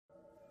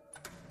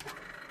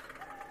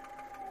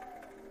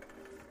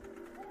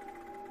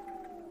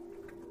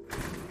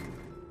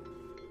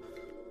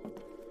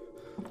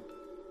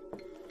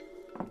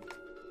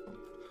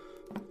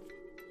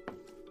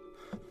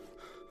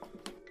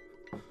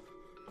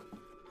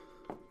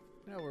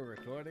we're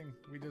recording.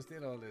 We just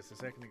did all this a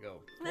second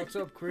ago. What's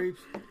up, creeps?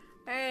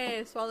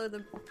 Hey, swallow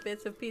the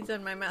bits of pizza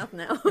in my mouth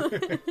now.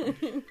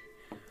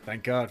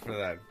 Thank God for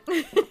that.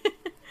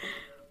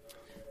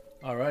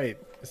 All right,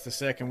 it's the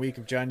second week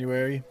of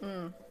January.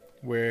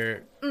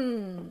 We're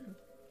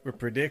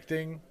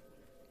predicting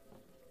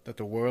that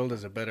the world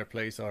is a better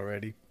place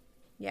already,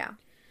 Yeah.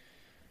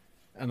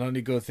 and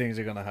only good things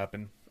are gonna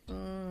happen.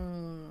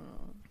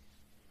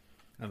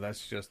 And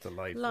that's just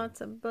delightful. Lots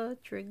of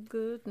buttery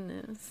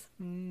goodness.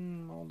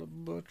 All the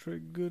buttery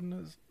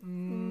goodness.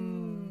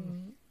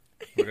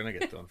 We're gonna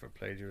get done for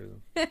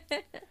plagiarism.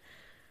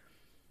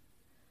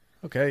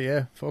 Okay,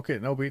 yeah, fuck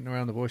it. No beating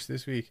around the bush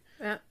this week.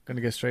 Yeah.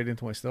 Gonna get straight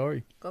into my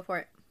story. Go for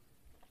it.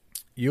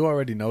 You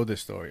already know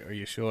this story, or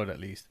you should at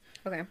least.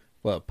 Okay.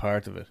 Well,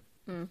 part of it.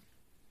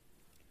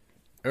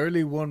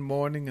 Early one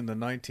morning in the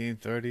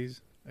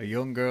 1930s, a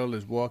young girl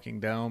is walking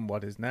down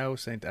what is now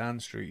St. Anne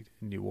Street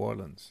in New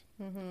Orleans.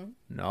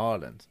 New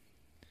Orleans.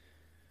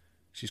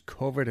 She's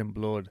covered in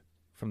blood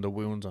from the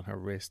wounds on her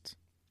wrists.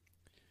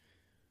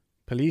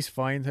 Police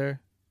find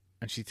her,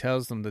 and she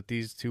tells them that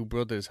these two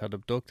brothers had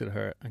abducted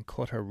her and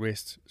cut her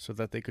wrists so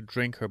that they could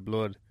drink her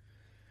blood.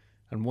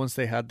 And once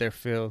they had their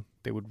fill,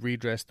 they would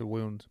redress the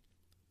wound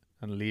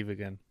and leave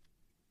again.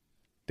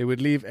 They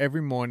would leave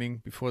every morning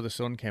before the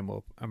sun came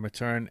up and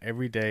return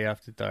every day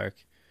after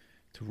dark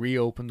to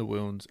reopen the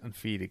wounds and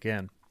feed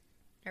again.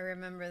 I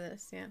remember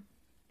this, yeah.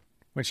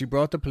 When she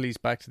brought the police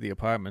back to the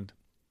apartment,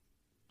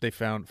 they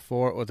found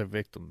 4 other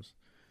victims,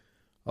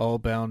 all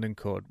bound and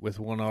cut, with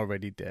one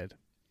already dead.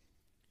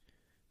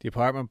 The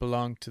apartment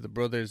belonged to the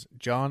brothers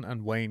John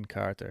and Wayne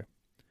Carter,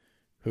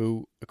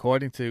 who,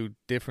 according to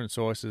different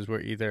sources, were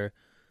either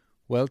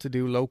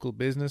well-to-do local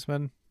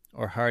businessmen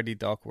or hardy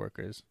dock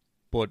workers,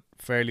 but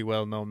fairly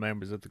well-known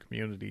members of the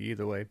community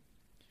either way.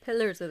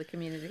 Pillars of the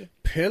community.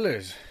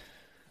 Pillars.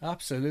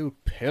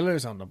 Absolute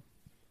pillars on them.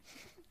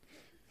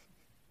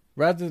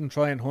 Rather than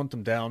try and hunt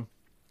them down,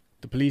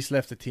 the police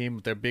left a team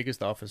of their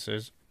biggest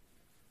officers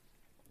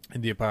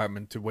in the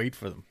apartment to wait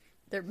for them.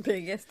 Their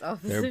biggest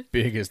officer. Their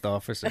biggest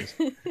officers.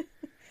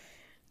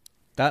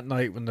 That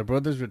night, when the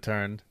brothers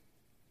returned,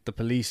 the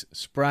police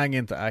sprang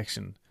into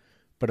action,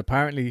 but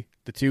apparently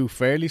the two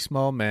fairly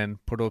small men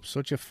put up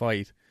such a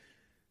fight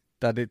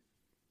that it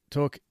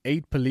took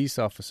 8 police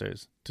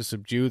officers to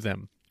subdue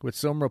them, with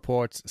some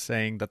reports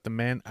saying that the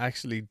men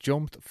actually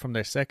jumped from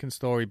their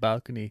second-story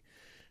balcony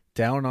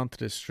down onto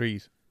the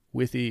street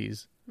with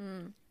ease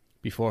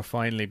before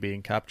finally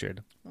being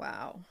captured.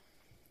 Wow.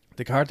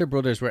 The Carter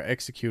brothers were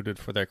executed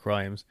for their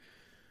crimes,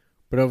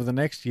 but over the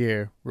next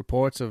year,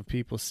 reports of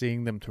people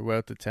seeing them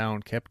throughout the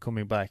town kept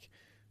coming back,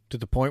 to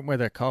the point where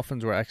their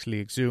coffins were actually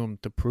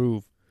exhumed to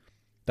prove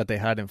that they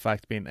had in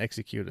fact been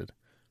executed.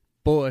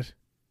 But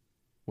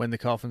when the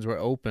coffins were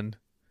opened,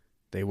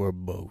 they were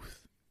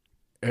both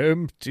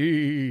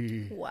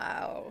empty.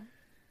 Wow.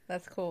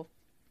 That's cool.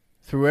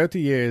 Throughout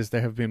the years,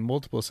 there have been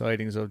multiple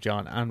sightings of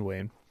John and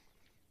Wayne,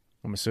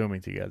 I'm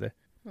assuming together,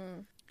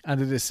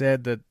 and it is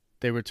said that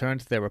they return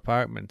to their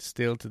apartment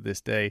still to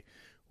this day,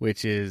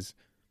 which is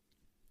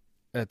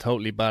a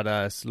totally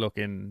badass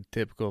looking,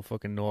 typical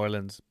fucking New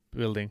Orleans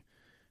building,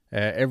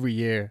 every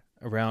year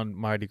around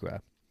Mardi Gras.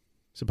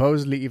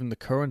 Supposedly, even the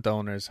current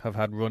owners have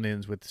had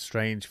run-ins with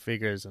strange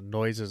figures and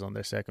noises on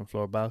their second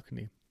floor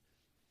balcony.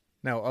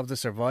 Now, of the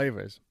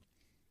survivors...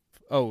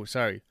 Oh,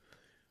 sorry.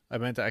 I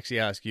meant to actually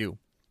ask you.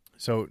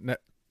 So,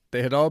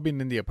 they had all been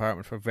in the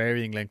apartment for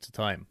varying lengths of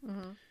time.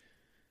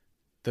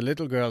 The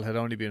little girl had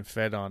only been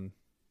fed on...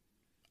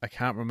 I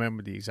can't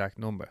remember the exact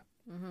number.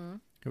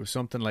 It was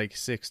something like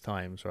 6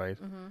 times, right?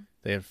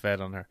 They had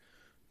fed on her.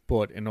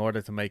 But in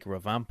order to make her a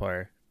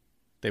vampire,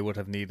 they would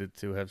have needed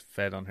to have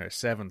fed on her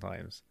 7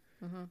 times.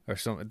 Or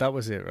something. That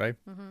was it, right?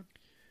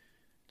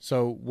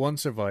 So one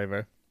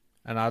survivor,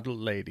 an adult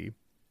lady,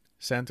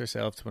 sent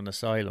herself to an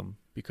asylum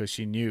because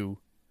she knew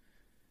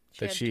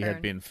that she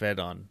had been fed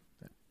on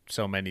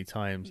so many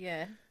times.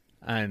 Yeah.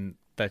 And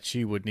that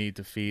she would need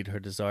to feed her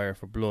desire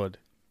for blood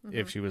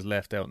if she was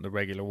left out in the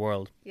regular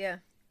world. Yeah.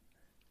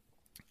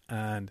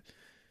 And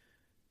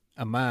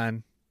a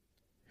man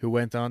who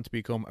went on to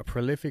become a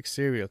prolific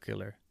serial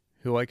killer,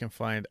 who I can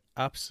find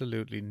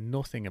absolutely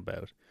nothing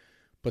about.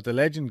 But the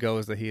legend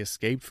goes that he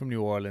escaped from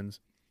New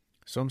Orleans,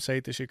 some say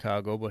to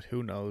Chicago, but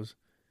who knows,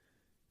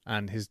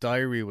 and his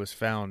diary was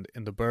found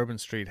in the Bourbon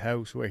Street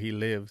house where he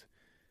lived,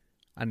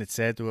 and it's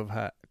said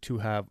to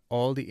have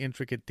all the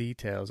intricate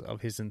details of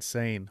his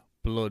insane,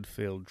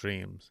 blood-filled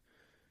dreams.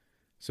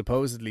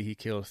 Supposedly he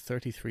killed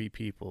 33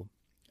 people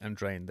and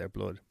drained their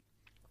blood.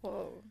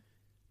 Whoa.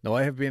 Now,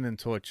 I have been in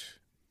touch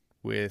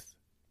with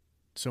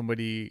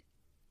somebody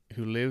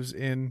who lives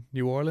in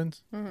New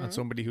Orleans and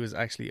somebody who is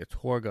actually a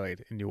tour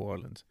guide in New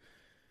Orleans.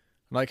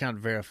 And I can't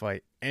verify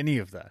any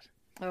of that,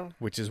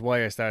 which is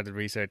why I started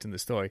researching the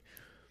story.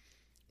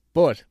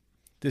 But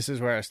this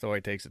is where our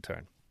story takes a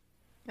turn.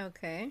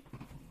 Okay.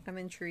 I'm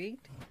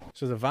intrigued.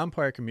 So the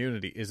vampire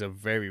community is a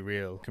very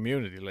real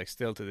community, like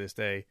still to this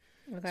day,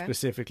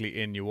 specifically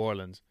in New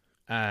Orleans.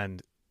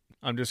 And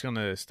I'm just going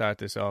to start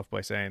this off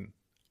by saying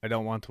I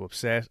don't want to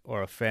upset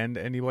or offend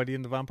anybody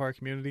in the vampire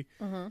community.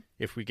 Mm-hmm.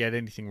 If we get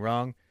anything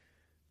wrong,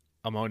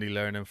 I'm only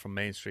learning from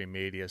mainstream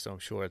media, so I'm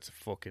sure it's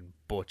fucking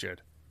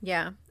butchered.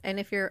 Yeah, and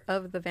if you're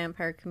of the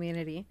vampire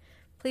community,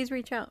 please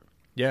reach out.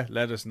 Yeah,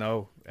 let us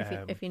know.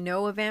 If you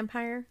know a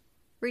vampire,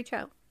 reach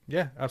out.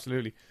 Yeah,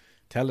 absolutely.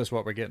 Tell us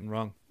what we're getting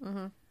wrong.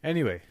 Mm-hmm.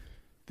 Anyway,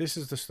 this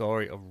is the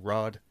story of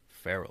Rod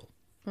Ferrell.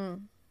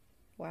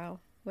 Wow,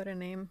 what a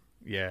name!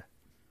 Yeah,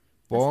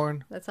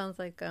 born. That sounds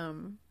like a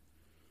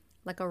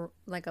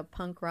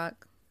punk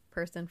rock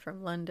person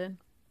from London.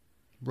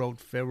 Rod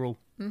Ferrell.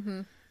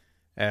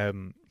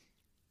 Mm-hmm.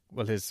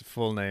 Well, his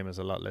full name is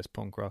a lot less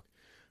punk rock.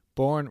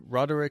 Born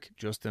Roderick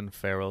Justin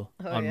Ferrell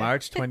on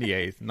March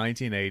 28th,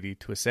 1980,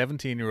 to a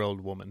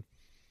 17-year-old woman,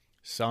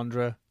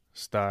 Sandra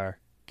Starr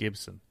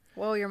Gibson.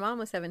 Whoa, your mom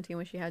was 17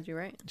 when she had you,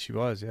 right? She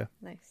was, yeah.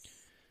 Nice.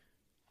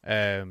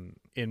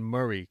 In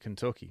Murray,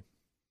 Kentucky.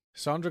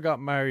 Sandra got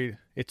married.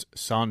 It's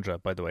Sandra,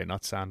 by the way,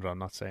 not Sandra. I'm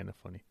not saying it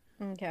funny.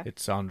 Okay.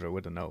 It's Sandra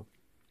with an O.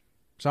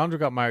 Sandra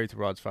got married to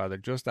Rod's father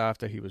just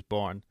after he was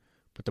born,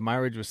 but the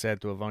marriage was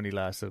said to have only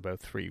lasted about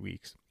 3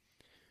 weeks.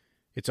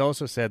 It's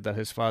also said that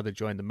his father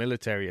joined the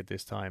military at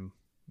this time,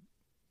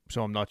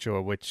 so I'm not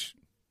sure which.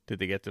 Did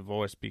they get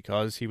divorced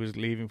because he was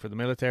leaving for the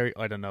military?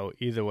 I don't know.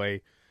 Either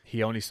way,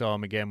 he only saw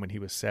him again when he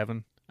was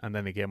 7, and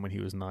then again when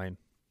he was 9.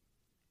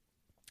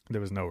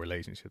 There was no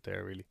relationship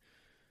there, really.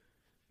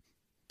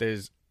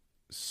 There's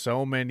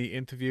so many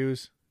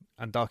interviews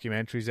and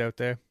documentaries out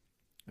there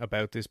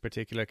about this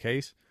particular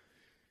case.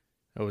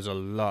 There was a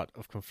lot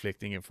of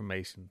conflicting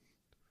information.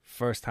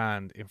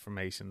 First-hand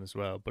information as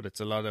well, but it's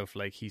a lot of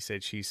like he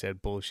said, she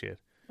said bullshit.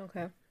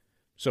 Okay.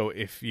 So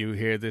if you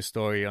hear this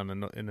story in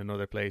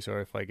another place, or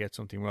if I get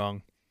something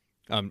wrong,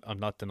 I'm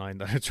not denying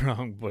that it's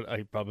wrong, but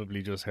I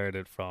probably just heard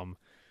it from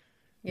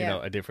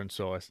a different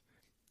source.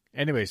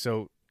 Anyway,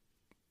 so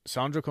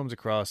Sandra comes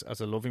across as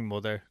a loving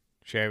mother,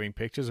 sharing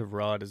pictures of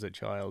Rod as a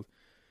child,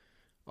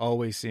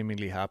 always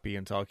seemingly happy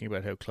and talking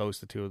about how close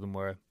the two of them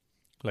were.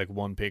 Like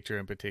one picture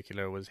in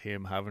particular was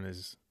him having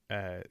his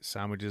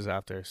sandwiches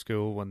after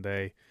school one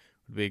day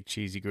with a big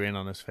cheesy grin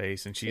on his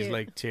face, and she's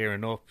like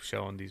tearing up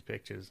showing these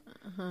pictures.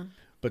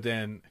 But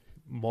then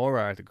more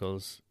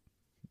articles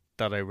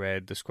that I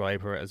read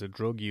describe her as a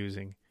drug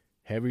using,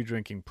 heavy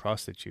drinking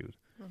prostitute,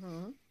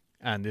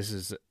 and this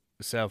is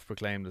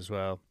self-proclaimed as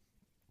well.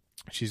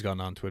 She's gone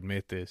on to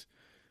admit this,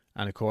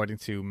 and according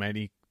to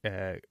many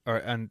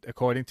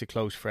according to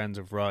close friends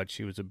of Rod,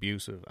 she was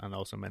abusive and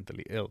also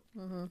mentally ill.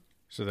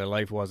 So their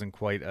life wasn't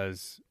quite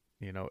as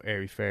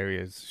airy-fairy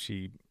as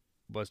she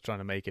was trying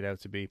to make it out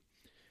to be.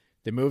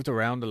 They moved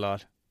around a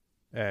lot,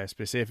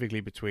 specifically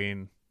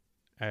between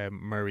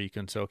Murray,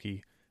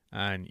 Kentucky,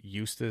 and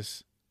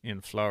Eustis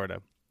in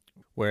Florida,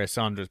 where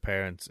Sandra's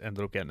parents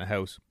ended up getting a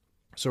house.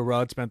 So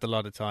Rod spent a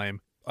lot of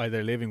time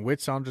either living with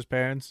Sandra's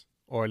parents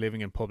or living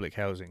in public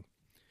housing.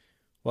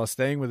 While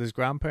staying with his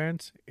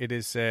grandparents, it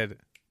is said,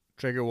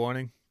 trigger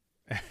warning,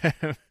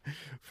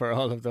 for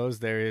all of those,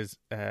 there is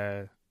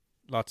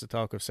lots of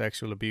talk of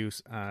sexual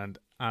abuse and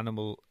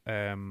animal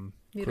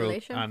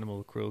mutilation,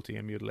 animal cruelty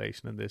and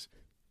mutilation in this.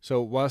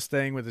 So while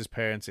staying with his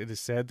parents, it is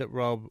said that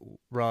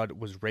Rod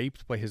was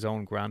raped by his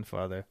own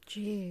grandfather.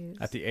 Jeez.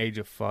 At the age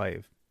of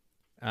 5.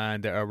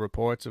 And there are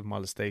reports of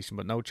molestation,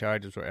 but no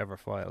charges were ever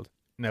filed.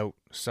 Now,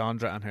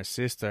 Sandra and her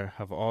sister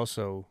have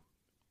also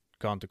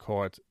gone to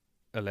court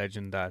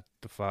alleging that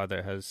the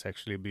father has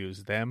sexually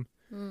abused them,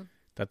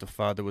 that the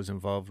father was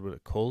involved with a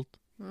cult,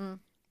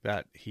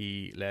 that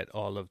he let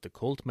all of the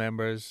cult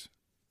members,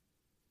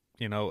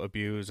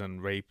 abuse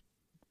and rape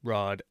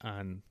Rod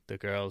and the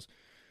girls.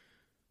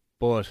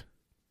 But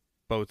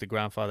both the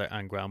grandfather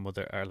and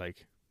grandmother are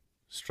like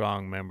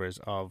strong members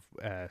of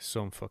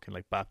some fucking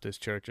like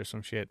Baptist church or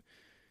some shit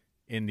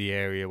in the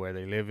area where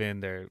they live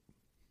in.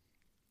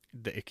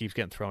 It keeps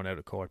getting thrown out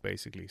of court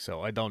basically.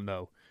 So I don't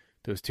know.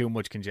 There was too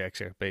much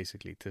conjecture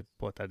basically to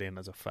put that in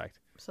as a fact.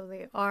 So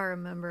they are a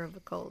member of a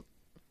cult.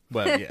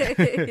 Well,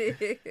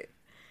 yeah.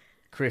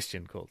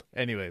 Christian cult.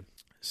 Anyway,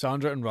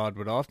 Sandra and Rod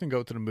would often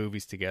go to the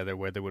movies together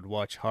where they would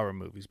watch horror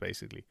movies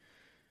basically.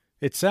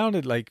 It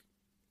sounded like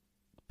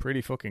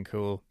pretty fucking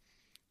cool.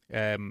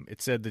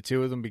 It said the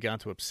two of them began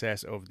to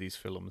obsess over these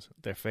films,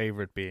 their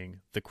favorite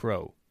being The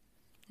Crow.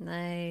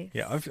 Nice.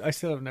 Yeah, I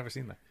still have never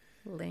seen that.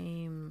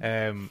 Lame.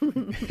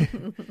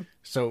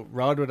 So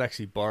Rod would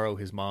actually borrow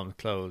his mom's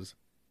clothes.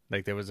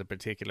 Like there was a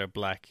particular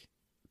black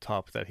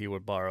top that he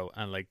would borrow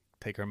and like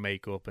take her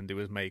makeup and do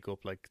his makeup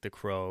like The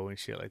Crow and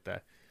shit like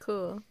that.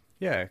 Cool.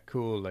 Yeah,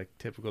 cool, like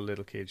typical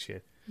little kid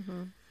shit.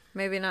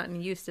 Maybe not in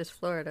Eustis,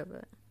 Florida,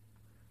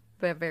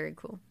 but very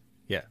cool.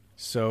 Yeah.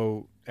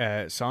 So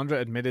Sandra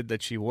admitted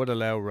that she would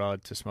allow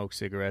Rod to smoke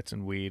cigarettes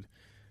and weed,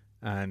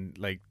 and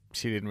like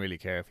she didn't really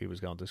care if he was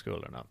going to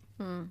school or not.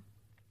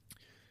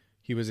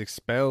 He was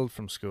expelled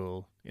from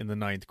school in the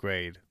 9th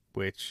grade,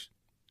 which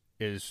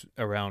is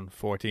around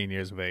 14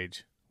 years of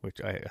age, which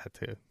I had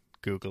to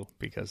Google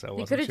because I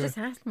wasn't sure. You could have just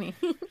asked me.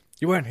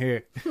 You weren't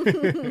here.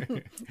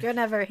 You're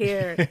never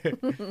here.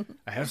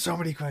 I have so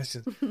many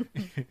questions.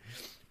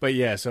 But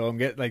yeah, so I'm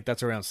getting like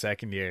that's around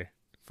 2nd year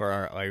for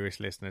our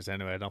Irish listeners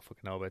anyway, I don't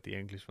fucking know about the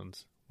English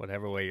ones,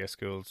 whatever way your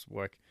schools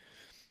work.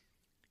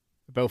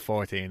 About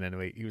 14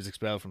 anyway, he was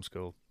expelled from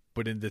school.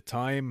 But in the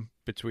time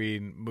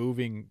between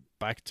moving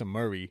back to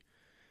Murray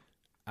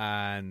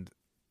and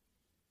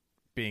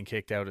being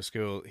kicked out of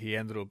school, he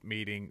ended up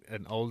meeting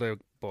an older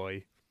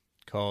boy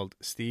called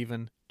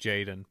Stephen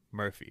Jaden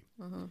Murphy.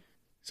 Mm-hmm.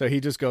 So he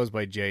just goes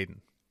by Jaden.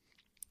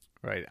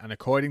 Right, and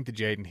according to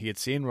Jaden, he had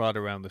seen Rod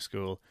around the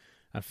school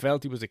and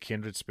felt he was a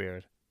kindred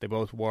spirit. They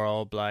both wore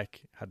all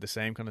black, had the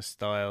same kind of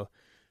style.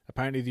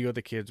 Apparently the other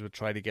kids would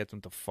try to get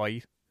them to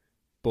fight,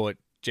 but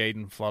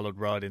Jaden followed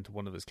Rod into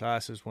one of his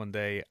classes one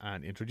day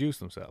and introduced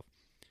himself.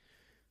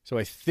 So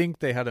I think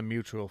they had a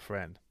mutual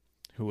friend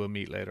who we'll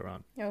meet later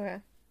on. Okay.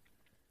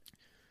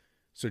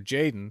 So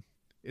Jaden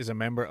is a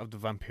member of the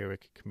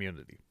vampiric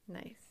community.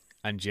 Nice.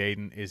 And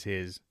Jaden is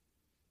his,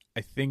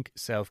 I think,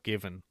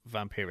 self-given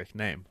vampiric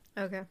name.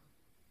 Okay.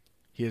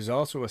 He is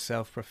also a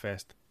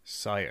self-professed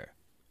sire.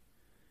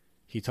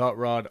 He taught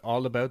Rod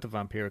all about the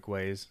vampiric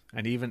ways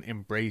and even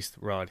embraced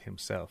Rod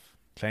himself,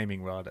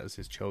 claiming Rod as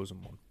his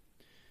chosen one.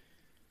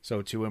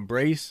 So to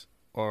embrace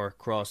or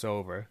cross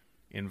over,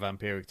 in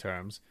vampiric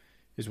terms,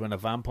 is when a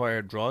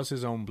vampire draws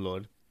his own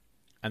blood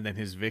and then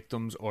his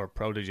victims or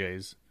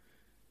proteges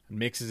and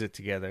mixes it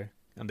together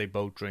and they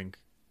both drink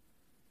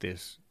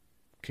this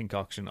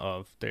concoction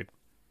of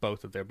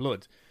both of their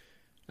bloods.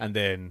 And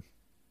then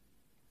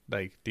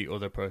like the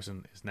other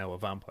person is now a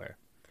vampire.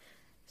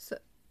 So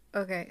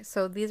okay,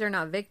 so these are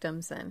not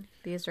victims then.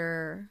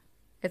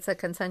 It's a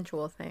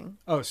consensual thing.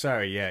 Oh,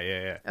 sorry.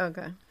 Yeah.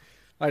 Okay.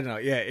 I don't know.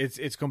 Yeah,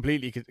 it's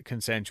completely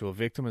consensual.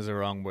 Victim is a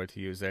wrong word to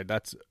use there.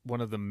 That's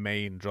one of the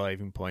main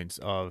driving points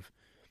of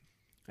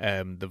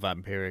the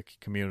vampiric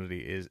community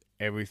is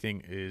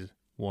everything is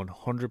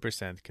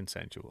 100%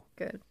 consensual.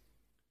 Good.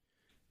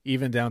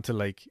 Even down to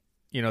like,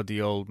 you know,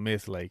 the old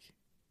myth, like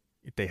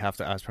they have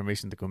to ask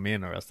permission to come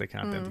in or else they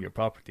can't enter your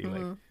property.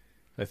 Mm-hmm. Like,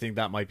 I think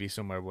that might be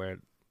somewhere where,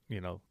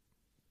 you know,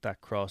 that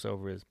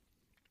crossover is.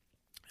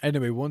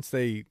 Anyway, once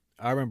they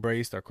are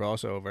embraced or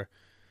crossover,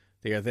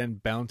 they are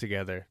then bound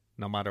together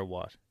no matter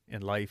what,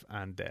 in life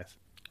and death.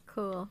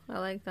 Cool. I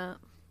like that.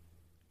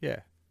 Yeah.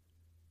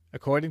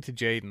 According to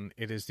Jaden,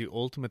 it is the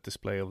ultimate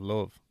display of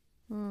love.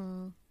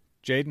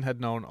 Jaden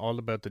had known all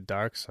about the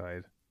dark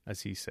side,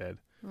 as he said,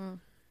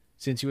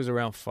 since he was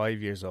around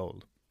 5 years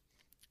old.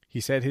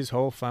 He said his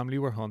whole family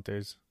were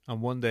hunters,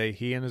 and one day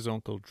he and his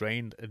uncle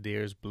drained a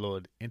deer's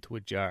blood into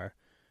a jar,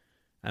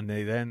 and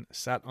they then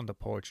sat on the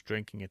porch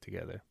drinking it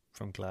together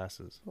from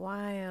glasses.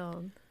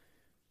 Wild.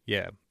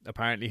 Yeah,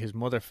 apparently his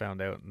mother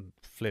found out and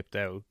flipped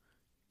out,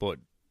 but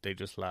they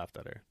just laughed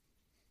at her.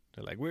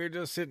 They're like, we're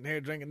just sitting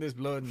here drinking this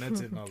blood and that's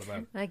it and all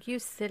about. Like, you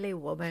silly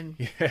woman.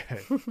 Yeah,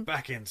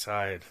 back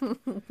inside.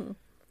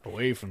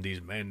 Away from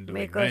these men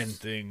doing men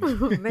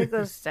things. Make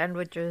us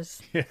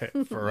sandwiches. Yeah,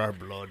 for our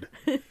blood.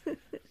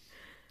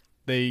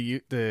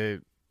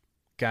 The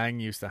gang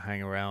used to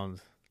hang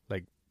around,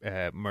 like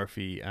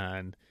Murphy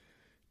and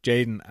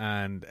Jaden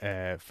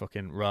and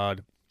fucking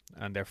Rod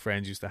and their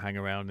friends used to hang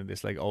around in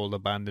this like old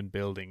abandoned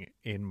building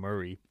in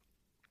Murray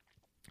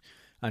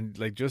and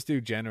like just do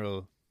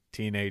general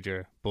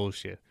teenager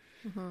bullshit.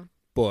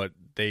 But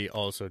they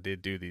also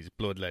did do these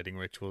bloodletting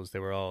rituals. They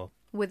were all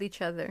with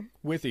each other,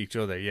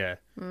 yeah.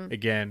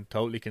 Again,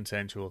 totally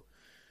consensual.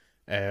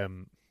 I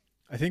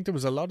think there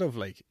was a lot of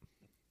like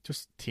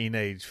just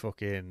teenage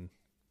fucking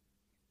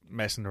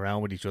messing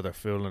around with each other,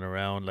 fooling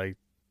around. Like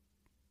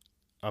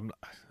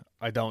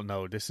I don't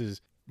know, this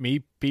is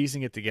me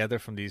piecing it together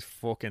from these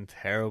fucking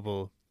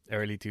terrible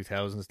early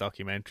 2000s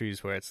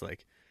documentaries where it's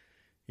like,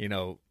 you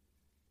know,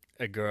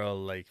 a girl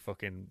like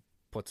fucking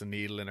puts a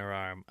needle in her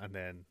arm and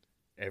then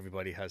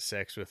everybody has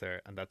sex with her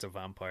and that's a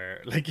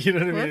vampire. Like, you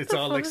know what I mean? It's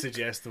all like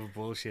suggestive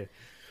bullshit.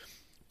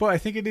 But I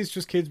think it is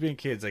just kids being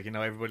kids. Like, you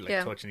know, everybody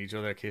like touching each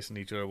other, kissing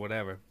each other,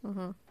 whatever.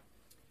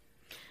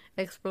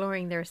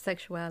 Exploring their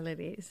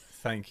sexualities.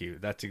 Thank you.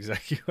 That's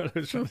exactly what I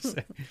was trying to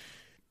say.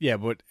 Yeah,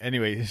 but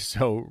anyway,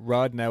 so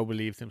Rod now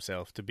believed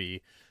himself to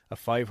be a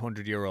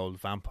 500-year-old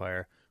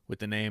vampire with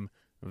the name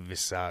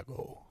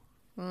Visago,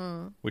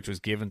 which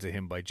was given to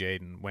him by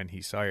Jaden when he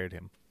sired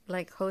him.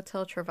 Like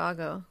Hotel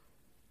Trivago.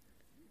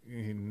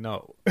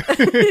 No.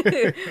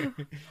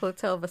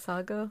 Hotel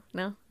Visago?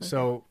 No? Okay.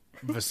 So,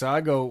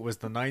 Visago was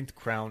the 9th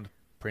crowned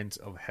prince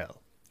of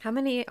hell. How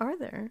many are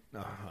there?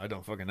 I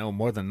don't fucking know.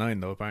 More than 9,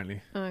 though,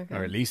 apparently. Okay.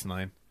 Or at least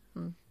 9.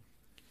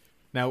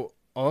 Now,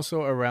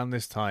 also around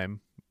this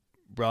time,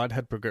 Rod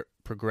had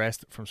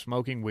progressed from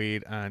smoking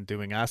weed and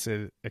doing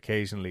acid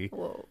occasionally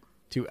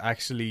to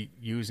actually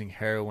using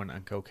heroin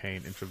and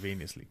cocaine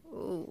intravenously.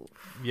 Ooh.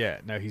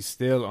 Yeah, now he's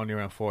still only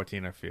around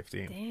 14 or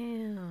 15.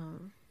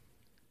 Damn.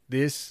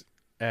 This,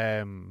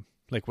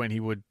 like when he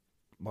would,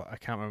 well, I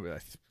can't remember,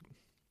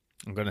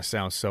 I'm going to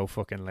sound so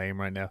fucking lame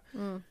right now,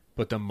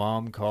 but the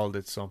mom called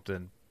it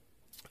something,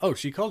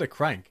 she called it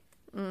crank,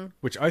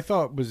 which I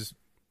thought was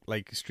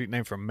like a street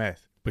name for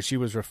meth. But she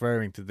was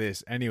referring to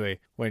this anyway.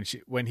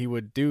 When he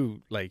would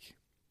do like,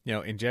 you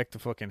know, inject the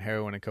fucking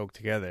heroin and coke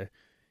together,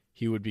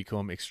 he would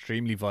become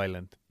extremely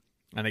violent,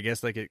 And I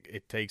guess like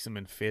it takes him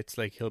in fits.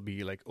 Like he'll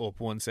be like up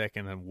 1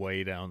 second and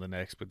way down the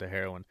next with the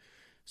heroin.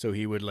 So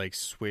he would like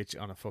switch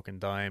on a fucking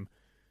dime,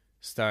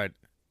 start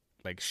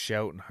like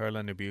shouting,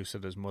 hurling abuse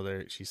at his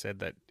mother. She said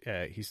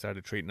that he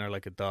started treating her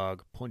like a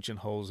dog, punching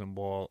holes in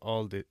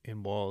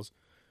walls,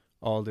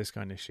 all this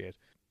kind of shit.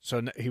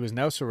 So he was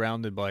now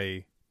surrounded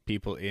by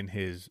people in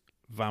his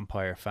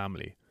vampire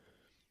family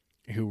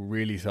who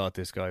really thought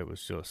this guy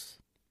was just,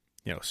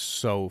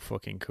 so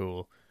fucking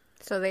cool.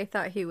 So they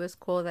thought he was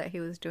cool that he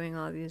was doing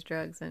all these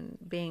drugs and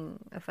being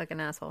a fucking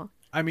asshole.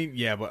 I mean,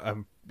 yeah, but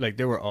like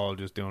they were all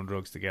just doing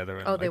drugs together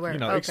and they were.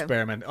 Okay.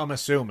 Experiment. I'm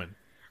assuming.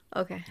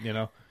 Okay.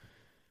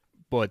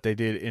 But they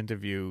did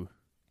interview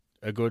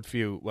a good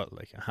few,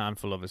 like a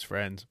handful of his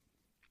friends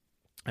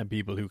and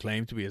people who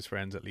claimed to be his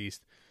friends at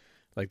least.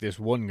 Like this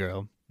one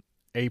girl,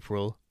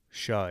 April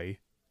Shy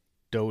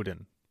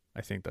Doden,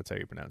 I think that's how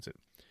you pronounce it.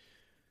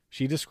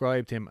 She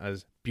described him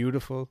as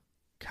beautiful,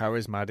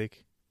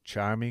 charismatic,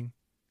 charming,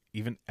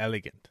 even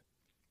elegant.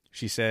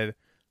 She said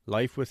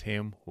life with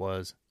him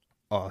was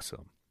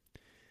awesome.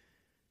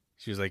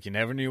 She was like, you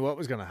never knew what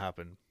was going to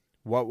happen,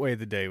 what way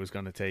the day was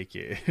going to take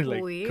you.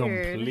 Like Weird.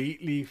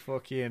 Completely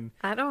fucking...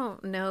 I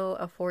don't know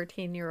a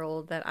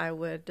 14-year-old that I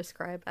would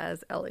describe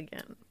as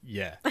elegant.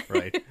 Yeah,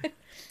 right.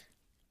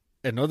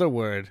 Another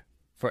word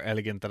for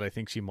elegant that I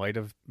think she might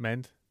have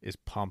meant is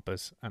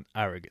pompous and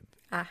arrogant.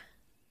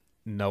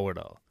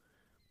 Know-it-all.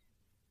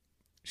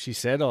 She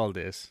said all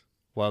this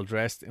while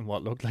dressed in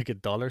what looked like a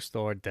dollar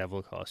store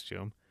devil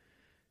costume,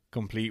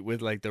 complete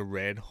with like the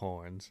red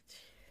horns,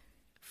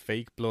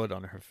 fake blood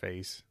on her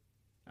face,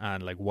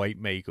 and like white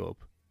makeup.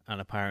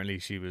 And apparently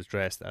she was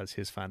dressed as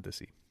his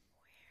fantasy.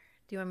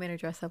 Do you want me to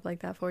dress up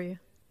like that for you?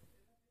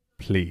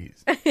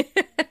 Please.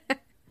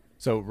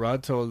 So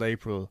Rod told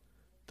April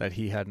that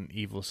he had an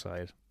evil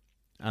side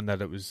and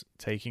that it was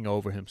taking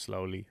over him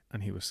slowly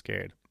and he was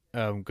scared.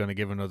 I'm going to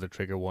give another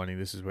trigger warning.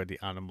 This is where the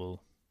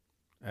animal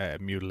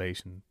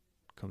mutilation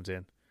comes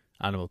in.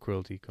 Animal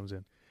cruelty comes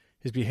in.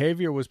 His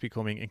behavior was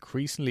becoming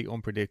increasingly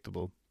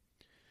unpredictable.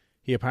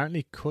 He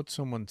apparently cut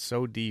someone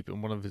so deep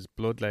in one of his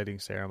bloodletting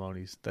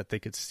ceremonies that they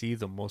could see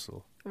the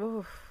muscle.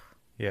 Oof.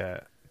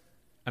 Yeah.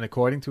 And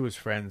according to his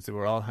friends, they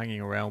were all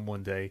hanging around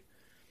one day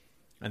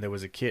and there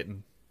was a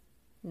kitten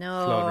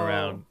floating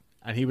around.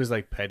 And he was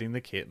like petting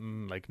the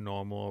kitten like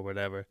normal or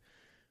whatever,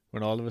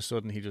 when all of a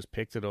sudden he just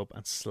picked it up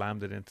and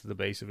slammed it into the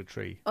base of a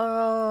tree.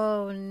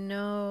 Oh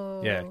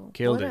no. Yeah,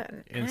 killed what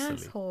it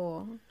instantly.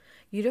 Asshole.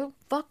 You don't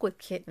fuck with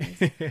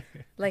kittens.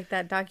 Like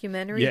that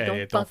documentary, Yeah,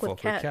 don't fuck with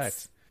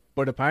cats.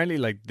 But apparently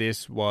like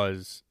this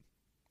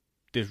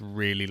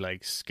really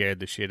like scared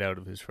the shit out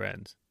of his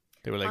friends.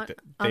 They were like,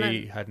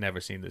 they had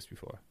never seen this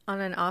before. On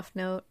an off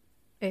note,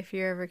 if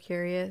you're ever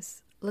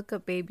curious, look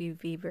up baby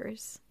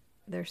beavers.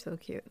 They're so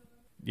cute.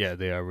 Yeah,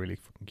 they are really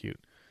fucking cute.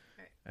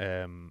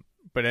 Right.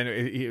 But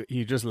anyway,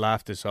 he just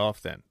laughed this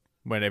off then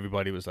when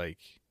everybody was like,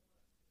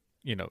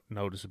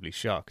 noticeably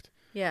shocked.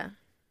 Yeah.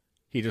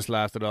 He just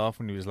laughed it off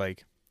when he was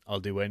like, I'll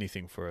do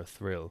anything for a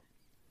thrill.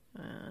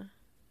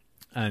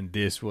 And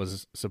this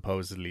was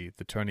supposedly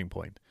the turning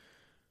point.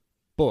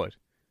 But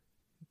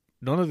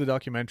none of the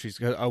documentaries,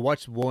 because I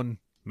watched one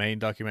main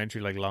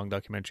documentary, like long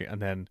documentary,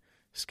 and then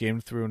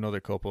skimmed through another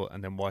couple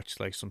and then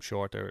watched like some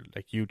shorter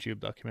like YouTube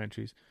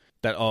documentaries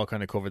that all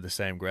kind of covered the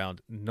same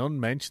ground. None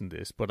mentioned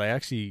this, but I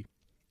actually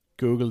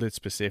Googled it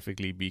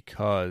specifically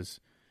because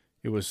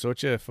it was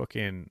such a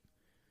fucking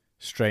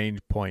strange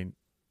point.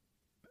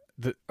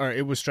 Or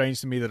it was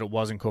strange to me that it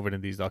wasn't covered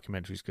in these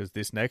documentaries, because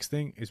this next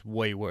thing is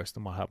way worse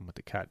than what happened with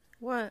the cat.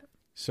 What?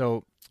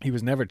 So he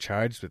was never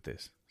charged with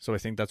this. So I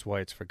think that's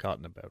why it's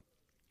forgotten about.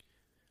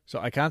 So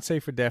I can't say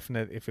for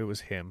definite if it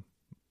was him,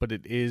 but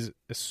it is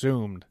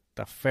assumed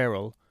that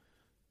Farrell,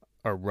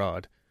 or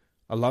Rod,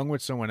 along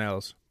with someone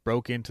else,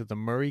 broke into the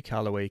Murray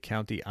Calloway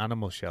County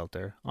Animal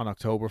Shelter on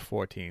October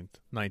 14th,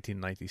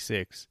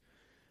 1996,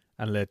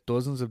 and let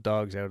dozens of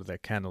dogs out of their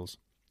kennels,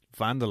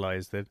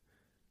 vandalized it,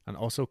 and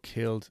also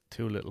killed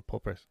 2 little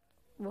puppers.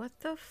 What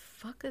the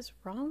fuck is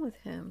wrong with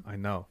him? I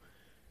know.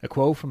 A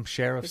quote from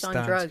Sheriff he's Stan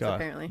on drugs, Scott.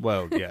 Apparently.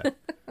 Well, yeah.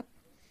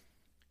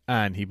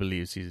 And he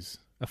believes he's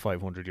a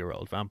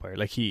 500-year-old vampire.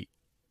 Like, he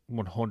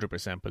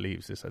 100%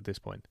 believes this at this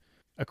point.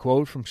 A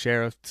quote from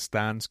Sheriff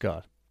Stan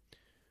Scott.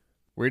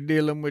 We're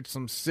dealing with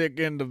some sick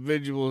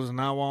individuals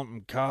and I want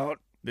them caught.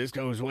 This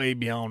goes way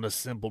beyond a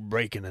simple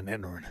breaking and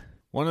entering.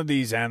 One of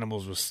these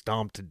animals was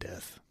stomped to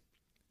death,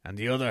 and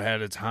the other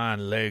had its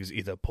hind legs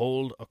either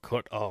pulled or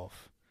cut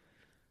off.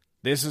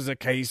 This is a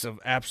case of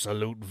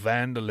absolute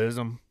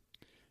vandalism,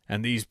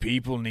 and these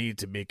people need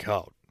to be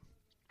caught.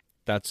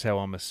 That's how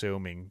I'm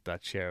assuming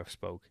that sheriff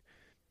spoke.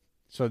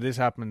 So this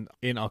happened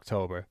in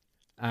October,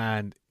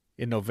 and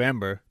in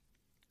November,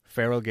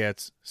 Farrell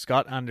gets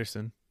Scott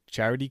Anderson,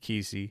 Charity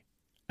Kesey,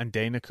 and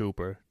Dana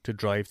Cooper to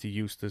drive to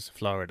Eustis,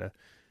 Florida,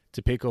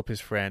 to pick up his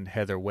friend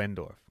Heather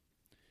Wendorf.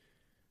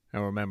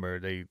 And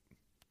remember,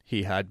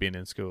 he had been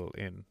in school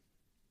in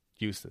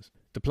Eustis.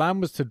 The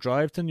plan was to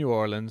drive to New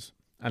Orleans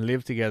and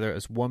live together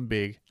as one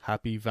big,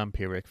 happy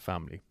vampiric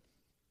family.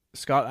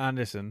 Scott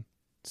Anderson,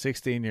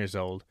 16 years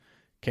old,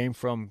 came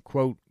from,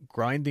 quote,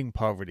 grinding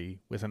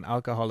poverty with an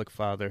alcoholic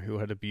father who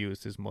had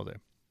abused his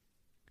mother.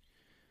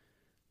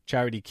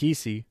 Charity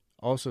Kesey,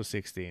 also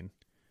 16,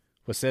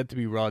 was said to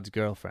be Rod's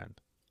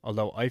girlfriend,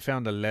 although I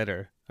found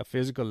a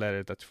physical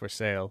letter that's for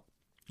sale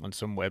on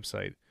some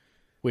website,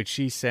 which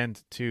she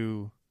sent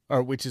to,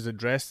 or which is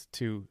addressed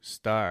to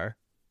Star,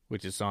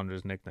 which is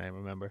Saundra's nickname,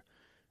 remember,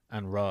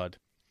 and Rod,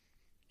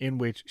 in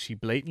which she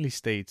blatantly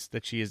states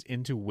that she is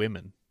into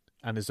women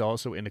and is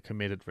also in a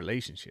committed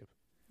relationship.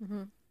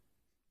 Mm-hmm.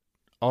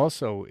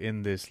 Also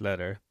in this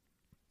letter,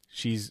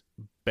 she's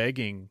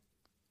begging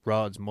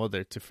Rod's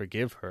mother to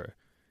forgive her,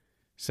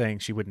 saying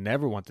she would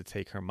never want to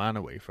take her man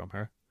away from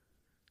her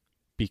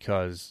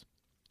because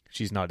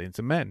she's not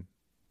into men.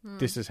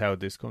 This is how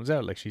this comes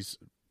out. Like, she's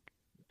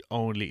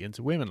only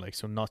into women, like,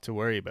 so not to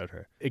worry about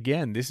her.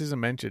 Again, this isn't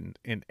mentioned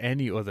in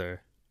any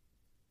other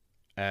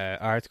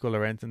article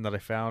or anything that I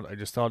found. I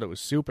just thought it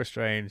was super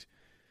strange,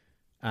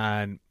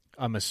 and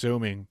I'm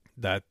assuming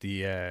that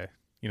the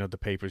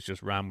papers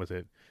just ran with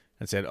it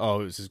and said, oh,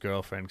 it was his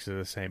girlfriend because they're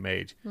the same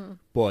age.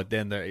 But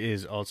then there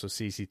is also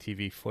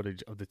CCTV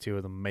footage of the two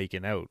of them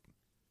making out.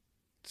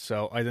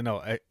 So I don't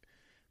know.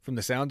 From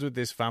the sounds of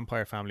this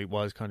vampire family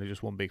was kind of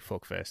just one big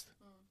fuck fest,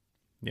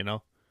 you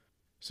know.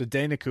 So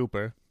Dana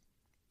Cooper,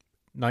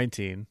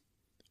 19.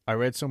 I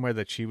read somewhere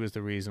that she was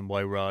the reason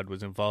why Rod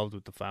was involved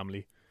with the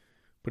family,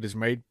 but it's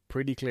made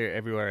pretty clear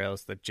everywhere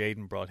else that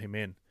Jaden brought him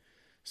in.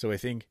 So I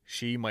think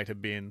she might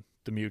have been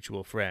the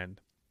mutual friend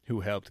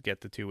who helped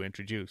get the two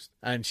introduced.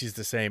 And she's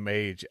the same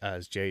age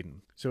as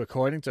Jaden. So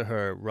according to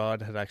her,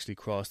 Rod had actually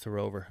crossed her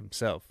over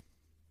himself,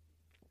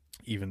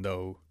 even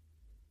though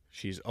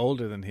she's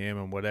older than him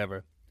and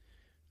whatever.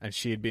 And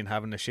she had been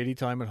having a shitty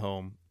time at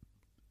home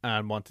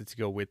and wanted to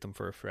go with them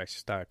for a fresh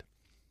start.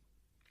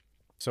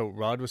 So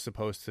Rod was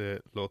supposed to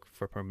look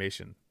for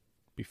permission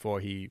before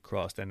he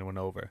crossed anyone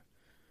over,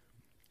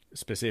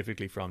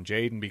 specifically from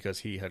Jaden because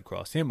he had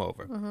crossed him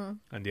over. Mm-hmm.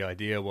 And the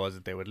idea was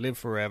that they would live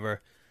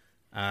forever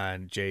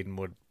and Jaden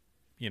would,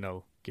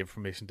 give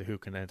permission to who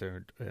can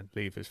enter and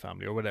leave his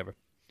family or whatever.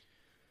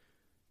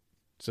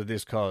 So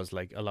this caused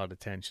like a lot of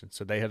tension.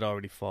 So they had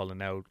already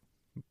fallen out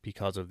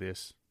because of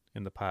this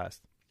in the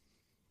past.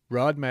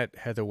 Rod met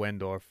Heather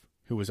Wendorf,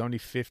 who was only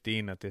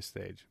 15 at this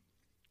stage,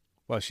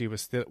 while he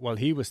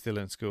was still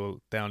in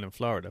school down in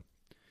Florida.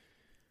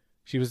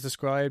 She was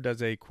described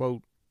as a,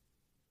 quote,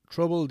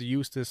 troubled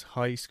Eustis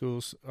High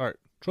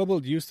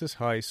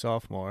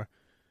sophomore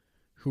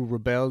who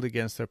rebelled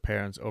against her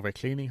parents over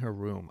cleaning her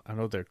room and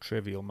other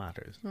trivial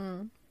matters.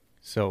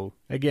 So,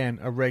 again,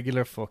 a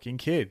regular fucking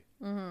kid.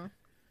 Mm-hmm.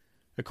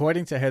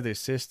 According to Heather's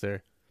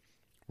sister,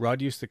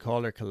 Rod used to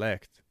call her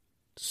collect,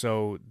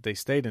 so they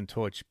stayed in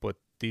touch, but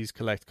these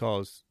collect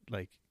calls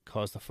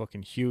caused a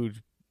fucking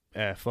huge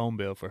phone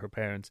bill for her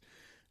parents,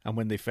 and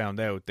when they found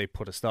out, they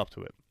put a stop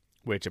to it,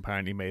 which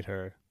apparently made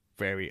her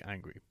very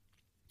angry.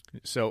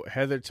 So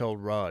Heather told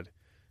Rod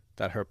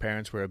that her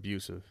parents were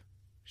abusive.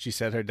 She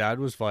said her dad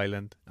was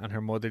violent and her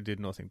mother did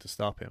nothing to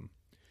stop him.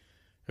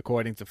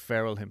 According to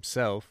Farrell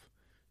himself,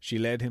 she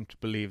led him to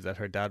believe that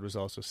her dad was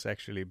also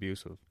sexually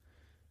abusive,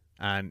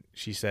 and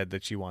she said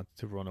that she wanted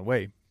to run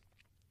away.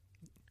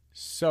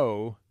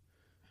 So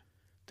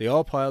they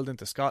all piled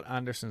into Scott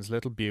Anderson's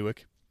little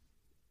Buick,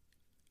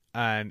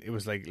 and it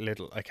was like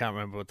little, I can't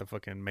remember what the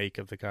fucking make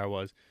of the car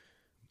was,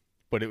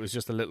 but it was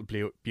just a little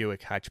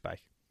Buick hatchback.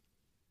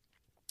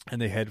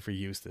 And they head for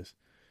Eustis,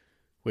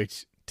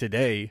 which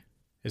today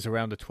is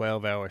around a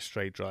 12-hour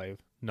straight drive,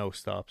 no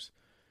stops.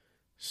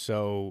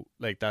 So,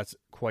 that's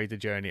quite a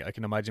journey. I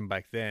can imagine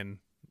back then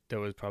there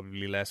was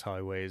probably less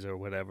highways or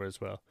whatever as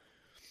well.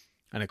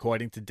 And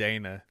according to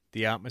Dana,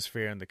 the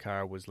atmosphere in the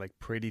car was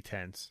pretty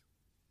tense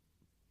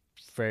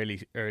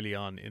fairly early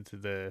on into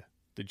the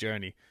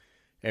journey.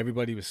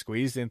 Everybody was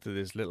squeezed into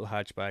this little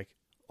hatchback.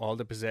 All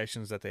the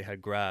possessions that they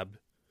had grabbed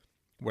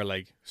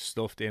were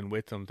stuffed in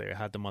with them. They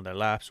had them on their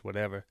laps,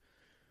 whatever.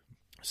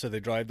 So they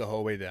drive the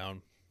whole way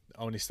down,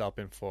 only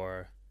stopping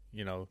for,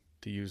 to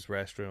use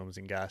restrooms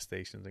and gas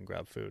stations and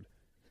grab food.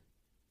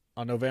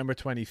 On November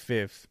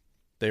 25th,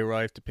 they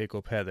arrived to pick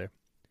up Heather.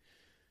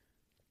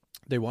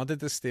 They wanted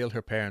to steal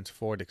her parents'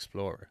 Ford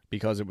Explorer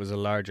because it was a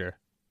larger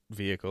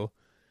vehicle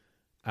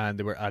and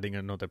they were adding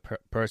another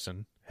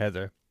person,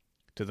 Heather,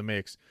 to the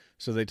mix.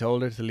 So they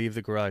told her to leave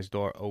the garage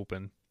door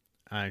open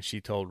and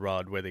she told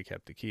Rod where they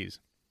kept the keys.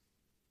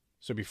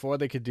 So before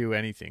they could do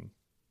anything,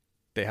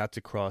 they had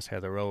to cross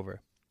Heather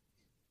over.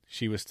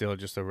 She was still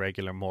just a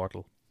regular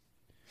mortal.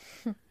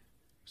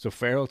 So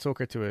Farrell took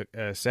her to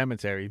a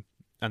cemetery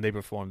and they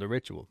performed a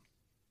ritual.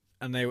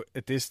 And they,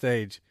 at this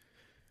stage,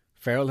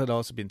 Farrell had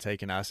also been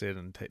taking acid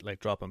and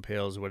dropping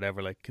pills or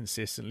whatever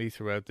consistently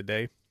throughout the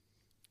day.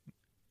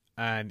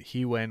 And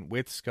he went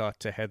with Scott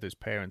to Heather's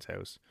parents'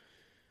 house.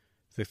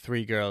 The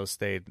three girls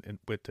stayed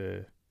with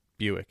the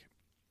Buick.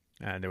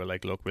 And they were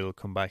like, look, we'll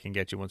come back and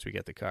get you once we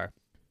get the car.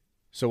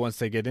 So once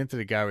they get into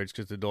the garage,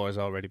 because the door's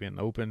already been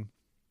open,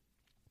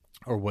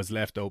 or was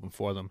left open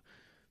for them,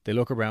 they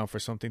look around for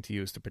something to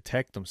use to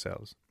protect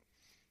themselves.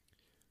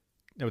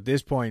 Now at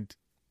this point,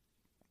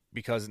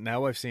 because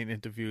now I've seen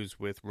interviews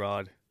with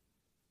Rod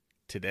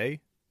today,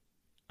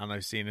 and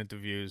I've seen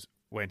interviews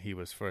when he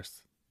was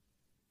first,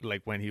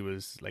 like when he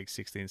was like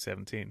 16,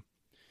 17.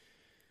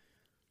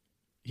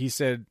 He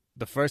said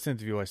the first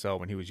interview I saw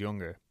when he was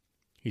younger,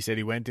 he said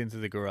he went into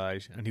the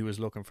garage and he was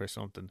looking for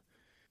something,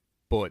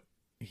 but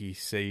he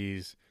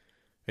sees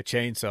a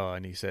chainsaw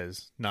and he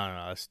says,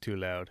 no, it's too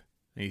loud.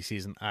 And he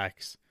sees an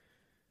axe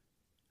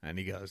and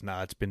he goes,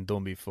 nah, it's been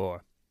done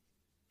before.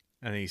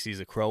 And he sees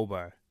a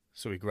crowbar,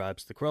 so he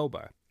grabs the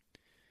crowbar.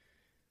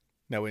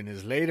 Now, in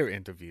his later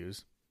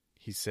interviews,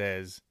 he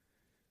says,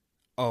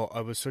 oh,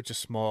 I was such a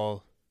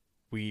small,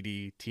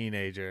 weedy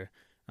teenager,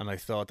 and I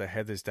thought that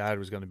Heather's dad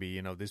was going to be,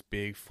 you know, this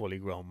big, fully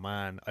grown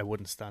man. I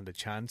wouldn't stand a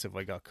chance if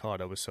I got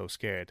caught. I was so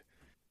scared.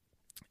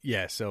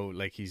 Yeah, so,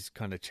 like, he's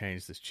kind of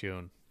changed his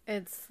tune.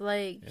 It's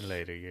like... in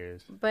later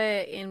years.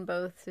 But in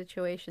both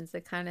situations,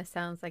 it kind of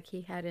sounds like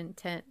he had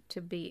intent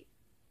to beat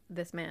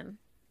this man.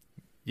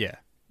 Yeah.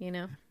 You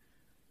know?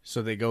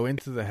 So they go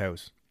into the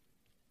house,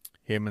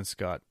 him and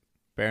Scott.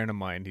 Bearing in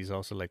mind, he's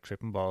also, like,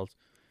 tripping balls.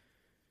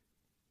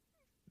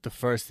 The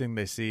first thing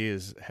they see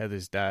is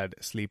Heather's dad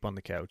asleep on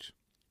the couch.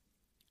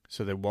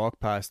 So they walk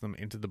past them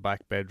into the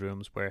back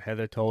bedrooms where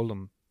Heather told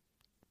them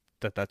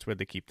that that's where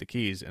they keep the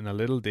keys, in a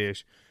little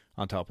dish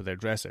on top of their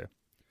dresser.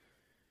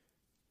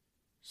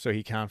 So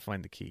he can't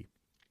find the key.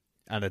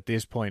 And at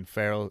this point,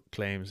 Farrell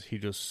claims he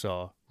just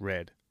saw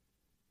red.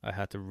 I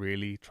had to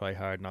really try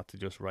hard not to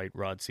just write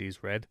Rod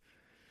sees red,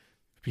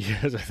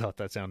 because I thought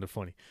that sounded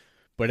funny.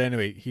 But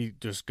anyway, he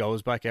just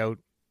goes back out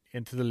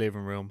into the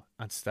living room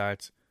and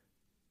starts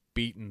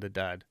beating the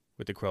dad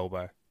with the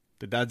crowbar.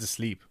 The dad's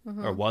asleep,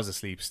 or was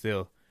asleep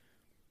still.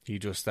 He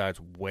just starts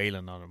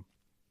wailing on him.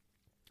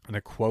 And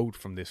a quote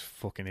from this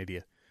fucking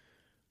idiot.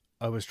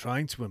 I was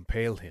trying to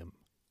impale him.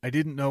 I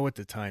didn't know at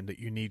the time that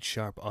you need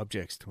sharp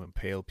objects to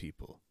impale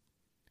people.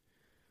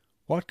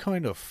 What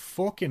kind of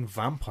fucking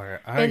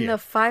vampire are you? In the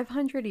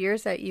 500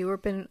 years that you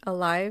have been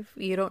alive,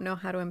 you don't know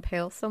how to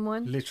impale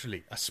someone?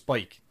 Literally, a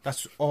spike.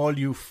 That's all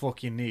you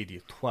fucking need,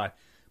 you twat.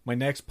 My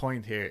next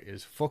point here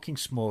is fucking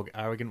smug,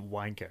 arrogant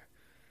wanker.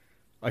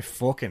 I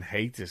fucking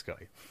hate this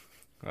guy.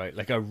 Right?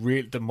 Like,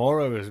 the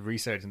more I was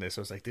researching this,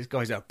 I was like, this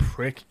guy's a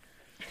prick.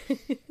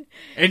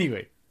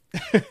 Anyway.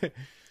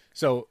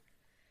 So,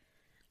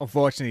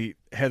 unfortunately,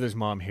 Heather's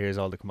mom hears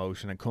all the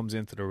commotion and comes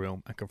into the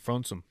room and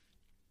confronts him,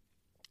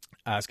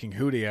 asking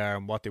who they are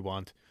and what they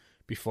want,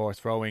 before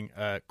throwing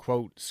a,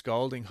 quote,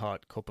 scalding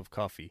hot cup of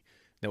coffee.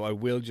 Now, I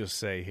will just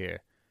say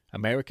here,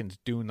 Americans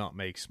do not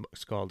make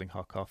scalding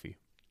hot coffee.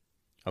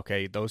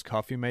 Okay, those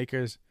coffee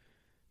makers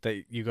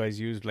that you guys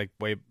use, like,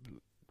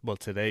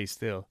 today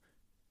still,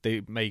 they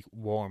make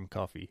warm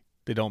coffee.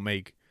 They don't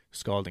make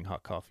scalding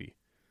hot coffee.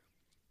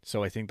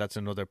 So I think that's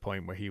another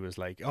point where he was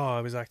like, oh,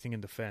 I was acting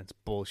in defense.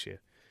 Bullshit.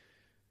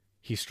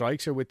 He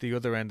strikes her with the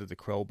other end of the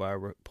crowbar,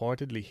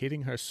 reportedly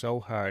hitting her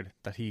so hard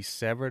that he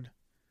severed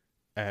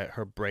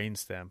her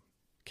brainstem,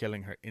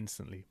 killing her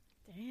instantly.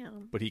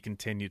 Damn. But he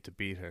continued to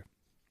beat her,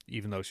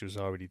 even though she was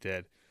already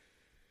dead.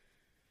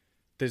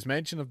 There's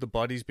mention of the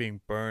bodies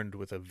being burned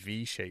with a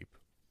V shape,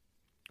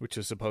 which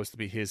is supposed to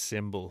be his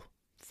symbol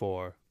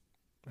for,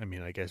 I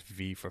mean, I guess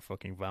V for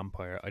fucking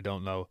vampire. I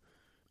don't know.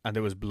 And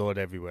there was blood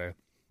everywhere.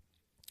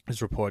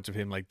 There's reports of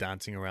him, like,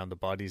 dancing around the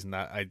bodies, and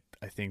that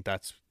I think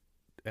that's,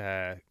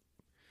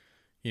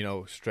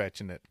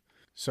 stretching it.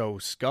 So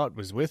Scott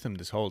was with him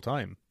this whole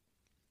time,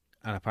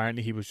 and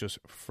apparently he was just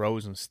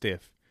frozen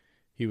stiff.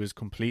 He was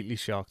completely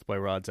shocked by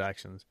Rod's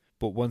actions.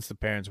 But once the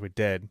parents were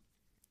dead,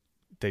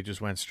 they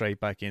just went straight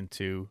back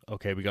into,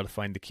 okay, we got to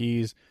find the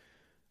keys.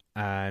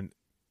 And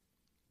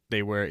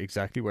they were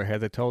exactly where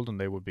Heather told them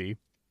they would be,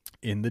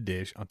 in the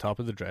dish on top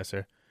of the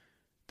dresser.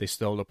 They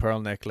stole a pearl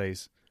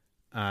necklace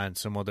and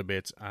some other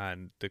bits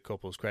and the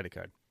couple's credit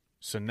card.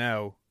 So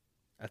now,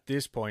 at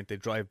this point, they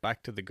drive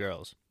back to the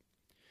girls.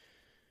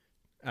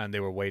 And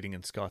they were waiting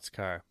in Scott's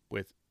car,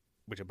 which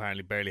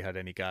apparently barely had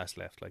any gas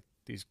left. Like,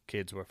 these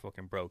kids were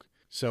fucking broke.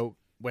 So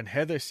when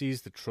Heather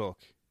sees the truck,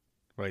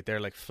 right, they're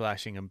like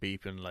flashing and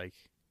beeping, like,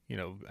 you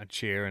know, and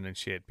cheering and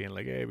shit, being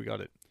like, hey, we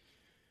got it.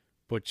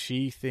 But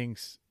she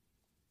thinks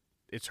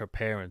it's her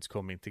parents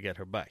coming to get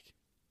her back.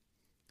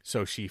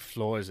 So she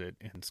floors it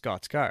in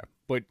Scott's car.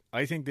 But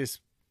I think this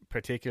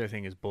particular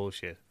thing is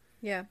bullshit.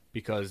 Yeah.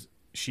 Because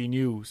she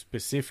knew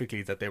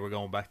specifically that they were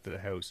going back to the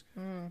house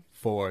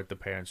for the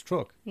parents'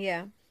 truck.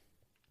 Yeah.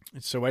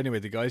 So anyway,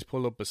 the guys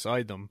pull up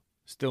beside them,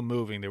 still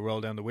moving. They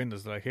roll down the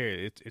windows. They're like,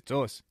 here, it's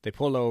us. They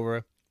pull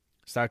over,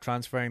 start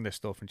transferring their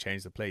stuff and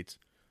change the plates.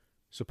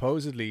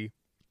 Supposedly,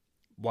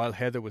 while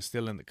Heather was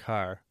still in the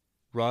car,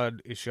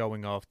 Rod is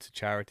showing off to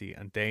Charity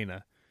and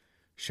Dana,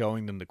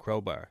 showing them the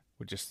crowbar,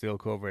 which is still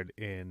covered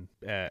in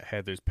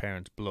Heather's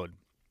parents' blood.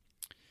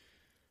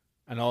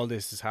 And all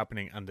this is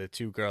happening, and the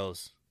two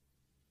girls,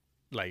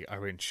 like,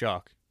 are in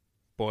shock.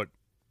 But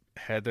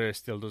Heather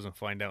still doesn't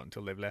find out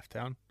until they've left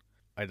town.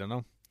 I don't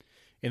know.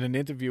 In an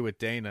interview with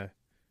Dana,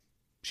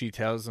 she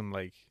tells them,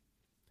 like,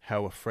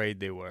 how afraid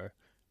they were,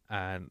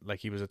 and,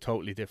 like, he was a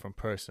totally different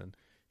person.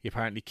 He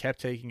apparently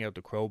kept taking out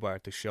the crowbar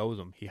to show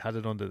them. He had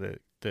it under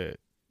the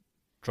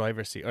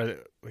driver's seat, or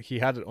he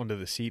had it under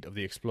the seat of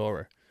the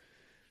Explorer,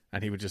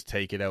 and he would just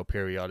take it out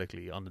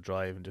periodically on the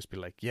drive and just be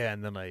like, yeah,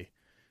 and then I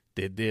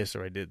did this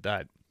or I did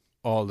that.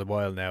 All the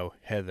while now,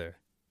 Heather,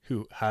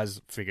 who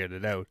has figured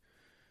it out,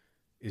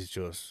 is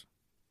just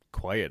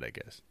quiet, I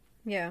guess.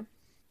 Yeah.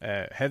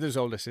 Heather's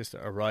older sister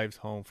arrived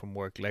home from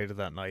work later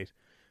that night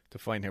to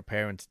find her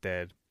parents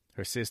dead,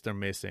 her sister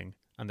missing,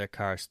 and their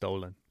car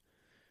stolen.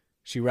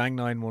 She rang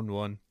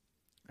 911,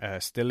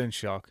 still in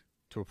shock,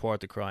 to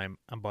report the crime,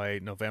 and by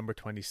November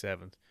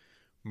 27th,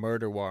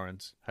 murder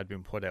warrants had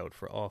been put out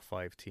for all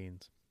 5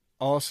 teens.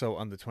 Also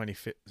on the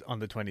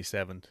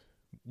 27th,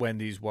 when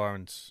these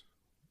warrants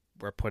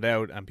were put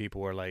out and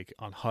people were like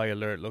on high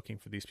alert looking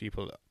for these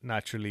people,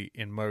 naturally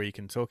in Murray,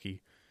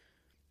 Kentucky,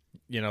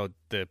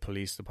 the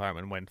police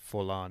department went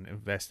full on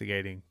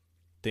investigating,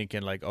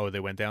 thinking like, oh, they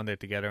went down there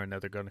together and now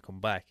they're going to come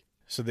back.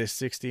 So this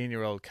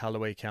 16-year-old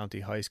Callaway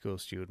County High School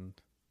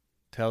student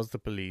tells the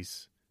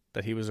police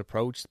that he was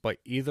approached by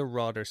either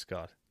Rod or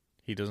Scott,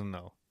 he doesn't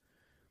know,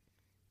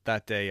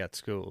 that day at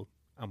school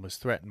and was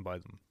threatened by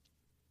them.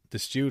 The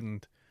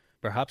student,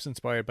 perhaps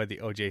inspired by the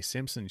O.J.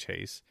 Simpson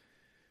chase,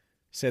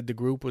 said the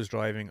group was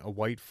driving a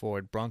white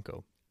Ford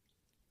Bronco.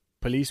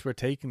 Police were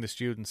taking the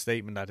student's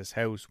statement at his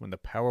house when the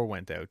power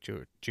went out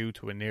due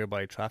to a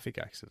nearby traffic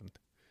accident.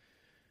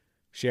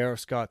 Sheriff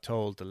Scott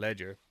told the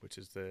Ledger, which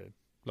is the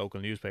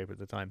local newspaper at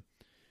the time,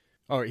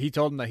 he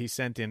told them that he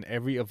sent in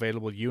every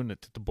available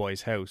unit to the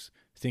boy's house,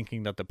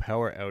 thinking that the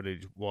power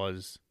outage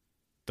was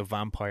the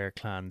vampire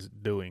clan's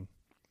doing.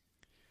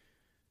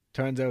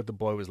 Turns out the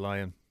boy was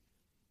lying.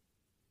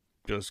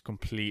 Just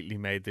completely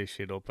made this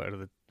shit up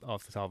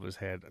off the top of his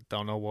head. I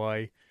don't know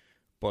why,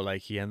 but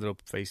like he ended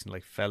up facing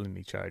like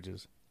felony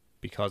charges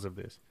because of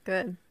this.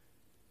 Good.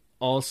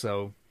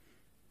 Also,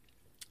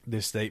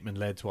 this statement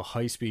led to a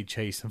high-speed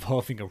chase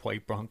involving a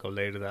white Bronco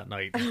later that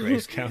night in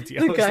Grace County.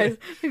 The guy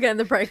in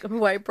the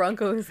white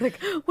Bronco is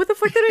like, what the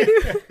fuck did I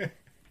do?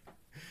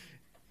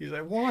 He's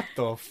like, what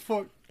the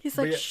fuck? He's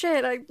like,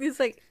 shit. I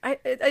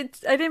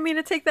didn't mean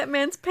to take that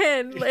man's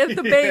pen at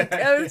the bank.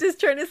 I was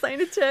just trying to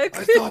sign a check.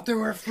 I thought they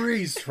were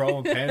free.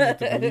 Throwing pen at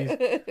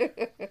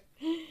the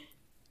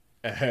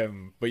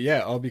police. But yeah,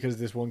 all because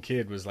this one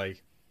kid was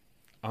like,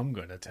 I'm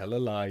going to tell a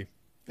lie.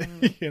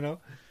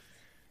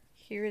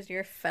 Here's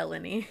your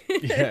felony.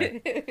 Yeah.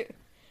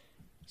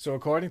 So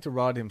according to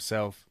Rod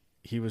himself,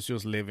 he was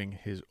just living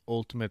his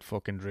ultimate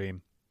fucking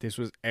dream. This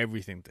was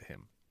everything to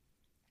him.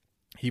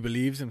 He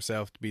believes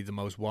himself to be the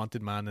most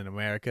wanted man in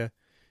America,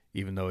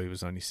 even though he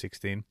was only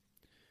 16.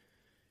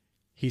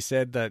 He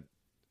said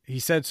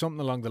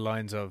something along the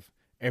lines of,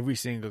 every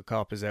single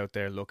cop is out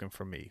there looking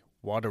for me.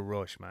 What a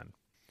rush, man.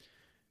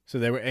 So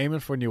they were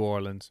aiming for New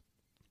Orleans,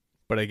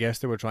 but I guess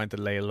they were trying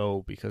to lay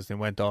low because they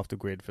went off the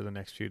grid for the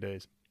next few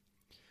days.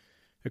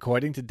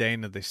 According to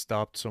Dana, they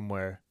stopped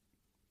somewhere.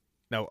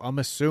 Now, I'm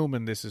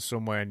assuming this is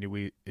somewhere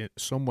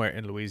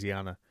in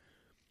Louisiana.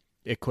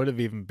 It could have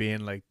even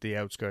been like the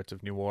outskirts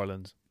of New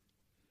Orleans.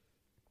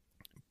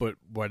 But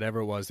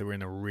whatever it was, they were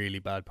in a really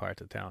bad part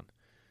of town.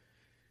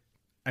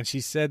 And she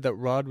said that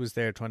Rod was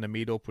there trying to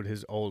meet up with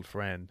his old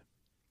friend,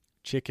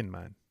 Chicken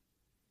Man.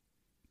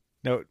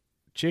 Now,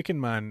 Chicken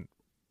Man,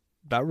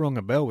 that rung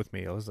a bell with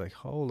me. I was like,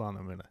 hold on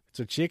a minute.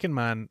 So Chicken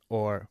Man,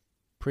 or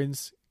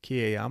Prince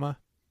Kiyama,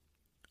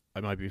 I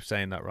might be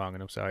saying that wrong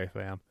and I'm sorry if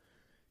I am.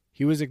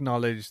 He was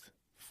acknowledged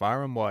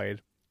far and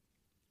wide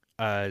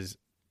as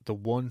the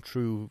one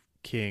true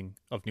king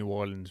of New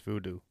Orleans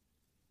voodoo.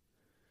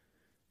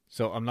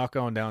 So I'm not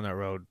going down that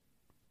road,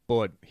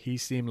 but he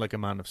seemed like a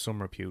man of some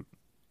repute.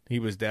 He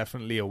was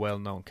definitely a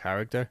well-known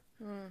character,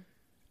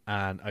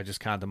 and I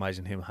just can't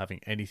imagine him having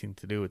anything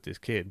to do with this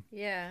kid.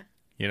 Yeah.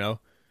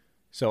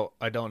 So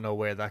I don't know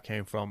where that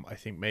came from. I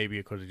think maybe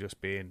it could have just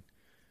been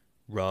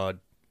Rod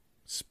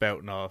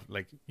spouting off,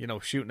 like,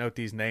 shooting out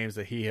these names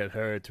that he had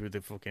heard through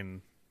the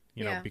fucking,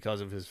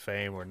 because of his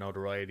fame or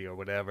notoriety or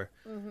whatever.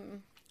 Mm-hmm.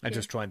 And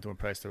just trying to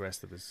impress the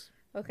rest of his,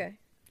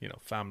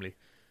 family.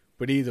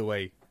 But either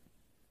way,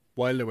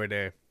 while they were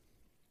there,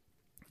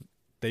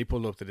 they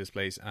pulled up to this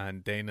place,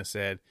 and Dana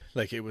said,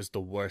 like, it was the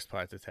worst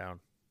part of town.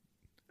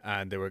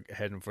 And they were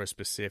heading for a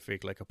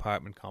specific, like,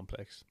 apartment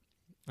complex.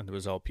 And there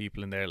was all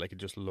people in there, like, it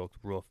just looked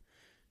rough.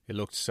 It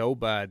looked so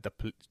bad that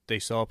they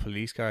saw a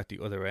police car at the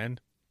other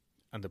end.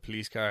 And the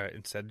police car,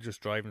 instead of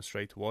just driving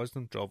straight towards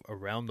them, drove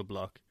around the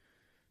block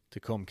to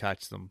come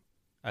catch them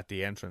at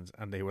the entrance.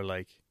 And they were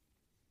like,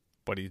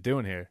 what are you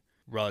doing here?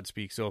 Rod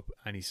speaks up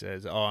and he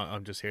says,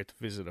 I'm just here to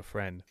visit a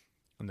friend.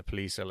 And the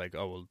police are like,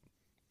 well,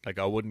 like,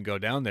 I wouldn't go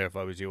down there if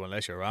I was you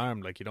unless you're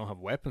armed. Like, you don't have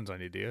weapons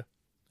on you, do you?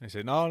 And he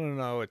said,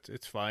 no,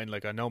 it's fine.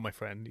 Like, I know my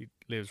friend. He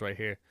lives right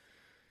here.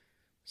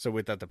 So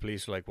with that, the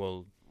police are like,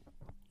 well,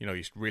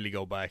 you should really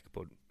go back,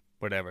 but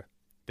whatever.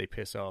 They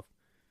piss off.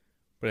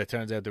 But it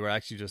turns out they were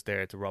actually just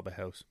there to rob a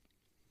house.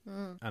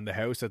 And the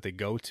house that they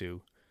go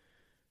to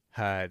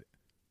had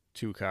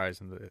 2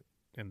 cars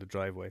in the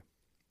driveway.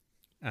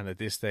 And at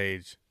this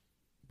stage,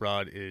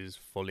 Rod is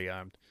fully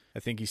armed. I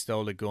think he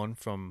stole a gun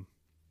from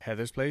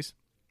Heather's place.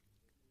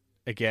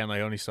 again,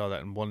 I only saw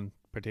that in one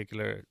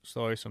particular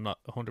story, so I'm not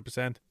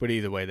 100%. But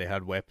either way, they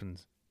had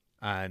weapons.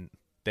 And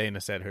Dana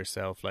said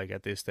herself, like,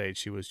 at this stage,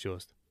 she was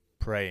just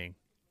praying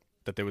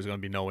that there was going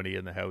to be nobody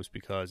in the house,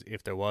 because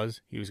if there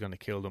was, he was going to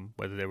kill them,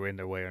 whether they were in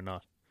their way or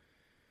not.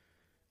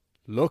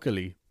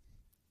 Luckily,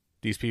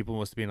 these people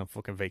must have been on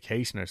fucking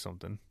vacation or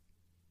something,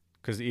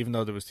 because even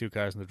though there was 2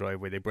 cars in the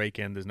driveway, they break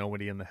in, there's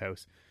nobody in the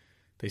house.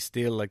 They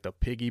steal, like, the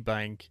piggy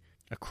bank,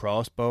 a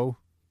crossbow,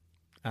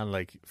 and,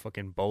 like,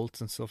 fucking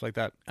bolts and stuff like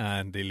that,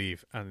 and they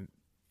leave. And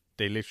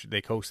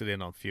they coasted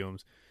in on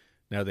fumes.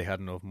 Now they had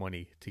enough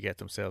money to get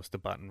themselves to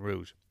Baton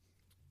Rouge.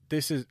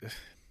 This is,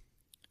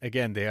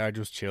 again, they are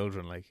just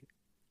children. Like,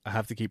 I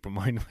have to keep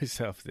reminding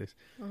myself of this.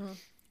 Mm-hmm.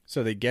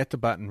 So they get to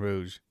Baton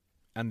Rouge,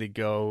 and they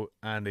go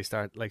and they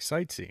start, like,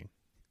 sightseeing.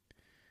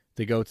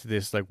 They go to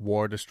this, like,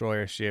 war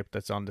destroyer ship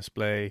that's on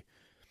display,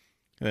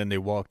 and then they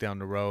walk down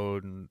the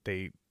road and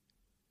they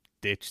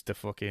ditch the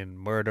fucking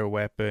murder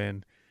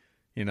weapon,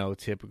 you know,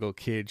 typical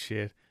kid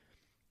shit.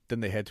 Then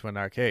they head to an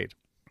arcade.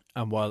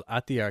 And while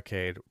at the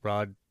arcade,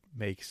 Rod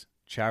makes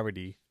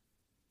Charity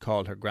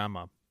call her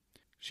grandma.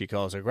 She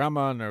calls her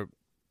grandma, and her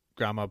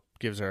grandma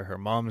gives her her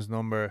mom's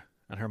number,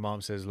 and her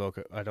mom says, look,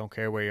 I don't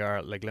care where you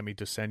are, like, let me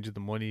just send you the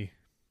money.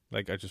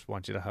 Like, I just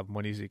want you to have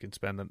money so you can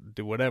spend and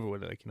do whatever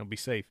with it, like, you know, be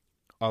safe.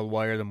 I'll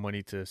wire the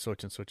money to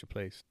such and such a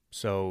place.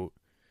 So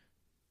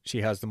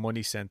she has the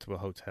money sent to a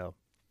hotel.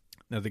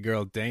 Now, the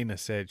girl Dana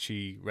said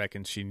she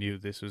reckons she knew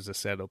this was a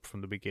setup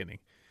from the beginning,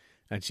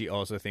 and she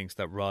also thinks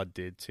that Rod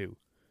did too.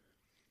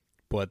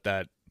 But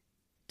that,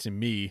 to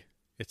me,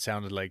 it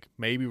sounded like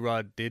maybe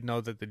Rod did know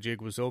that the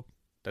jig was up,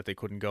 that they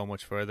couldn't go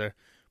much further,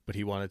 but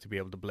he wanted to be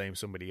able to blame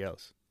somebody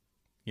else,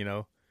 you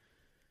know?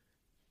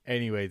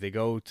 Anyway, they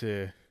go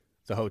to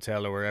the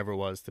hotel or wherever it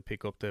was to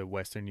pick up the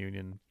Western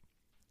Union,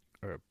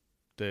 or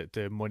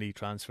the money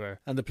transfer,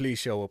 and the police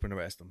show up and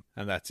arrest them,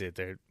 and that's it.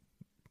 They're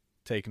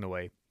taken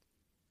away.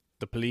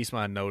 The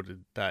policeman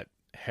noted that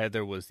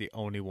Heather was the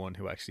only one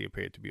who actually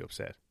appeared to be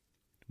upset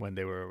when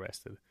they were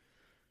arrested.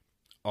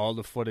 All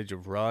the footage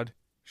of Rod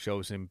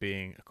shows him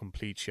being a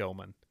complete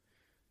showman.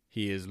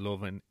 He is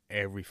loving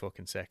every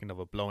fucking second of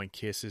it, blowing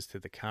kisses to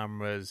the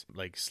cameras,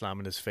 like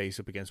slamming his face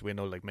up against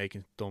window, like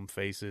making dumb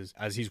faces.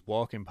 As he's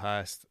walking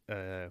past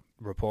a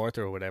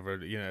reporter or whatever,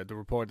 you know, the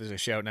reporters are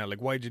shouting out,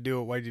 like, why'd you do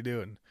it? Why'd you do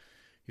it? And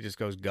he just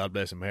goes, God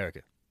bless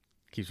America.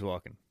 Keeps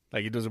walking.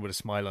 Like, he does it with a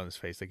smile on his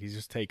face. Like, he's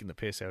just taking the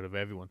piss out of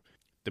everyone.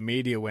 The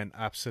media went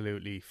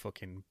absolutely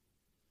fucking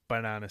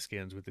banana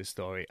skins with this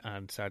story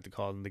and started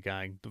calling the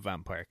gang the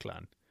Vampire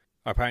Clan.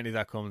 Apparently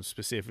that comes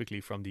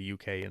specifically from the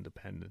UK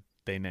Independent.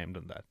 They named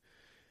them that.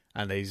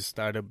 And they just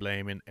started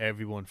blaming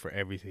everyone for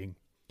everything.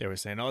 They were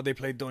saying, oh, they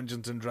played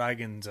Dungeons and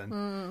Dragons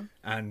and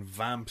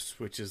Vamps,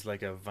 which is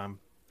like a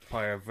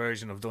vampire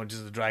version of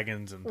Dungeons and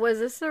Dragons. And was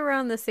this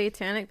around the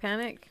Satanic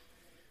Panic?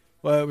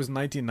 Well, it was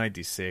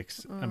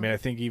 1996. I mean, I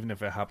think even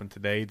if it happened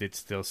today, they'd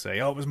still say,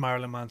 oh, it was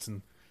Marilyn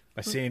Manson.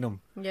 I seen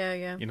him. Yeah,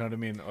 yeah. You know what I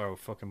mean? Or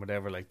fucking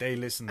whatever. Like, they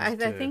listened I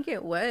think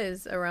it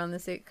was around the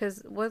same,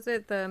 because was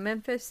it the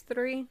Memphis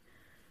 3?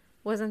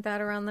 Wasn't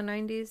that around the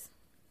 90s?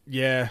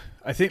 Yeah.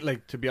 I think,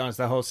 like, to be honest,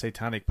 that whole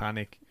Satanic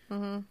Panic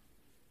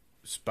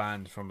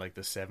spanned from, like,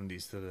 the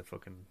 70s to the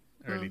fucking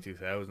early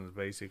 2000s,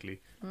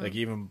 basically. Like,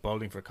 even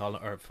Bowling for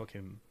Columbine, or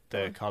fucking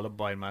the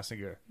Columbine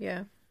Massacre.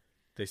 Yeah.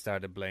 They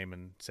started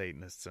blaming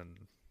Satanists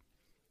and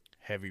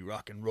heavy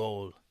rock and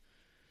roll,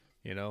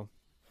 you know?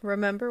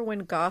 Remember when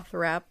goth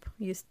rap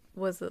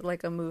was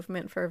like a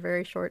movement for a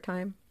very short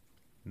time?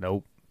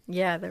 Nope.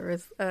 Yeah, there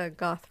was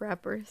goth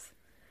rappers.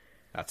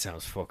 That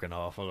sounds fucking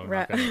awful. I'm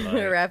not gonna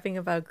lie. Rapping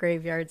about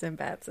graveyards and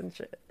bats and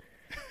shit.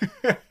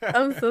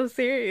 I'm so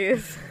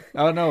serious.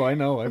 Oh no, I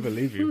know. I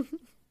believe you.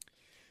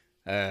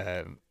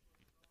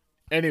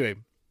 Anyway,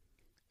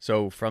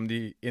 so from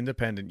the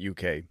Independent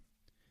UK,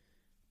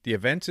 the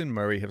events in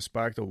Murray have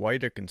sparked a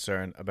wider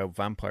concern about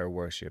vampire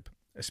worship,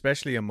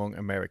 especially among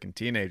American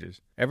teenagers.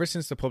 Ever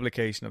since the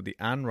publication of the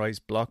Anne Rice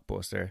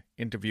blockbuster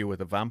Interview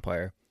with a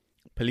Vampire,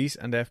 police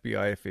and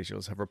FBI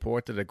officials have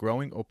reported a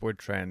growing upward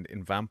trend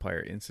in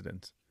vampire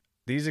incidents.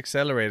 These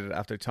accelerated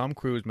after Tom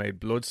Cruise made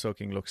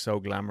blood-sucking look so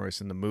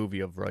glamorous in the movie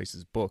of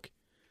Rice's book.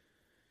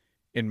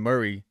 In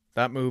Murray,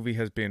 that movie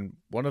has been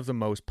one of the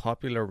most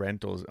popular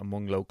rentals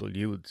among local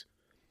youths,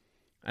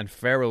 and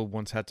Ferrell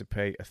once had to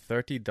pay a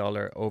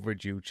 $30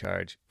 overdue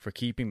charge for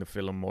keeping the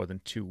film more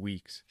than 2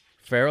 weeks.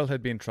 Ferrell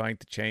had been trying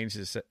to change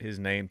his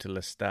name to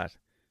Lestat,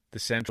 the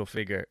central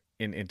figure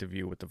in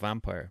Interview with the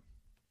Vampire.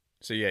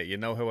 So yeah, you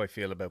know how I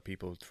feel about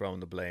people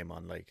throwing the blame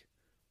on, like,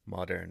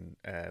 modern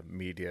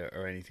media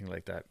or anything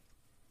like that.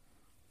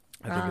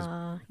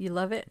 You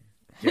love it?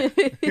 Yeah.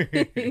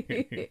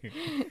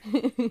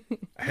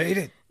 I hate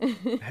it.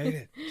 I hate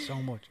it so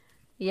much.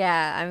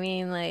 Yeah, I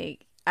mean,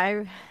 like,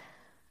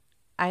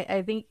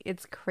 I think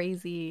it's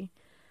crazy.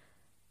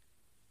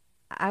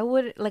 I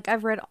would, like,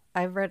 I've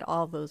read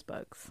all those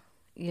books,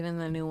 even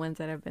the new ones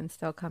that have been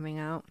still coming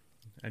out.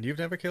 And you've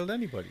never killed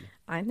anybody.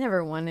 I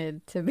never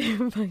wanted to be a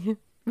fucking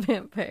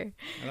vampire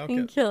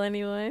and kill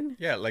anyone.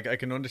 Yeah, like, I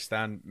can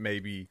understand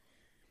maybe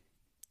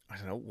I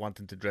don't know,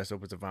 wanting to dress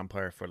up as a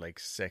vampire for like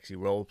sexy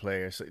role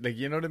players, like,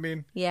 you know what I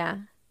mean? Yeah.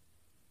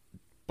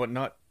 But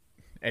not.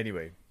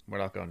 Anyway, we're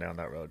not going down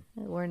that road.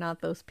 We're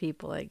not those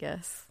people, I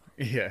guess.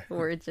 Yeah.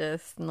 We're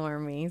just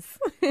normies.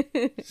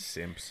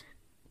 Simps.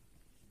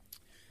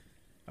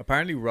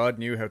 Apparently, Rod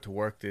knew how to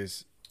work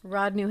this.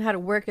 Rod knew how to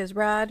work his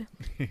rod.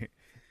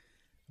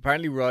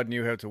 Apparently, Rod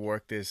knew how to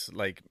work this,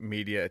 like,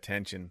 media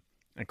attention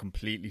and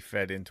completely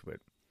fed into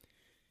it.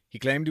 He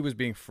claimed he was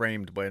being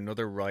framed by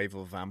another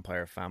rival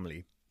vampire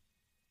family.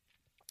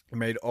 He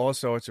made all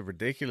sorts of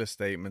ridiculous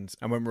statements,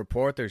 and when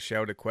reporters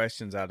shouted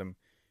questions at him,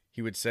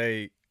 he would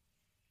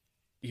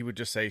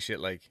just say shit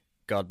like,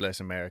 "God bless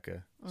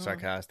America,"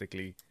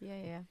 sarcastically.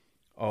 Yeah.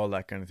 All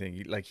that kind of thing.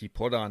 He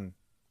put on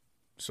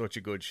such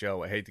a good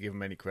show. I hate to give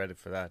him any credit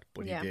for that,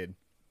 but he did.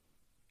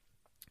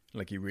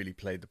 Like, he really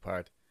played the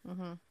part.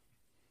 Mm-hmm.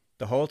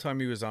 The whole time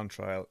he was on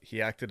trial,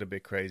 he acted a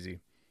bit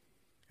crazy.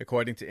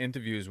 According to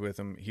interviews with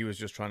him, he was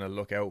just trying to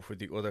look out for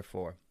the other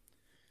four,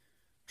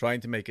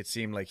 trying to make it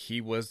seem like he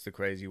was the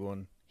crazy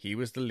one, he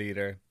was the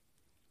leader,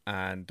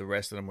 and the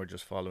rest of them were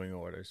just following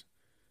orders,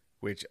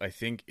 which I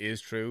think is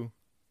true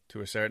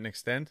to a certain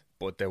extent.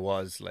 But there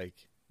was,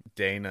 like,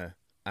 Dana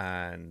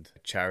and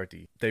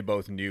Charity. They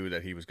both knew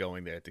that he was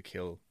going there to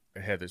kill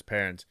Heather's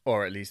parents,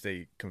 or at least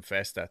they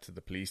confessed that to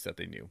the police that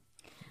they knew.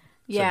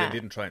 Yeah. So they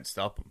didn't try and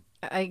stop him.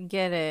 I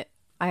get it.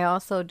 I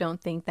also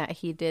don't think that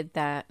he did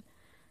that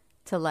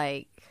to,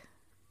 like,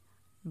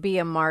 be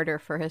a martyr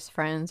for his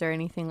friends or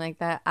anything like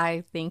that.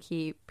 I think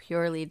he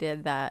purely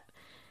did that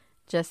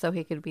just so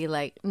he could be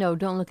like, no,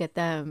 don't look at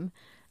them.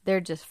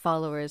 They're just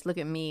followers. Look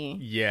at me.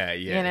 Yeah.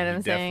 You know what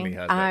I'm saying?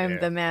 I'm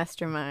the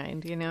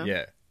mastermind, you know?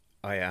 Yeah,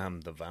 I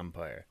am the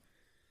vampire.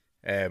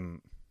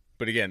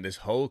 But again, this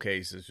whole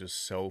case is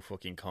just so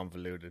fucking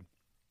convoluted.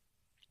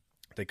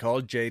 They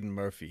called Jaden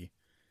Murphy,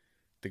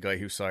 the guy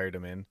who sired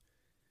him in,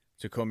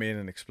 to come in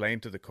and explain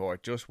to the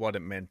court just what it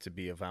meant to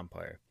be a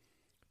vampire,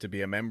 to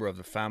be a member of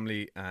the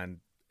family. And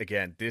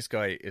again, this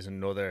guy is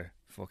another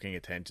fucking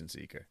attention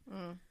seeker.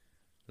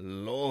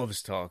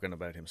 Loves talking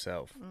about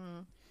himself.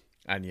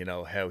 And, you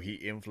know, how he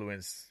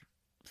influenced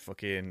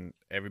fucking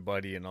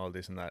everybody and all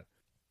this and that.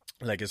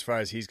 Like, as far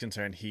as he's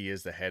concerned, he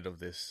is the head of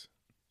this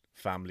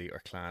family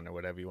or clan or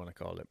whatever you want to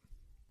call it.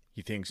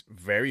 He thinks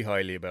very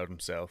highly about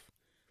himself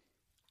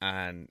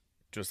and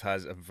just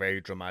has a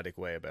very dramatic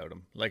way about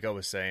him. Like I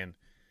was saying,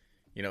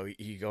 you know,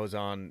 he goes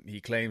on, he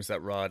claims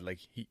that Rod, like,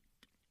 he,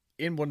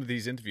 in one of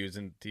these interviews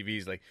in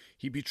TV's, like,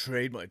 he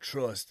betrayed my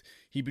trust,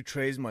 he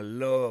betrays my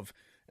love,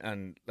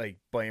 and, like,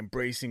 by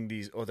embracing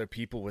these other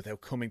people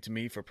without coming to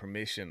me for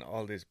permission,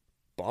 all this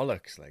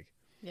bollocks, like.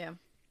 Yeah.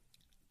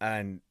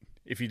 And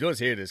if he does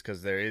hear this,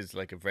 because there is,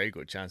 like, a very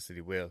good chance that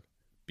he will,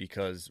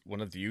 because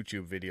one of the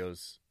YouTube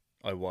videos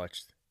I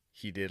watched,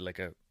 he did, like,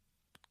 a,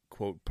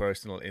 quote,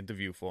 personal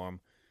interview for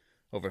him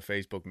over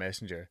Facebook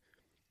Messenger.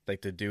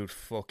 Like, the dude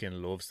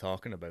fucking loves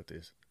talking about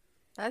this.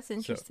 That's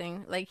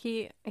interesting. So, like,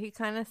 he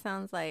kind of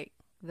sounds like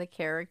the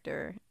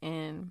character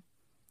in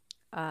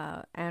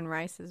Anne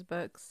Rice's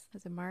books.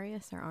 Is it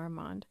Marius or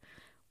Armand?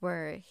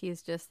 Where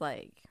he's just,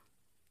 like,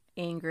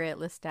 angry at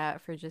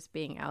Lestat for just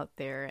being out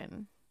there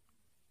and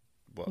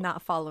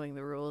not following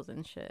the rules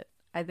and shit.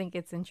 I think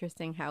it's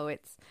interesting how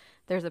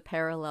there's a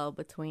parallel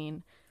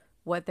between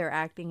what they're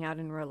acting out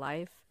in real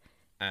life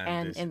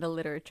and in the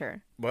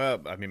literature.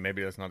 Well, I mean,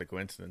 maybe that's not a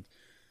coincidence.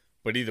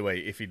 But either way,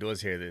 if he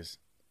does hear this,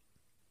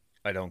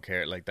 I don't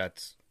care. Like,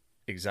 that's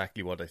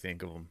exactly what I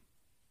think of him.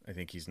 I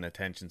think he's an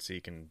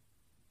attention-seeking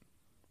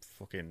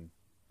fucking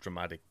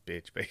dramatic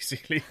bitch,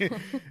 basically.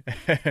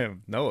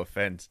 No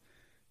offense.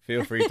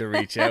 Feel free to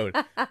reach out.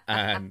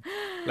 And,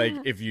 like,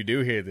 if you do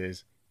hear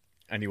this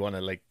and you want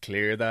to, like,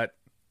 clear that,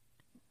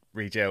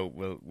 reach out.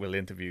 We'll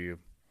interview you,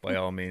 by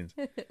all means.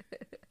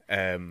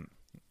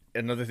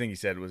 Another thing he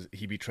said was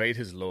he betrayed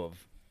his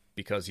love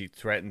because he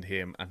threatened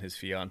him and his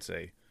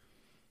fiancée.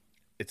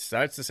 It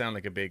starts to sound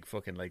like a big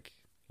fucking, like,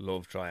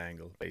 love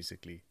triangle,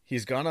 basically.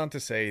 He's gone on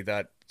to say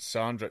that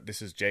Sandra, this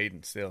is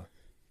Jaden still,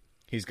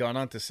 he's gone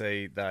on to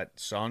say that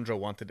Sandra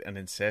wanted an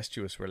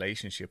incestuous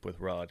relationship with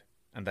Rod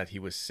and that he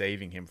was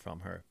saving him from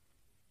her.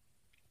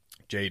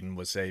 Jaden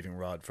was saving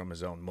Rod from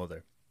his own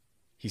mother.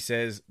 He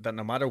says that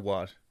no matter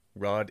what,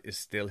 Rod is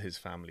still his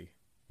family.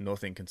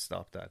 Nothing can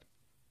stop that.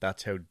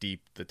 That's how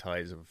deep the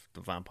ties of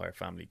the vampire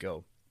family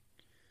go.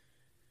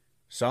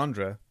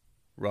 Sandra,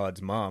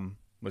 Rod's mom,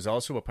 was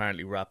also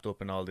apparently wrapped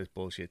up in all this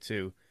bullshit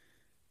too,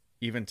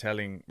 even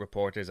telling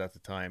reporters at the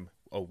time,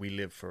 oh, we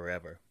live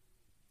forever.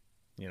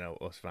 You know,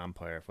 us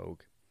vampire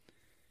folk.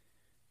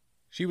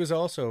 She was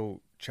also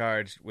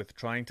charged with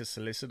trying to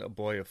solicit a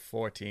boy of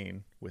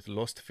 14 with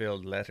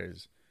lust-filled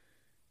letters,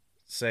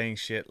 saying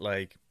shit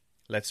like,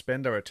 let's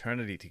spend our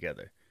eternity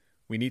together.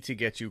 We need to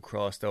get you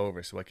crossed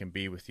over so I can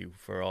be with you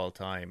for all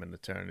time and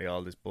eternity,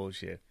 all this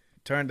bullshit.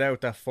 Turned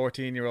out that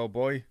 14-year-old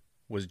boy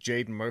was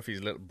Jaden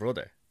Murphy's little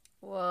brother.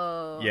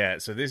 Whoa. Yeah,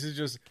 so this is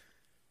just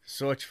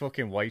such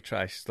fucking white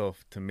trash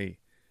stuff to me.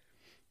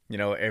 You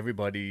know,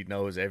 everybody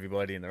knows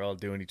everybody and they're all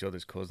doing each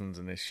other's cousins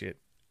and this shit.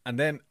 And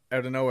then,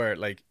 out of nowhere,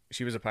 like,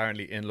 she was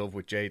apparently in love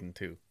with Jaden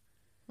too.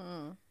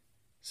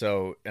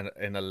 So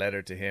in a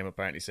letter to him,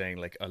 apparently saying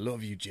like, "I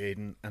love you,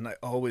 Jaden, and I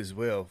always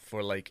will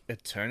for like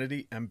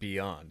eternity and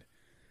beyond.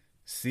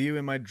 See you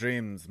in my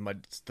dreams, my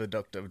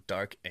seductive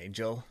dark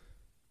angel."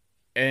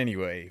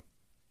 Anyway,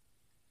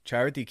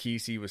 Charity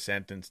Kesey was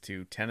sentenced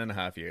to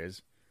 10.5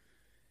 years.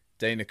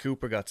 Dana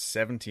Cooper got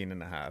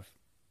 17.5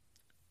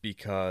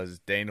 because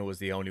Dana was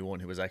the only one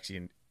who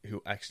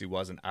actually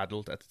was an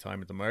adult at the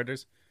time of the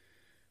murders.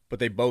 But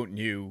they both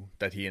knew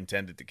that he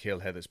intended to kill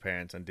Heather's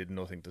parents and did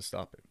nothing to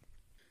stop it.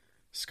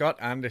 Scott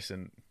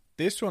Anderson,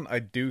 this one I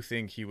do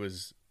think he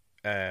was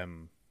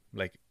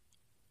like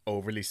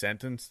overly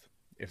sentenced,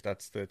 if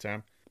that's the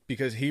term,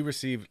 because he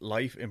received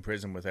life in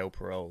prison without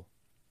parole.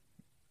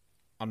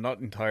 I'm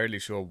not entirely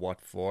sure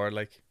what for.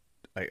 Like,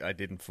 I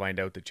didn't find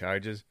out the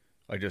charges.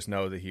 I just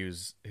know that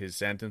his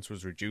sentence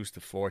was reduced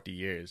to 40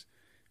 years,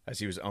 as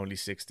he was only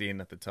 16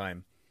 at the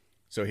time.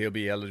 So he'll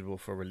be eligible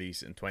for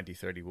release in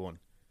 2031.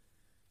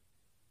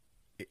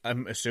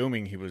 I'm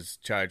assuming he was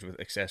charged with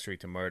accessory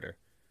to murder,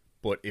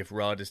 but if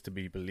Rod is to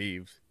be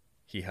believed,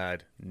 he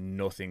had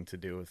nothing to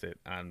do with it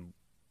and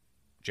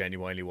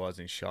genuinely was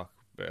in shock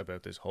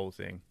about this whole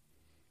thing.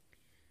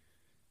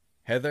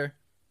 Heather,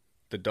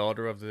 the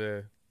daughter of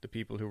the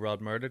people who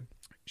Rod murdered,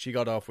 she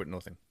got off with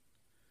nothing.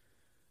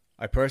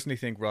 I personally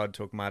think Rod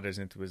took matters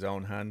into his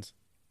own hands,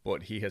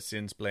 but he has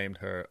since blamed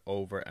her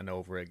over and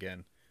over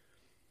again.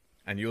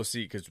 And you'll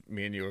see, because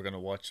me and you are going to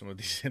watch some of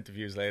these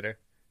interviews later,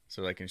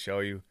 so I can show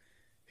you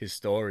his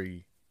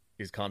story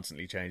is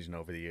constantly changing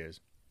over the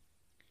years.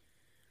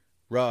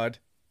 Rod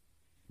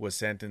was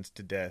sentenced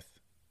to death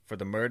for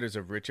the murders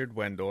of Richard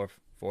Wendorf,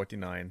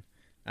 49,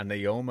 and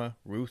Naoma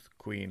Ruth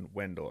Queen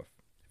Wendorf,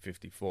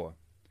 54.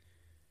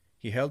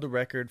 He held the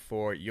record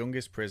for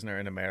youngest prisoner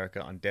in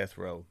America on death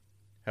row.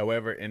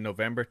 However, in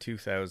November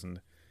 2000,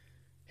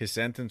 his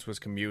sentence was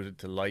commuted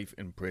to life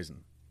in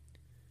prison,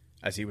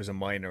 as he was a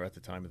minor at the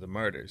time of the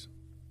murders.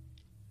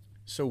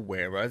 So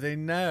where are they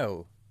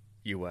now,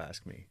 you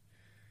ask me?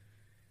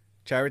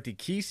 Charity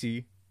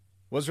Kesey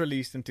was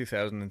released in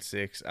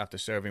 2006 after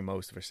serving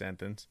most of her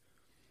sentence,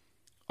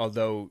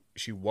 although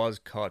she was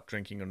caught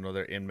drinking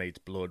another inmate's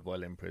blood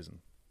while in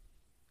prison.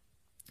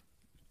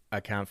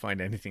 I can't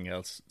find anything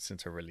else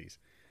since her release.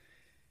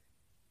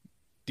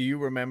 Do you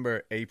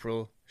remember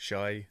April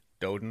Shy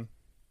Doden,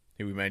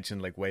 who we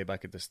mentioned like way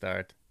back at the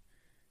start?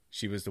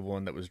 She was the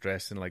one that was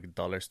dressed in like a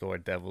dollar store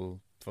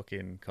devil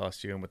fucking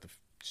costume with the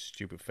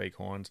stupid fake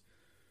horns.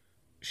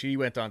 She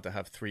went on to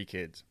have 3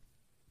 kids.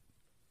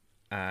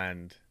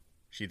 And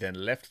she then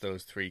left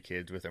those 3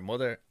 kids with her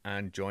mother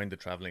and joined the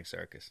traveling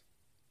circus.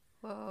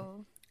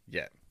 Whoa.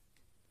 Yeah.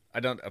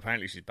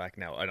 Apparently she's back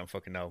now. I don't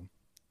fucking know.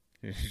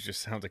 She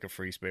just sounds like a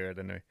free spirit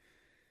anyway.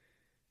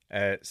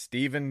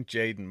 Stephen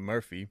Jaden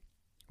Murphy.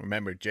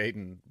 Remember,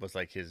 Jaden was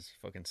like his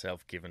fucking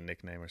self-given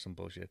nickname or some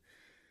bullshit.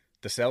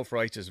 The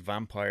self-righteous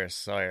vampire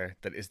sire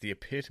that is the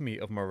epitome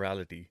of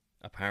morality,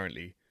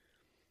 apparently.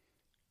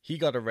 He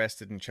got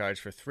arrested and charged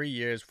for 3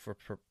 years for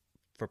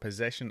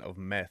possession of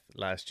meth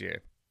last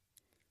year.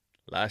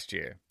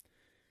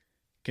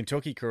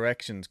 Kentucky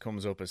Corrections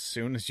comes up as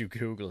soon as you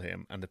Google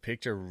him, and the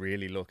picture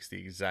really looks the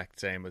exact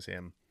same as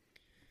him.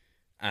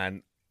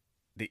 And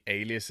the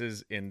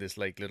aliases in this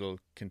like little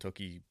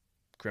Kentucky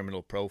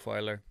criminal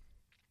profiler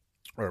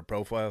or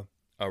profile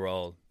are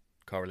all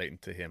correlating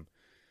to him.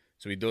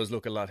 So he does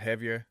look a lot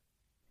heavier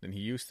than he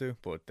used to,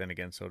 but then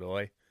again, so do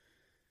I.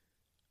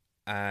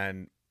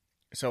 And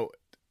so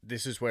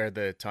this is where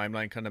the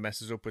timeline kind of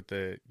messes up with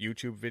the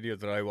YouTube video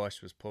that I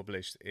watched was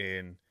published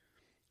in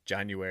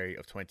January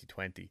of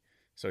 2020.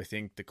 So I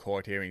think the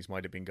court hearings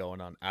might have been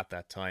going on at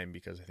that time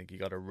because I think he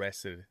got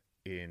arrested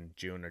in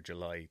June or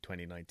July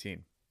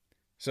 2019.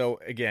 So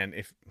again,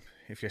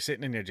 if you're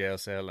sitting in your jail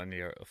cell and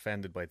you're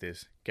offended by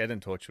this, get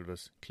in touch with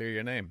us. Clear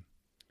your name.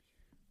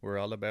 We're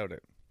all about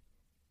it.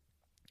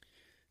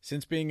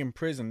 Since being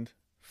imprisoned,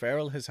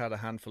 Farrell has had a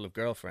handful of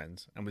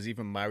girlfriends and was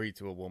even married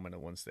to a woman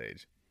at one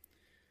stage.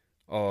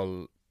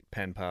 All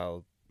pen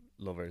pal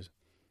lovers.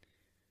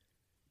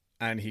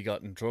 And he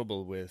got in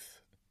trouble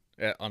with,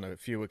 on a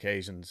few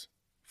occasions,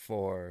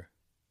 for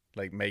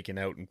like making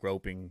out and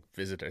groping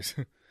visitors.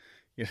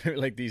 You know,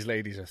 like these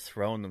ladies are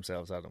throwing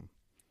themselves at him.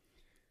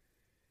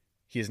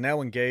 He is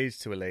now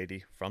engaged to a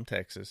lady from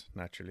Texas,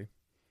 naturally,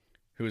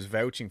 who is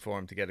vouching for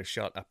him to get a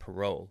shot at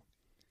parole.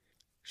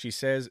 She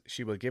says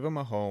she will give him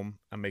a home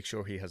and make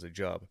sure he has a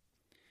job.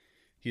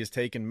 He has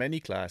taken many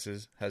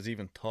classes, has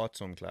even taught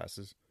some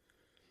classes,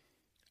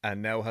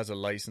 and now has a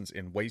license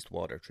in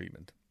wastewater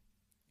treatment.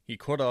 He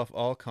cut off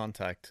all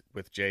contact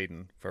with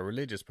Jaden for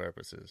religious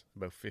purposes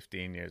about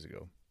 15 years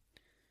ago.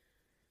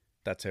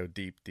 That's how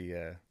deep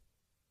the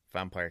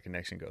vampire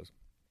connection goes.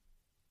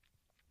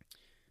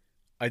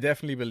 I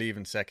definitely believe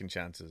in second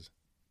chances,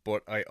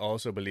 but I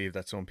also believe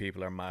that some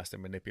people are master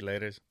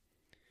manipulators.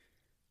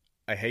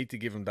 I hate to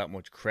give him that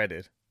much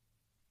credit,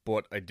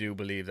 but I do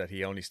believe that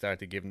he only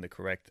started giving the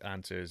correct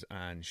answers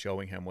and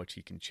showing how much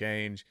he can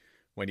change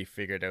when he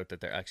figured out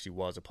that there actually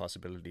was a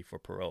possibility for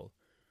parole.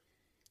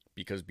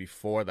 Because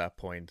before that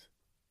point,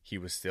 he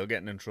was still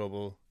getting in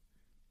trouble.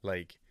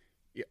 Like,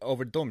 Yeah,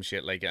 over dumb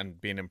shit like, and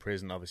being in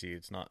prison, obviously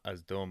it's not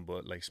as dumb,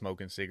 but like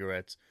smoking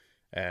cigarettes,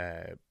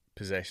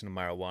 possession of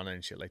marijuana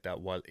and shit like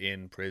that while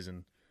in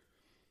prison.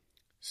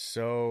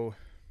 So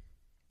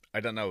I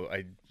don't know.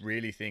 I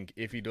really think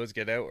if he does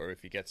get out, or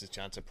if he gets his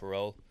chance of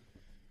parole,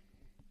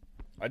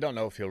 I don't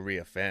know if he'll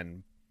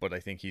reoffend, but I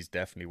think he's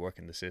definitely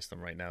working the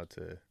system right now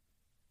to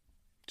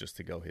just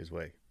to go his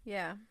way.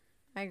 Yeah,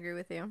 I agree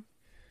with you.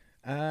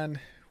 And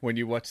when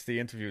you watch the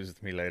interviews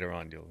with me later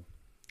on,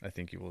 I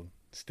think you will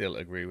still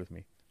agree with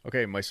me.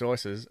 Okay, my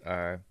sources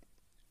are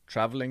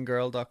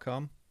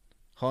travelinggirl.com,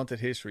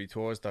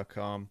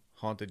 hauntedhistorytours.com,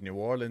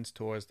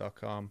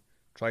 hauntedneworleanstours.com,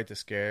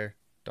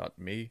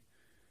 trytoscare.me,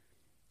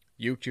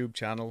 YouTube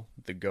channel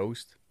The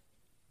Ghost,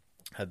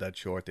 had that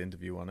short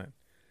interview on it,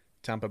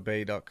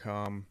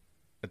 tampabay.com,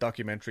 a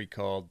documentary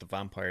called The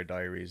Vampire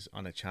Diaries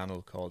on a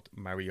channel called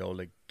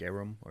Mariola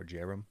Gerum or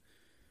Jerum.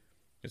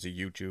 It's a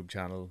YouTube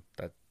channel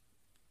that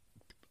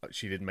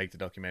she didn't make the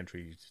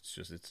documentary.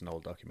 It's an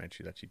old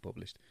documentary that she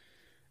published.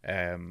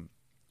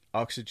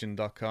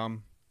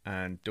 Oxygen.com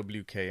and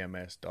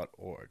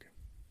WKMS.org.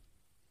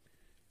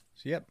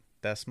 So yep,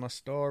 that's my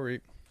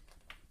story.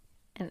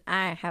 And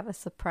I have a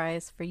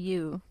surprise for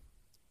you.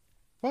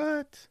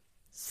 What?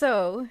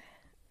 So,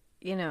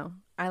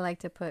 I like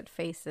to put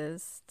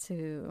faces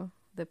to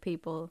the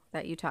people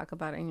that you talk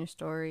about in your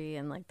story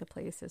and like the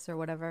places or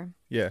whatever.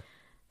 Yeah.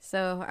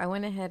 So I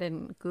went ahead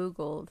and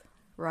Googled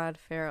Rod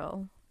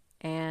Farrell,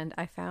 and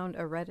I found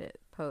a Reddit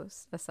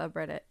post, a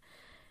subreddit,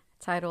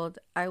 titled,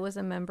 "I was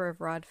a member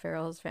of Rod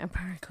Farrell's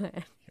Vampire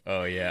Clan."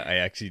 Oh, yeah. I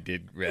actually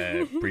did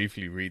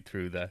briefly read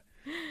through that.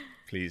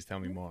 Please tell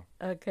me more.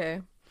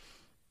 Okay.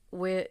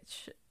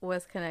 Which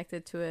was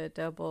connected to a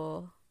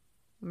double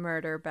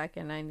murder back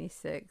in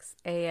 96.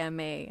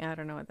 AMA. I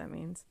don't know what that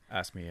means.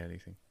 Ask me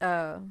anything.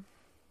 Oh.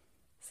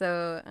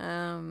 So,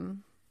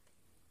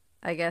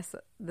 I guess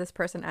this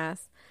person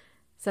asked,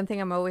 something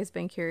I'm always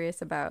been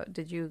curious about.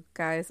 Did you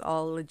guys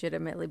all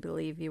legitimately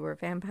believe you were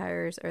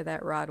vampires, or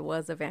that Rod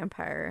was a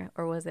vampire?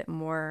 Or was it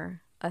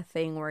more a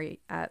thing where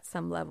at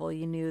some level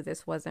you knew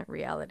this wasn't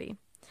reality?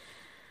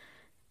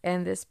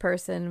 And this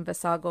person,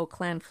 Vasago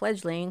clan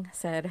fledgling,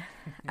 said,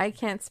 I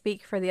can't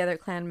speak for the other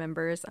clan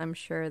members. I'm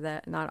sure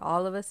that not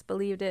all of us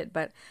believed it,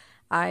 but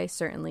I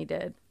certainly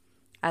did.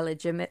 I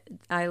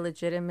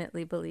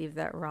legitimately believe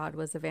that Rod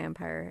was a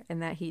vampire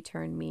and that he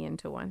turned me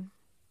into one.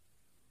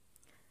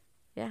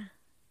 Yeah.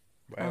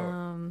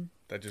 Wow.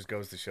 That just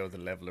goes to show the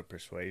level of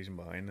persuasion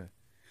behind it.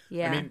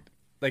 Yeah. I mean,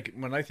 like,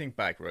 when I think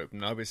back, right,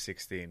 when I was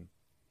 16,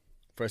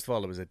 first of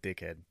all, I was a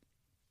dickhead.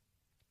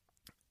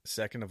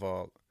 Second of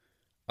all,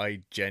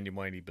 I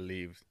genuinely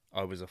believed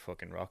I was a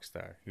fucking rock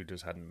star who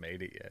just hadn't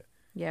made it yet.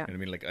 Yeah. And I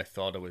mean, like, I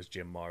thought I was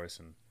Jim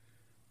Morrison.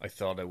 I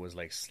thought I was,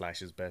 like,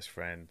 Slash's best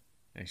friend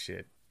and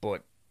shit.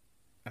 But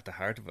at the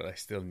heart of it, I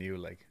still knew,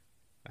 like,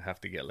 I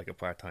have to get, like, a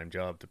part-time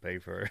job to pay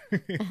for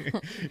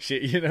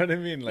shit, you know what I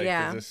mean? Like,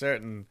 Yeah. there's a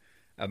certain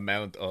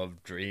amount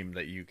of dream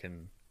that you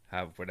can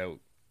have without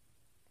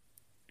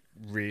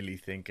really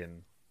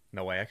thinking,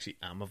 no, I actually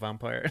am a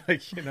vampire.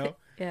 Like, you know?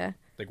 Yeah.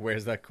 Like,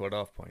 where's that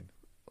cutoff point?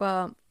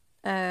 Well,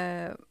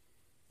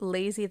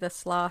 Lazy the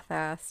Sloth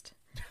asked,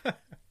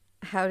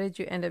 how did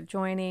you end up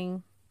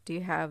joining? Do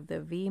you have the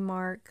V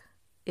mark?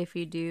 If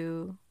you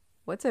do,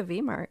 what's a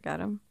V mark,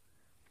 Adam?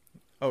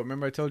 Oh,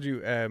 remember I told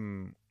you,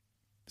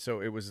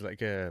 so it was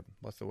like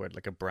what's the word?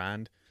 Like a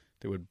brand.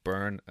 They would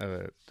burn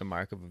the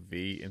mark of a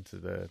V into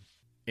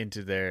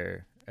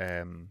their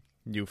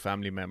new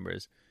family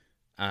members,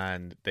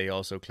 and they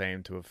also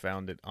claimed to have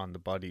found it on the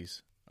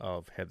bodies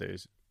of Heather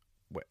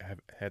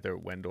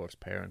Wendorf's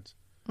parents.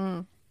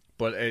 Mm.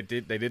 But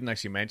they didn't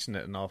actually mention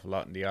it an awful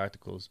lot in the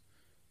articles,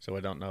 so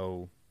I don't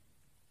know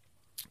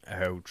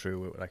how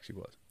true it actually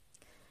was.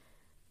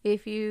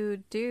 If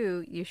you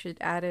do, you should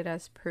add it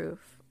as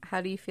proof.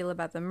 How do you feel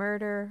about the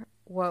murder?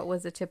 What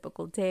was a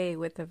typical day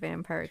with the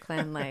vampire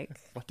clan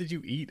like? What did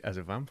you eat as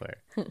a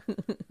vampire?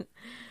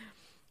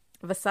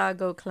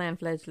 Vasago clan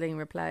fledgling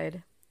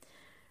replied,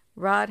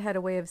 Rod had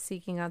a way of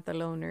seeking out the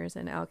loners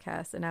and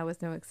outcasts, and I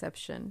was no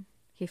exception.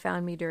 He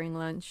found me during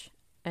lunch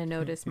and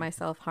noticed my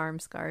self-harm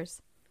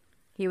scars.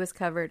 He was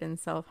covered in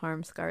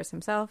self-harm scars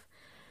himself,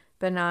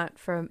 but not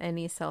from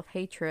any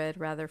self-hatred,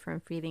 rather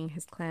from feeding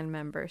his clan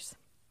members.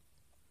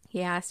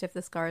 He asked if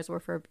the scars were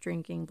for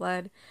drinking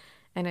blood,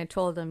 and I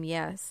told him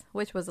yes,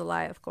 which was a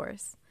lie, of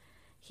course.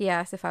 He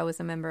asked if I was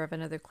a member of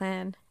another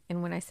clan,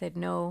 and when I said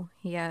no,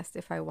 he asked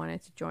if I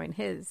wanted to join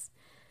his.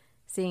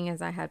 Seeing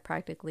as I had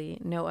practically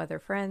no other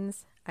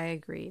friends, I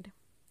agreed.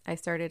 I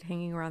started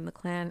hanging around the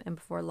clan, and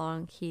before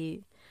long,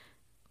 he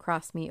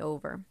crossed me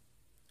over.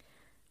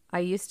 I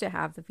used to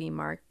have the V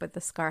mark, but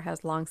the scar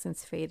has long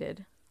since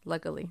faded,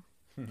 luckily.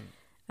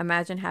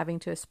 Imagine having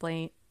to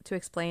explain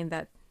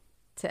that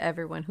to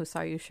everyone who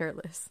saw you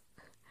shirtless.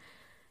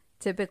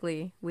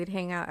 Typically, we'd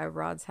hang out at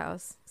Rod's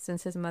house,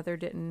 since his mother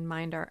didn't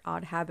mind our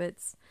odd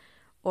habits,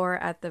 or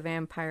at the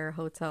Vampire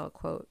Hotel,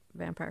 quote,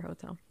 Vampire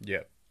Hotel.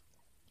 Yeah.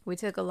 We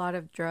took a lot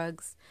of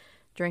drugs,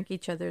 drank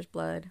each other's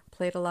blood,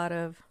 played a lot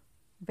of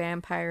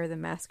Vampire the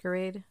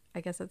Masquerade,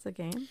 I guess it's a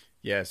game.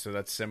 Yeah, so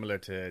that's similar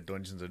to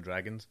Dungeons and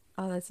Dragons.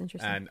 Oh, that's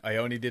interesting. And I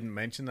only didn't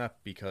mention that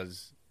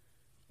because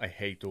I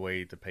hate the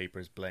way the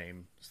papers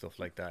blame stuff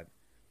like that.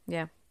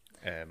 Yeah.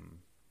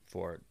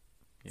 For,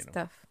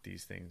 Stuff.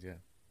 these things, yeah.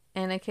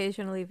 And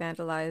occasionally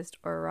vandalized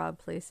or robbed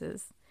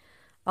places.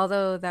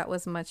 Although that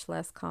was much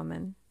less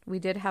common. We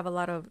did have a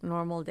lot of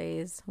normal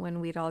days when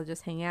we'd all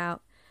just hang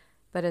out,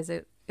 but as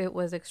it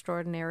was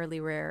extraordinarily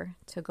rare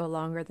to go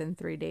longer than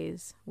 3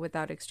 days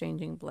without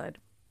exchanging blood.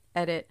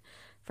 Edit.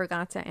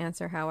 Forgot to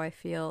answer how I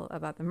feel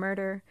about the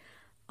murder.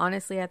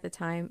 Honestly, at the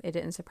time, it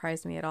didn't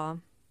surprise me at all.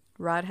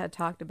 Rod had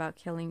talked about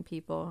killing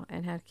people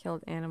and had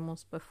killed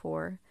animals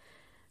before.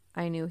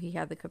 I knew he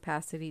had the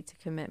capacity to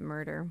commit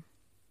murder.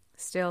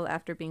 Still,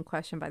 after being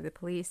questioned by the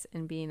police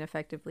and being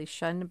effectively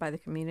shunned by the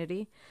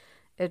community,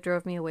 it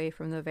drove me away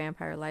from the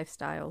vampire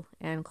lifestyle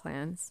and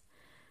clans.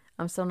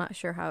 I'm still not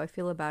sure how I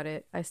feel about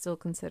it. I still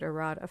consider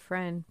Rod a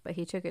friend, but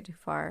he took it too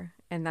far,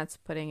 and that's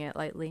putting it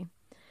lightly.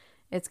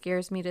 It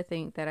scares me to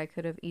think that I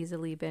could have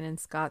easily been in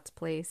Scott's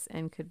place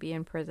and could be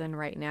in prison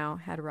right now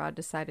had Rod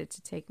decided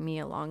to take me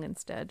along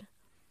instead.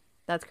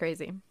 That's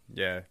crazy.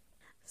 Yeah.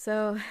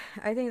 So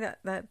I think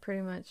that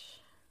pretty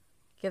much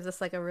gives us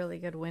like a really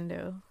good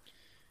window.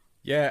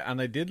 Yeah, and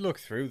I did look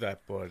through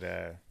that, but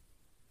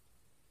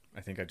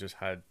I think I just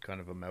had kind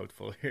of a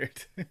mouthful here.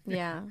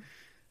 Yeah.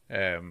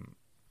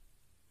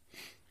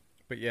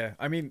 But yeah,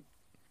 I mean,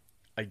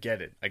 I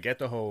get it. I get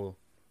the whole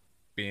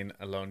being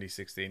a lonely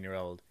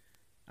 16-year-old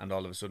and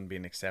all of a sudden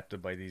being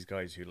accepted by these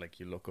guys who like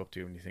you look up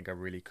to and you think are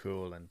really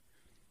cool and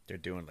they're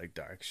doing like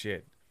dark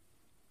shit.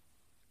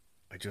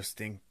 I just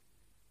think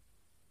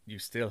you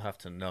still have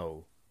to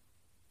know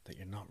that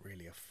you're not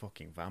really a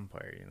fucking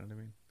vampire, you know what I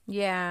mean?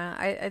 Yeah,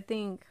 I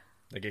think...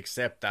 Like,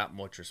 accept that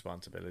much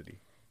responsibility.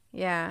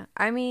 Yeah,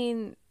 I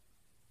mean...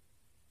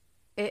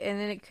 and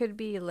then it could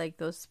be like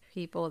those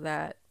people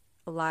that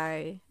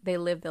lie, they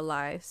live the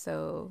lie,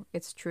 so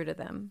it's true to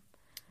them.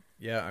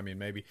 Yeah, I mean,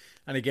 maybe.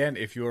 And again,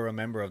 if you're a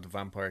member of the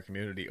vampire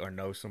community or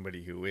know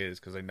somebody who is,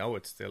 because I know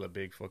it's still a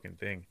big fucking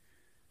thing,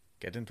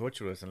 get in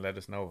touch with us and let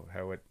us know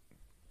how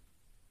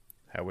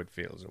it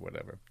feels or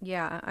whatever.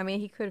 Yeah, I mean,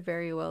 he could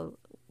very well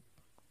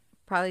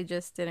probably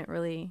just didn't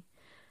really...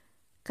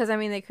 Because, I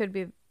mean, they could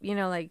be,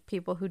 like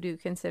people who do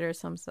consider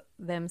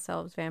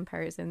themselves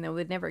vampires and they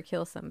would never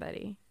kill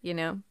somebody,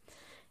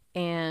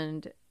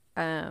 And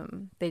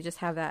they just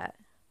have that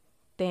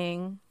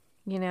thing,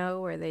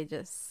 where they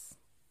just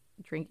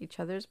drink each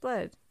other's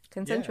blood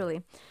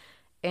consensually.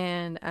 Yeah.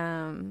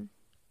 And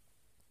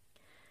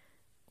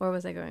where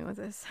was I going with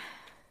this?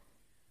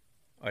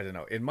 I don't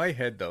know. In my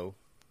head, though,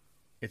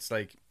 it's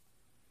like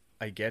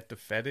I get the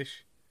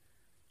fetish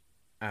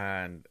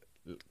and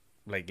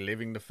like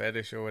living the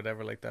fetish or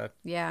whatever like that.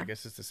 Yeah. I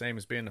guess it's the same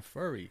as being a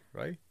furry,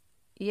 right?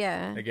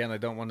 Yeah. Again, I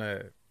don't want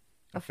to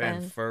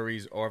offend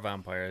furries or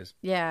vampires.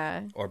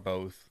 Yeah. Or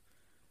both.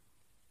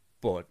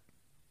 But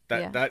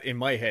that in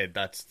my head,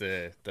 that's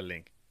the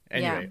link.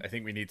 Anyway, yeah. I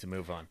think we need to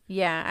move on.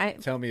 Yeah.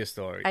 Tell me a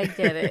story. I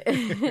get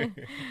it.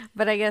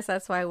 But I guess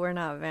that's why we're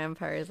not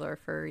vampires or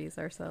furries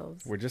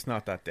ourselves. We're just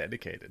not that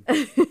dedicated.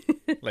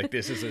 Like,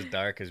 this is as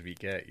dark as we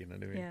get, you know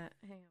what I mean? Yeah.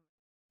 Hang on.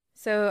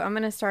 So I'm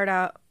going to start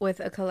out with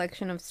a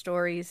collection of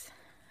stories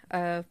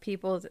of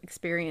people's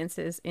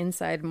experiences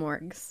inside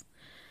morgues.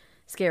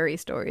 Scary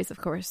stories,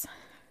 of course.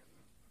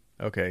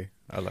 Okay,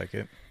 I like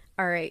it.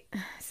 All right,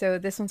 so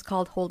this one's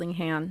called Holding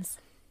Hands.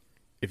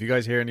 If you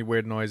guys hear any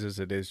weird noises,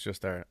 it is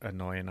just our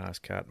annoying-ass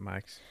cat,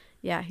 Max.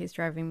 Yeah, he's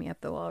driving me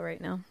up the wall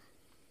right now.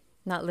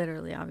 Not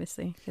literally,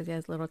 obviously, because he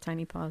has little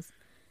tiny paws.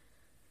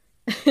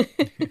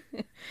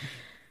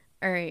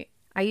 All right,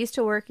 I used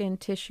to work in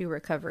tissue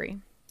recovery.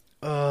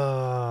 Do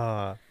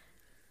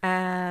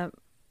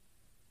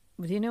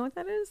you know what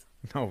that is?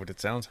 No, but it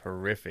sounds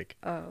horrific.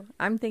 Oh,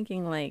 I'm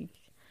thinking like...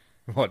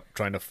 What,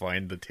 trying to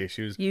find the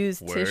tissues? Where's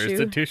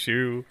the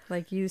tissue?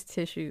 Like, use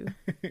tissue.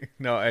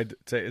 No, I'd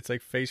say it's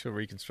like facial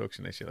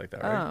reconstruction and shit like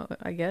that, right? Oh,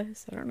 I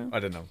guess. I don't know. I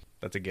don't know.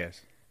 That's a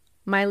guess.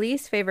 My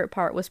least favorite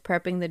part was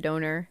prepping the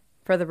donor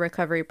for the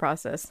recovery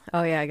process.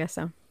 Oh, yeah, I guess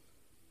so.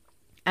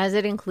 As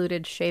it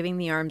included shaving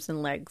the arms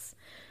and legs.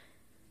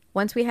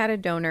 Once we had a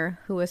donor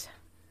who was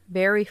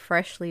very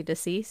freshly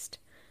deceased,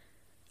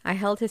 I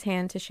held his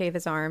hand to shave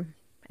his arm,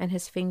 and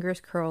his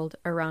fingers curled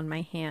around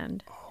my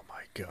hand. Oh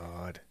my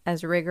God.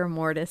 As rigor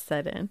mortis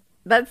set in.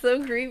 That's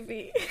so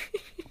creepy.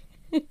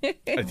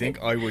 I think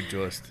I would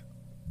just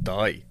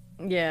die.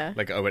 Yeah.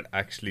 Like, I would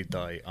actually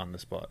die on the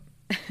spot.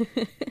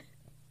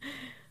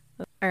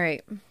 All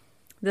right.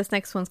 This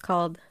next one's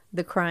called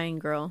The Crying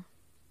Girl.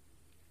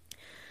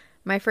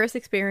 My first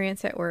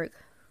experience at work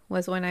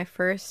was when I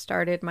first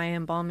started my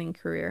embalming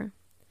career.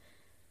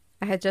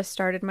 I had just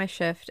started my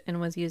shift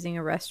and was using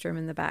a restroom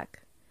in the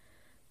back.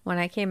 When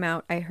I came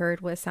out, I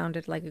heard what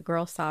sounded like a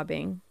girl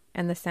sobbing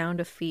and the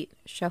sound of feet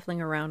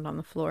shuffling around on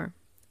the floor.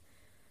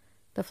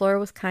 The floor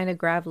was kind of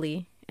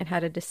gravelly and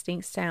had a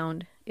distinct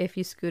sound if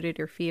you scooted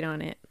your feet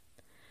on it.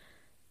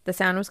 The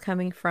sound was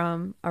coming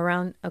from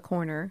around a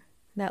corner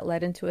that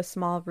led into a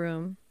small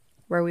room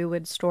where we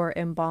would store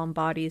embalmed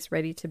bodies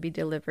ready to be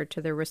delivered to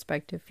their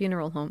respective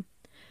funeral home.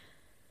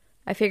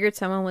 I figured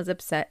someone was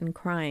upset and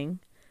crying,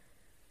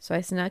 so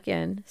I snuck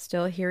in,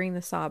 still hearing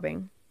the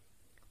sobbing.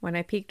 When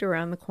I peeked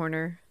around the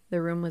corner,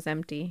 the room was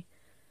empty.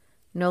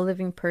 No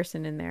living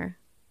person in there.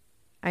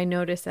 I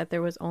noticed that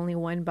there was only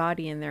one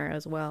body in there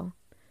as well.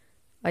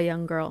 A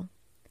young girl.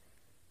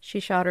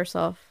 She shot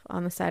herself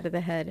on the side of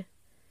the head.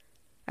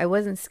 I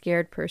wasn't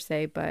scared per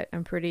se, but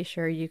I'm pretty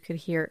sure you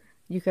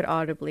could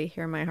audibly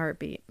hear my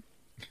heartbeat.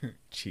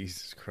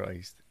 Jesus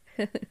Christ.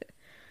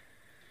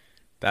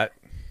 That,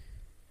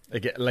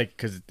 again, like,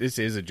 because this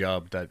is a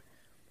job that,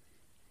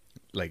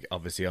 like,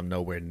 obviously I'm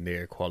nowhere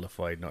near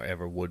qualified, nor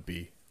ever would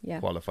be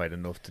qualified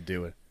enough to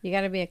do it. You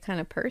gotta be a kind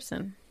of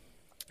person.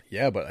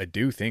 Yeah, but I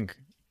do think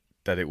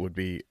that it would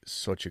be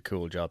such a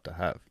cool job to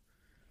have.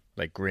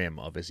 Like, grim,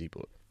 obviously,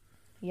 but...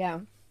 Yeah.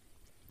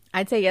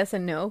 I'd say yes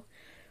and no.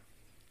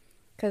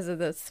 Because of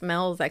the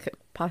smells that could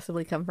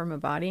possibly come from a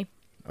body.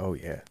 Oh,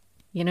 yeah.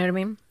 You know what I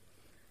mean?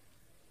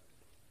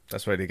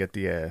 That's why they get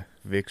the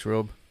Vicks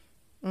rub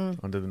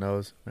under the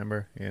nose,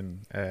 remember?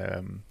 In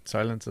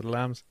Silence of the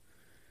Lambs?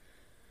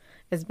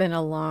 It's been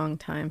a long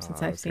time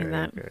since I've seen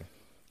that. Okay.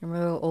 I'm a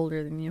little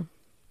older than you.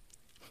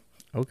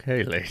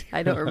 Okay, lady.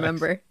 I don't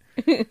remember.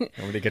 Want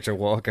me to get your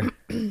walker?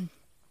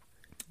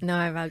 No,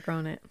 I've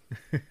outgrown it.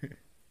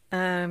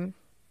 The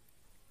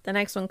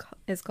next one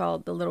is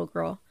called The Little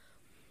Girl.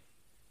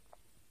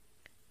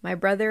 My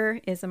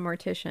brother is a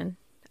mortician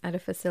at a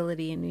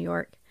facility in New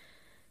York.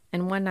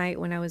 And one night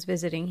when I was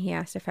visiting, he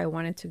asked if I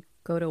wanted to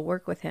go to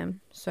work with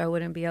him so I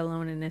wouldn't be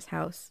alone in his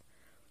house.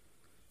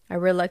 I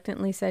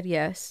reluctantly said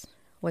yes.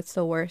 What's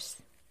the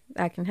worst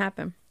that can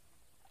happen?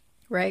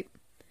 Right?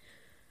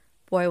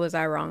 Boy, was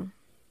I wrong.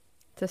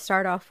 To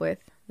start off with,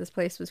 this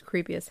place was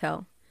creepy as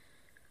hell.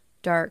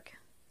 Dark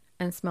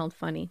and smelled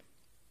funny.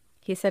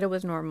 He said it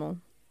was normal,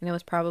 and it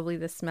was probably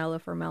the smell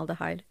of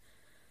formaldehyde.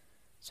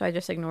 So I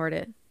just ignored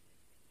it.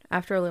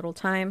 After a little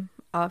time,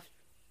 off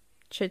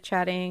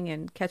chit-chatting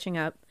and catching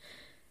up,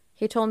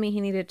 he told me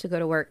he needed to go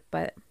to work,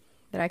 but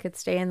that I could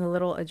stay in the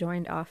little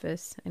adjoined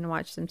office and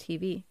watch some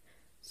TV.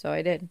 So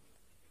I did.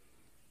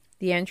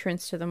 The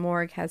entrance to the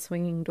morgue had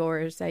swinging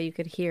doors that you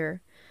could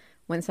hear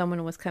when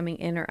someone was coming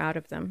in or out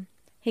of them.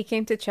 He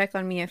came to check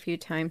on me a few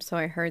times, so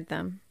I heard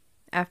them.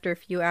 After a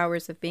few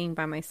hours of being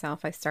by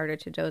myself, I started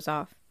to doze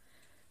off.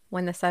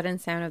 When the sudden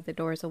sound of the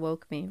doors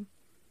awoke me,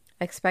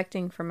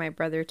 expecting for my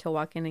brother to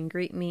walk in and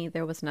greet me,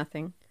 there was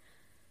nothing.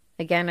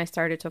 Again, I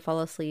started to fall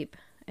asleep,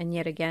 and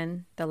yet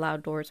again, the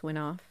loud doors went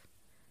off.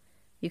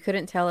 You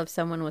couldn't tell if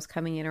someone was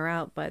coming in or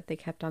out, but they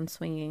kept on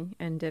swinging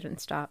and didn't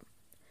stop.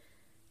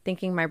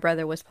 Thinking my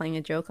brother was playing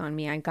a joke on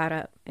me, I got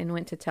up and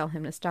went to tell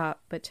him to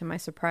stop, but to my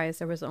surprise,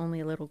 there was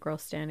only a little girl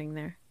standing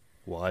there.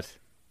 What?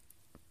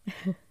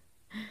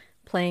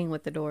 Playing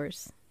with the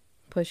doors,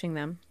 pushing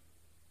them.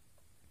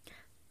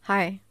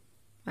 Hi,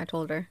 I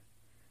told her.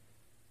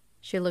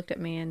 She looked at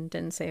me and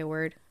didn't say a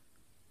word.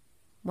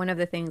 One of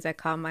the things that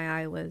caught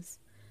my eye was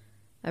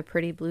a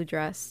pretty blue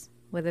dress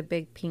with a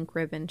big pink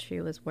ribbon she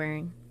was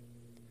wearing.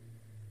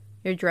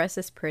 Your dress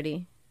is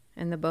pretty,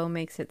 and the bow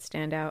makes it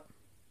stand out.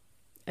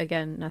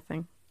 Again,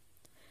 nothing.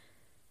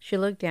 She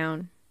looked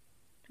down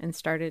and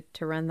started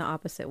to run the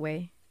opposite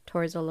way,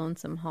 towards a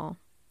lonesome hall.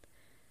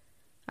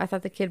 I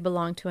thought the kid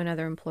belonged to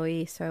another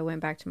employee, so I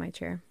went back to my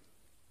chair.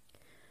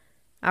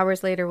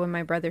 Hours later, when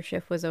my brother's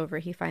shift was over,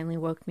 he finally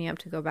woke me up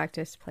to go back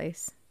to his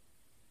place.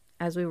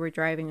 As we were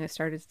driving, I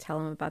started to tell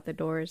him about the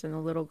doors and the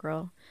little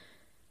girl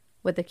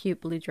with the cute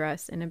blue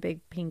dress and a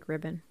big pink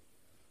ribbon.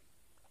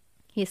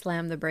 He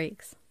slammed the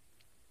brakes.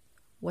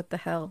 What the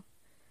hell?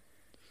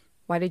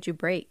 Why did you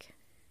brake?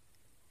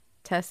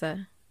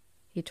 Tessa,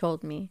 he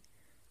told me,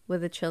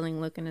 with a chilling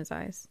look in his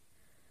eyes.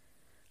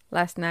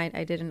 Last night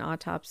I did an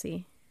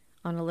autopsy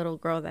on a little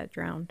girl that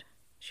drowned.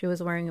 She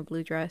was wearing a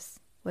blue dress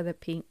with a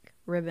pink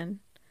ribbon.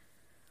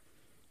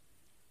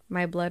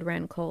 My blood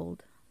ran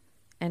cold,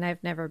 and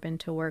I've never been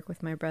to work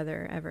with my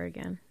brother ever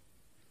again.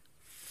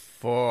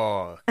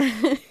 Fuck.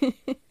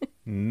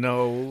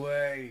 No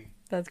way.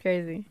 That's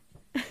crazy.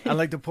 And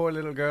like the poor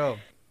little girl.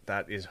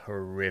 That is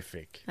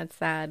horrific. That's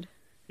sad.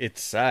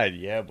 It's sad,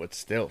 yeah, but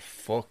still,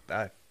 fuck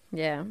that.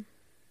 Yeah.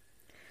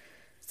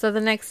 So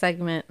the next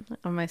segment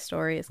of my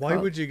story is Why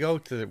would you go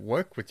to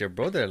work with your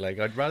brother? Like,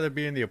 I'd rather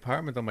be in the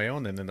apartment on my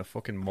own than in a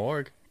fucking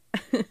morgue.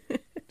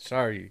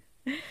 Sorry.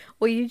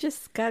 Well, you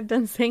just got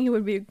done saying it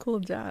would be a cool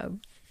job.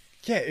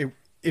 Yeah,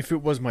 if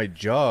it was my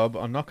job,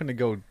 I'm not going to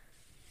go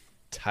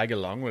tag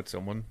along with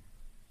someone.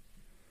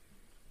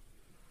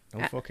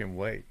 No fucking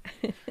way.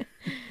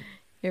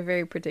 You're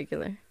very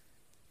particular.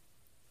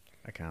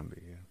 I can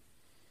be, yeah.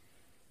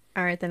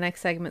 All right, the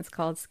next segment's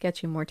called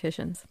Sketchy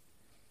Morticians.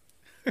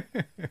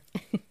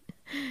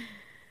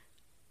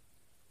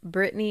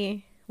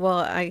 Brittany, well,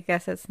 I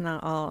guess it's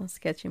not all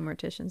sketchy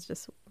morticians,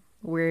 just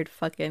weird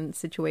fucking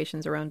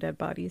situations around dead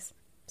bodies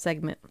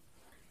segment.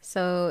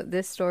 So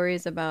this story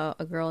is about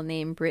a girl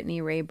named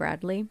Brittany Ray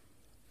Bradley.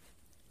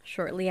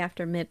 Shortly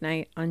after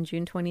midnight on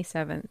June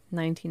 27th,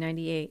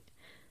 1998,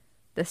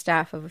 The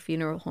staff of a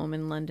funeral home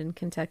in London,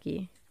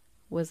 Kentucky,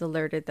 was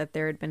alerted that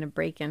there had been a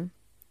break-in.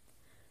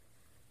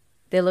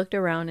 They looked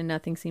around and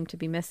nothing seemed to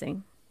be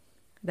missing.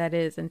 That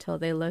is, until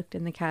they looked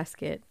in the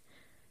casket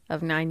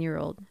of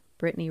 9-year-old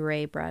Brittany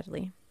Ray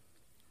Bradley.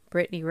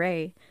 Brittany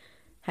Ray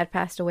had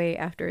passed away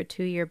after a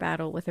 2-year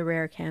battle with a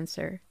rare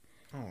cancer.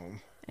 Oh.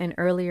 And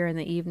earlier in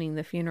the evening,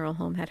 the funeral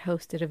home had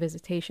hosted a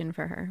visitation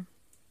for her.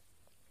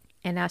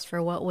 And as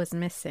for what was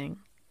missing,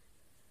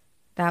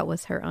 that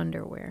was her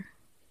underwear.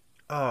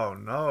 Oh,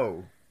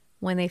 no.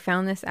 When they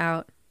found this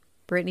out,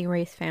 Brittany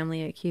Ray's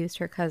family accused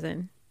her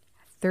cousin,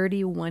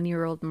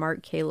 31-year-old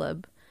Mark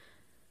Caleb,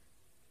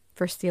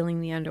 for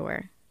stealing the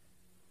underwear.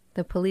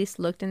 The police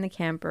looked in the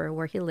camper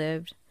where he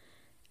lived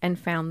and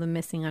found the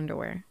missing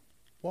underwear.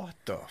 What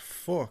the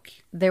fuck?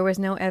 There was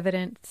no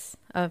evidence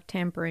of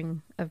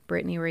tampering of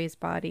Brittany Ray's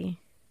body.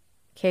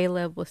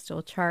 Caleb was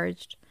still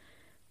charged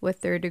with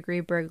third-degree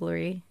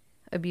burglary,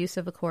 abuse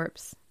of a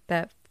corpse,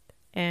 theft,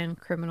 and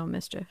criminal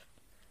mischief.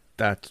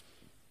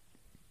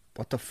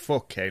 What the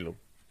fuck, Caleb?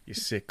 You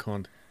sick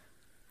cunt.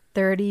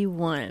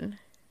 31.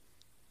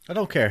 I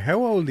don't care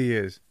how old he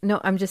is. No,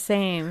 I'm just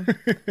saying,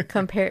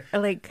 compare,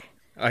 like...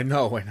 I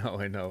know.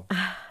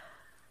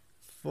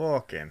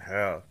 Fucking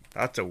hell.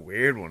 That's a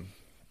weird one.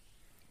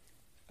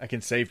 I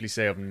can safely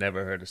say I've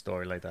never heard a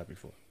story like that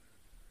before.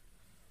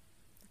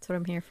 That's what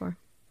I'm here for.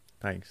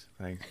 Thanks.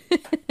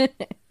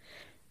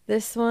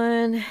 This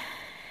one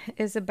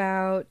is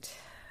about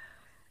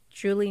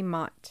Julie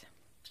Mott.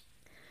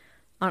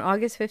 On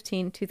August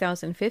 15,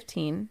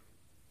 2015,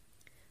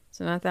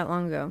 so not that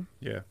long ago,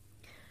 Yeah.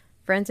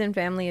 friends and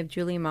family of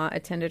Julie Mott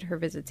attended her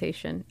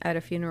visitation at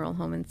a funeral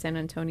home in San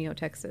Antonio,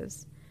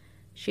 Texas.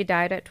 She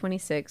died at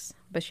 26,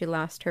 but she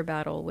lost her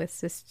battle with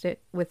cystic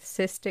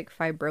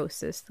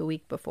fibrosis the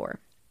week before.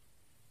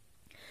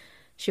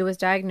 She was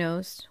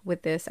diagnosed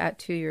with this at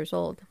 2 years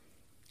old.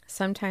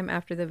 Sometime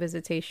after the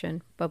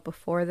visitation, but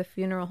before the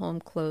funeral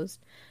home closed,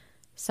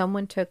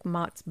 someone took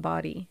Mott's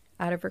body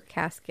out of her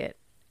casket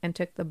and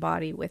took the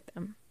body with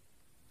them.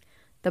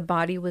 The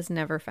body was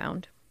never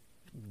found.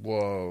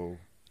 Whoa.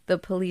 The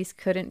police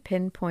couldn't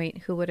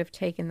pinpoint who would have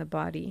taken the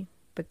body,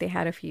 but they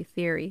had a few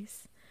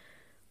theories.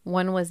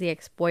 One was the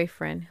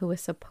ex-boyfriend, who was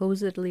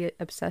supposedly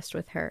obsessed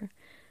with her,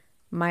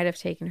 might have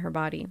taken her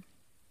body.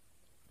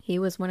 He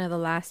was one of the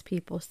last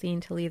people seen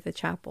to leave the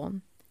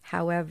chapel.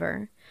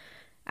 However,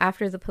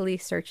 after the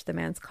police searched the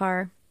man's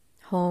car,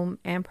 home,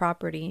 and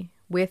property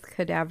with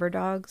cadaver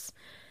dogs,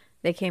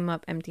 they came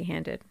up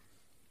empty-handed.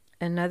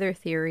 Another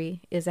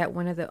theory is that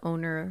one of the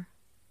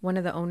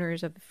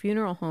owners of the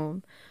funeral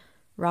home,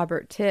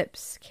 Robert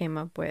Tips, came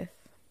up with.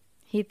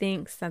 He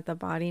thinks that the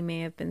body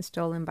may have been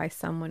stolen by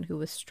someone who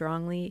was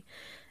strongly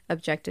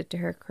objected to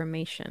her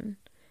cremation.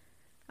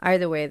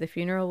 Either way, the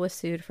funeral was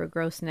sued for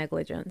gross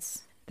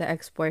negligence. The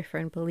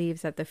ex-boyfriend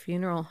believes that the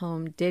funeral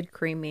home did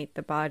cremate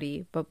the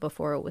body, but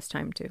before it was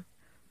time to.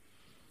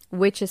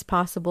 Which is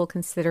possible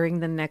considering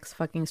the next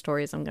fucking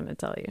stories I'm going to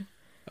tell you.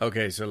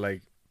 Okay, so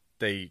like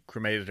they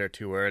cremated her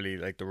too early,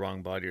 like the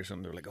wrong body or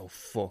something. They're like, oh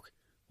fuck,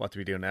 what do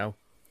we do now?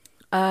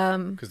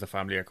 Because the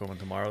family are coming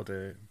tomorrow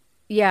to...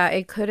 Yeah,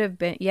 it could have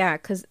been. Yeah,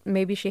 because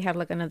maybe she had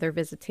like another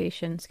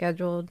visitation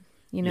scheduled.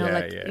 You know,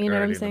 you know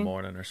what I'm saying? In the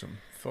morning or something.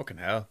 Fucking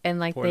hell. And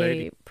like poor they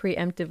lady.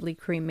 preemptively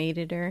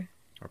cremated her.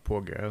 Or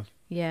poor girl.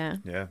 Yeah.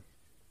 Yeah.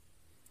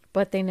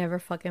 But they never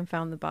fucking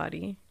found the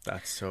body.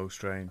 That's so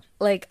strange.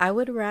 Like, I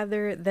would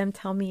rather them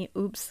tell me,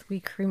 oops, we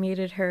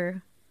cremated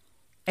her.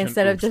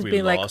 Instead of just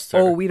being like,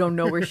 oh, we don't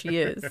know where she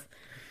is.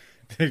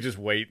 They just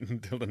wait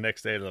until the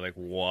next day. They're like,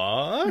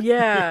 what?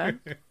 Yeah.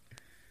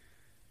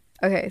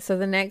 Okay, so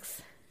the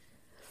next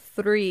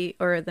 3,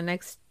 or the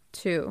next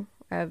 2,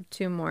 I have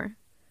 2 more.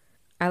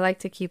 I like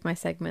to keep my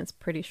segments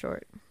pretty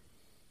short.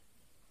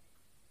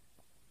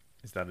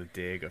 Is that a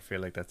dig? I feel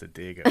like that's a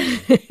dig at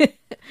me.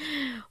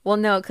 Well,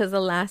 no, because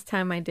the last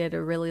time I did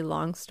a really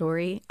long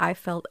story, I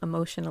felt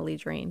emotionally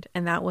drained.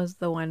 And that was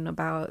the one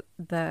about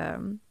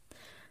the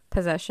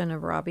possession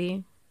of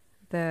Robbie,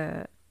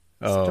 the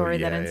story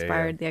that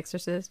inspired The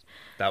Exorcist.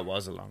 That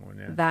was a long one,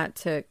 yeah. That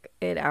took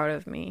it out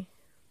of me.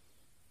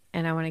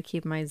 And I want to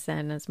keep my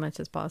zen as much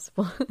as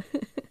possible.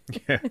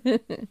 Yeah.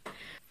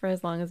 For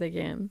as long as I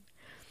can.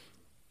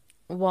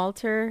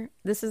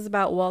 This is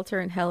about Walter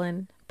and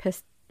Helen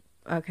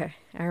Okay,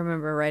 I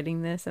remember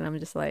writing this and I'm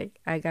just like,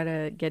 I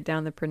gotta get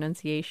down the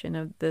pronunciation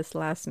of this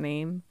last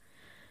name.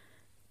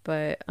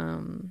 But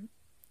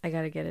I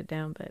gotta get it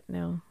down, but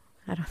no,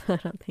 I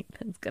don't think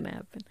that's gonna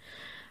happen.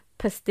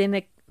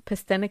 Pastenicas.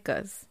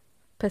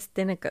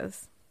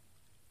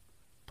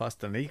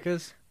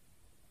 Pastanicas?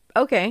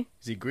 Okay.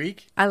 Is he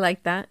Greek? I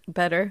like that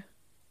better.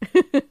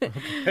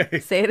 Okay.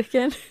 Say it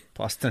again.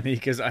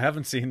 Pastanicas. I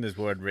haven't seen this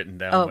word written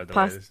down, by the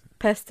way.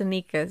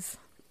 Pastanicas.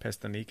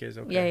 Pastanicas,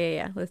 okay.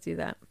 Yeah. Let's do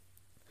that.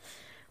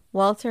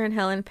 Walter and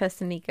Helen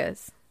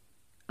Pastanicas.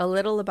 A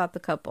little about the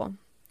couple.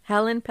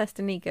 Helen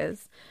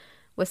Pastanicas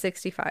was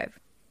 65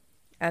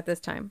 at this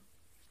time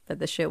that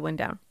the shit went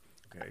down.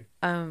 Okay.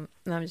 No,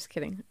 I'm just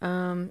kidding.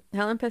 Helen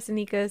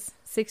Pastanicas,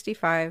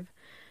 65,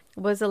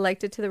 was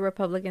elected to the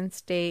Republican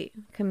State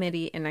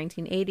Committee in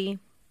 1980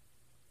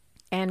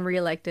 and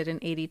reelected in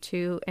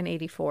 82 and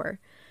 84.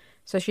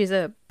 So she's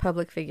a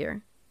public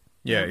figure.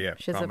 Yeah, yeah.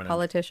 She's prominent. a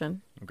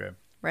politician. Okay.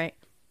 Right.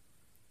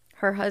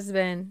 Her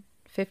husband,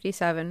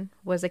 57,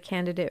 was a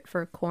candidate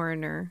for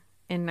coroner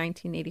in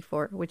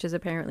 1984, which is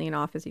apparently an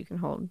office you can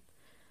hold.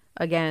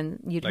 Again,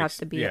 you'd have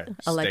to be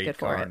elected state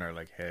for coroner, it.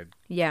 like head.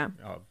 Yeah.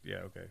 Oh, yeah,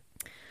 okay.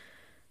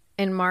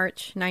 In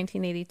March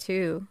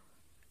 1982,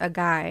 a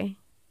guy,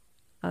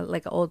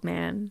 like an old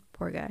man,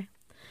 poor guy,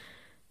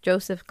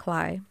 Joseph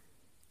Cly,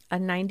 a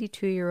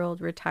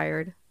 92-year-old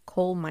retired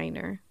coal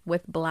miner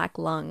with black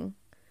lung.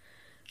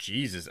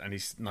 Jesus, and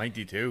he's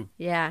 92.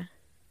 Yeah.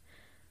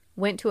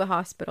 Went to a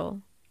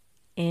hospital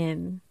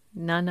in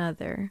none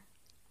other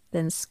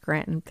than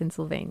Scranton,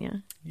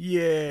 Pennsylvania.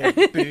 Yeah.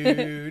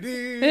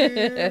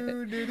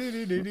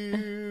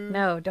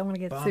 No, don't want to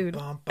get sued.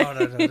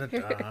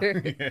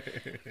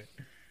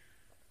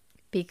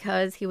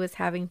 Because he was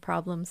having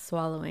problems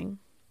swallowing.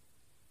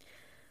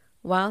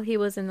 While he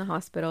was in the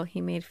hospital, he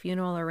made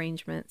funeral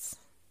arrangements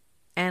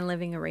and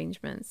living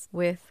arrangements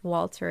with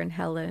Walter and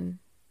Helen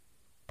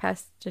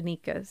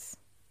Pastenikas,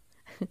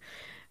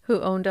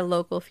 who owned a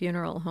local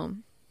funeral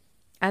home.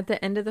 At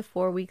the end of the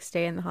 4-week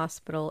stay in the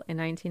hospital in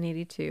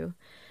 1982,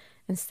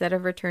 instead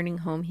of returning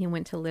home, he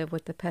went to live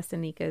with the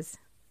Pastenikas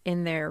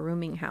in their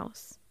rooming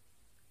house,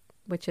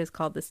 which is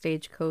called the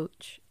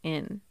Stagecoach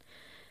Inn.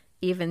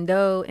 Even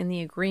though in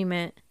the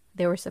agreement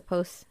he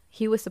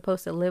was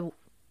supposed to live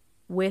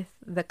with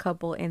the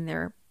couple in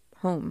their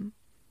home.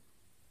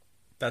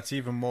 That's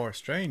even more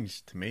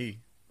strange to me.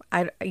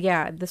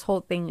 This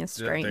whole thing is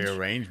strange. The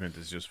arrangement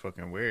is just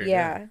fucking weird.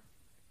 Yeah.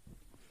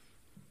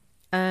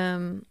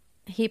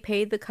 He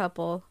paid the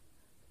couple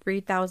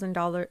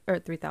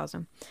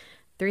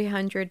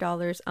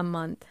 $300 a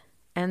month,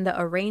 and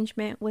the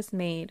arrangement was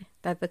made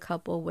that the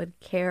couple would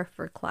care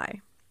for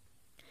Cly.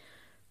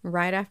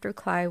 Right after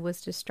Cly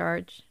was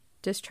discharged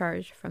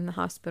from the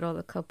hospital,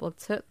 the couple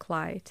took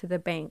Cly to the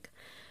bank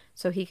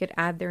so he could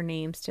add their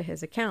names to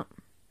his account.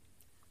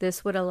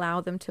 This would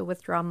allow them to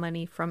withdraw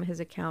money from his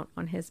account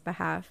on his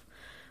behalf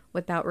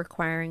without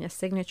requiring a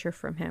signature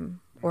from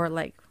him, or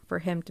like for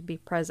him to be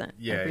present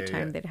every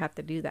time they'd have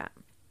to do that.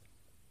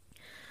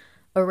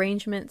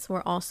 Arrangements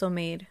were also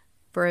made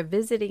for a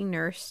visiting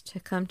nurse to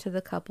come to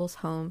the couple's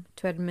home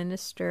to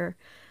administer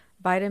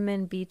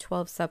vitamin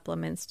B12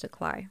 supplements to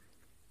Cly.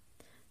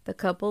 The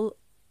couple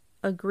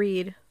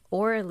agreed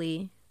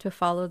orally to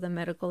follow the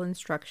medical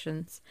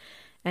instructions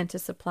and to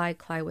supply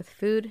Cly with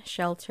food,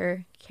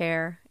 shelter,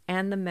 care,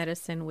 and the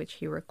medicine which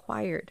he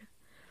required.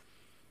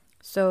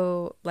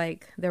 So,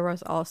 like, there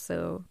was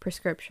also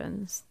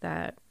prescriptions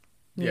that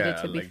needed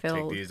to be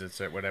filled. Take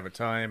these at whatever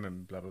time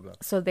and blah, blah, blah.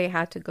 So they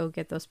had to go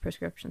get those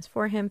prescriptions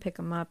for him, pick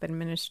them up,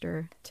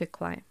 administer to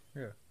Cly.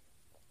 Yeah.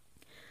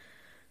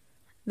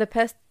 The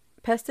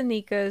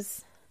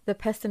Pastenikas,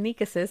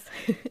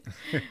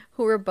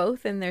 who were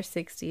both in their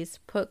 60s,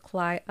 put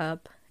Cly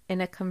up in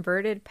a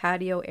converted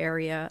patio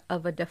area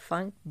of a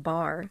defunct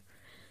bar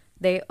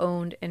they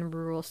owned in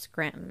rural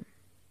Scranton.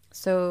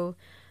 So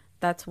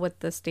that's what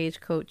the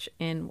Stagecoach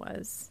Inn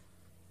was.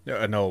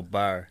 An old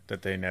bar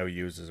that they now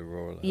use as a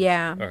rural house.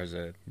 Yeah. Or as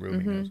a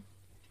rooming house.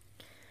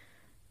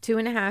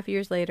 2.5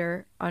 years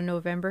later, on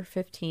November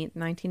 15th,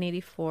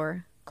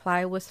 1984,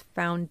 Cly was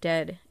found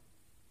dead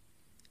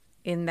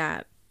in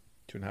that.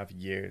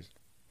 2.5 years.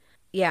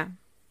 Yeah.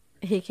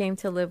 He came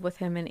to live with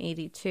him in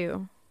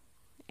 82.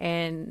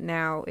 And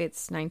now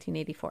it's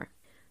 1984.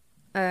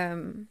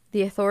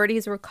 The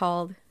authorities were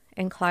called,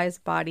 and Cly's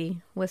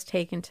body was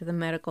taken to the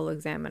medical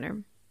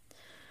examiner.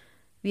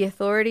 The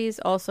authorities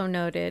also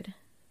noted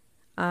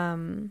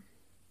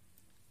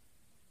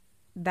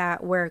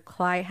that where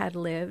Cly had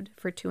lived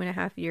for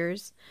 2.5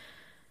 years,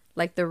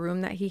 like the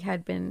room that he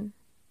had been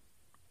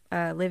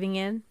living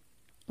in,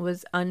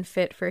 was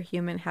unfit for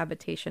human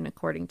habitation,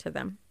 according to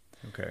them.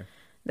 Okay.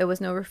 There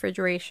was no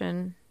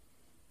refrigeration.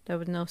 There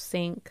was no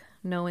sink,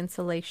 no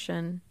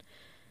insulation.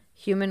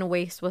 Human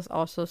waste was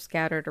also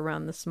scattered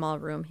around the small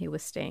room he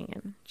was staying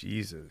in.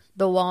 Jesus.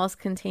 The walls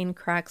contained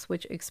cracks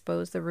which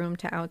exposed the room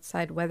to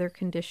outside weather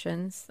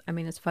conditions. I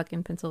mean, it's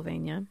fucking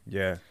Pennsylvania.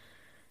 Yeah.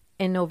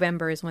 In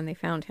November is when they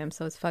found him,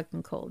 so it's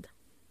fucking cold.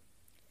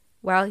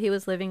 While he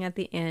was living at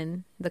the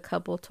inn, the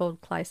couple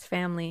told Cly's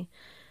family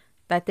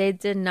that they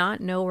did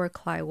not know where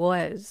Cly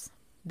was.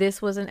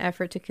 This was an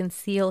effort to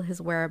conceal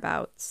his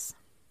whereabouts.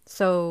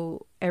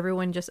 So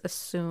everyone just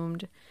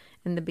assumed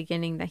in the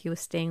beginning that he was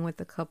staying with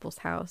the couple's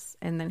house,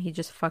 and then he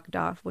just fucked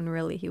off when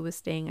really he was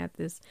staying at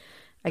this,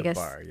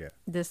 bar,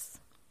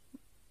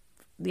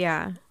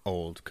 yeah.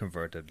 Old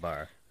converted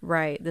bar.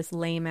 Right, this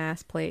lame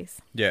ass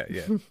place. Yeah,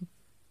 yeah.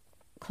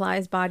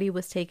 Cly's body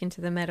was taken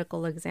to the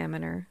medical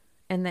examiner,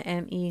 and the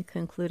ME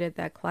concluded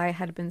that Cly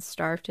had been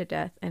starved to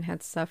death and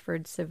had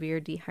suffered severe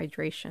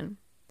dehydration.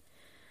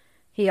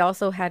 He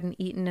also hadn't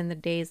eaten in the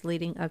days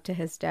leading up to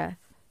his death.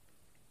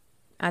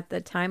 At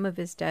the time of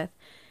his death,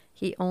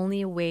 he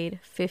only weighed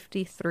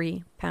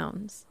 53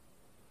 pounds.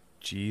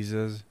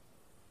 Jesus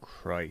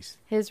Christ.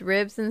 His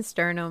ribs and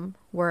sternum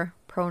were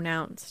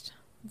pronounced.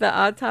 The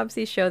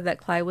autopsy showed that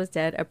Clyde was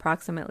dead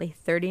approximately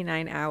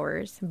 39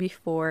 hours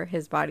before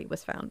his body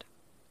was found.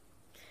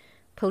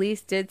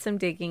 Police did some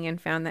digging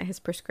and found that his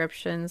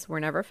prescriptions were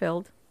never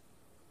filled.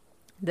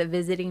 The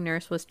visiting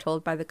nurse was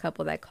told by the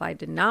couple that Clyde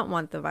did not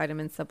want the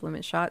vitamin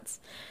supplement shots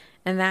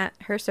and that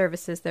her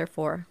services,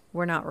 therefore,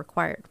 were not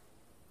required.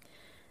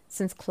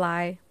 Since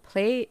Clyde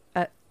paid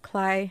the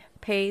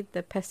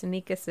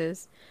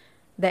Pestanicases,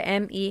 the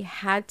ME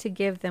had to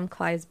give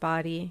Clyde's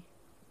body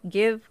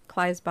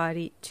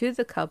to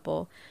the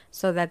couple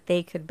so that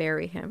they could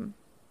bury him,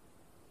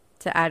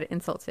 to add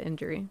insult to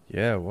injury.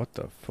 Yeah, what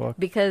the fuck?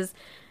 Because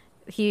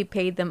he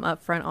paid them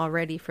up front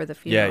already for the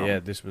funeral. Yeah,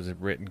 this was a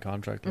written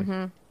contract. Like.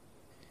 Mm-hmm.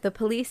 The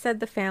police said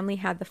the family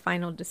had the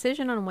final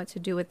decision on what to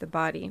do with the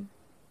body.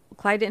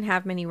 Clyde didn't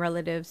have many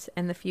relatives,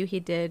 and the few he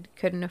did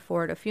couldn't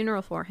afford a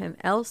funeral for him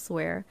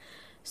elsewhere,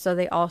 so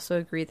they also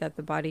agreed that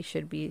the body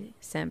should be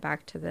sent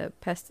back to the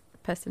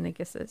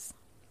Pestanicases.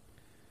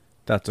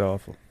 That's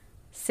awful.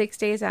 6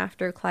 days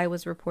after Clyde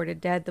was reported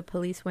dead, the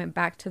police went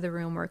back to the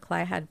room where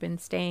Clyde had been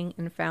staying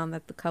and found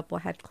that the couple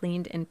had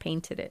cleaned and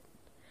painted it.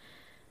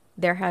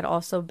 There had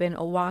also been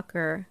a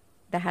walker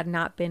that had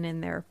not been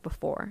in there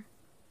before.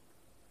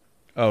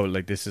 Oh,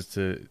 like this is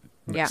to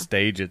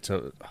stage it,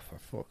 so for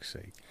fuck's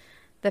sake.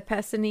 The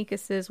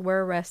Pestanicases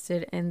were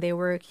arrested and they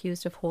were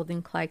accused of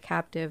holding Clyde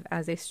captive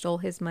as they stole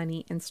his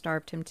money and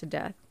starved him to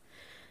death.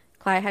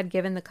 Clyde had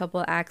given the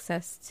couple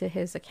access to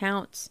his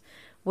accounts,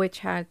 which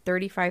had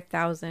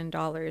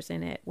 $35,000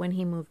 in it when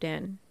he moved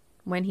in.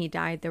 When he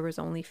died, there was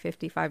only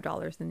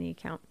 $55 in the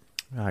account.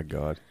 Ah,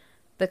 God.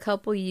 The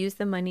couple used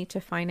the money to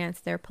finance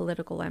their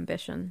political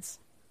ambitions.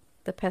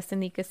 The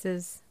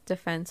Pestanicases'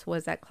 defense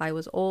was that Clyde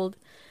was old,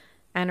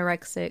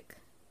 anorexic,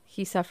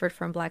 he suffered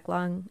from black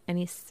lung, and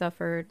he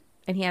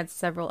had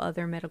several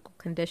other medical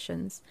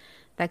conditions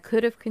that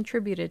could have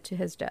contributed to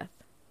his death.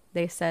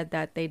 They said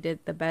that they did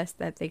the best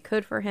that they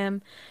could for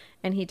him,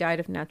 and he died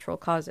of natural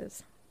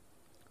causes.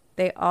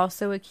 They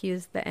also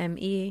accused the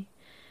ME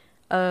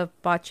of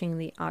botching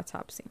the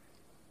autopsy.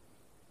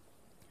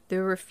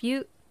 To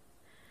refute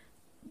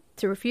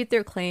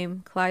their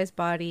claim, Clyde's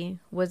body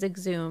was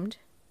exhumed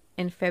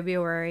in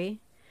February,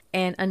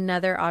 and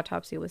another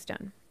autopsy was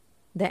done.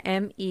 The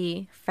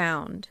ME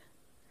found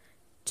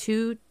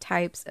 2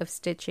 types of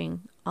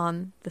stitching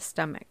on the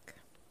stomach.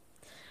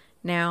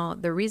 Now,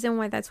 the reason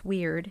why that's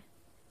weird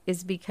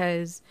is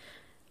because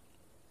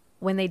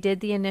when they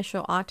did the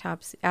initial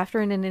autopsy,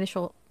 after an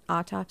initial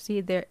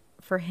autopsy,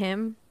 for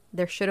him,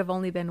 there should have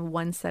only been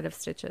 1 set of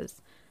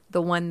stitches,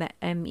 the one that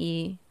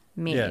ME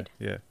made.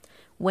 Yeah.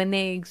 When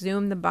they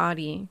exhumed the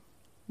body,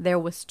 there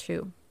was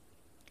 2.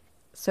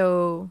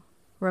 So,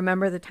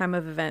 remember the time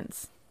of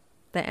events.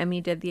 The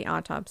ME did the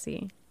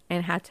autopsy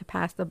and had to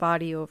pass the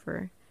body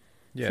over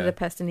to the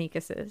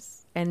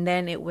Pestanicases, and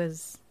then it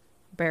was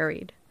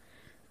buried.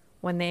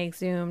 When they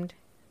exhumed,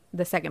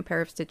 the second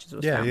pair of stitches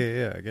was found.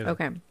 Yeah, I get it.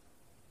 Okay,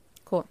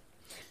 cool.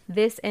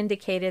 This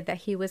indicated that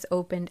he was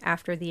opened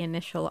after the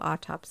initial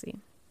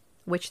autopsy,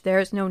 which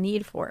there's no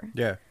need for.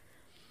 Yeah.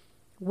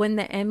 When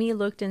the ME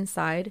looked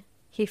inside,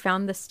 he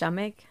found that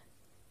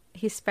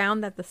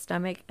the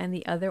stomach and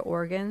the other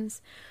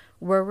organs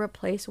were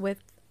replaced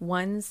with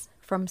ones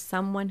from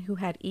someone who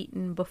had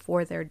eaten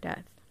before their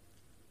death.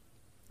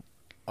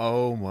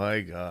 Oh my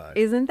God.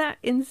 Isn't that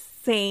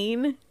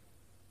insane?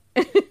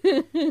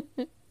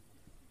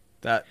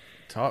 That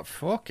top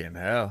fucking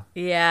hell.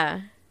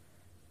 Yeah.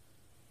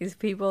 These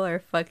people are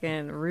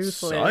fucking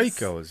ruthless.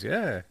 Psychos,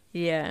 yeah.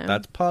 Yeah.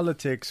 That's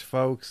politics,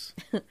 folks.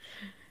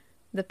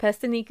 The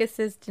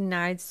Pestanicases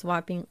denied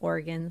swapping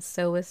organs,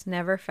 so was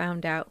never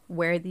found out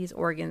where these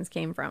organs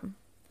came from.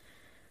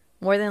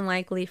 More than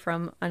likely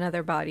from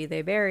another body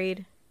they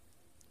buried.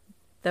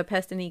 The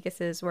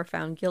Pestanicases were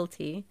found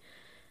guilty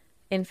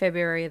in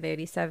February of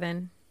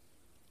 1987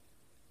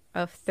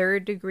 of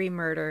third-degree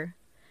murder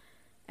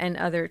and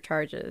other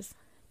charges.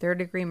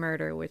 Third-degree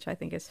murder, which I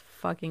think is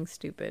fucking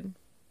stupid.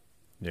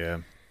 Yeah.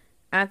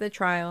 At the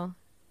trial,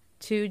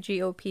 2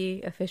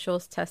 GOP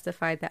officials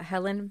testified that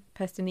Helen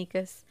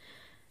Pestanicas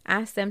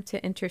asked them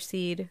to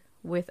intercede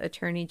with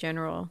Attorney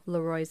General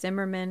Leroy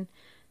Zimmerman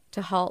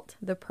to halt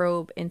the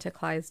probe into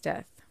Clyde's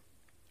death.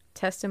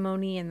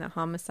 Testimony in the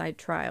homicide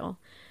trial,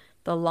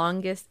 the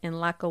longest in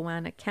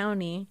Lackawanna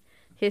County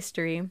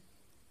history,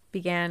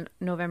 began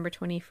November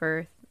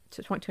 24th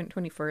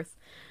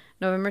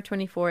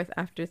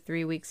after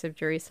 3 weeks of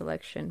jury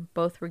selection.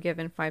 Both were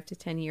given 5 to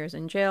 10 years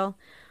in jail.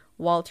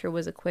 Walter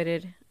was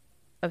acquitted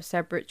of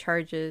separate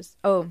charges.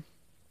 While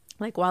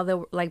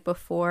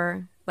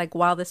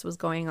this was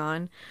going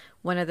on,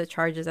 one of the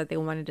charges that they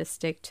wanted to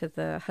stick to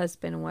the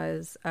husband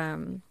was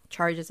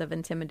charges of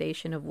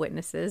intimidation of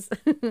witnesses.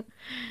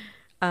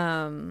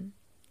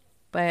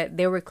 But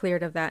they were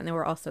cleared of that, and they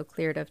were also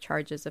cleared of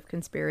charges of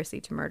conspiracy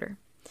to murder,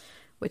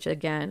 which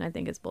again I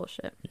think is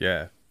bullshit.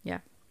 Yeah. Yeah.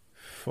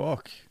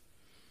 Fuck.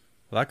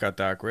 Well, that got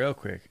dark real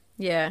quick.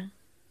 Yeah.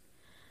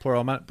 Poor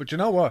old man. But you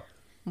know what?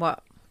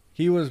 What?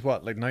 He was,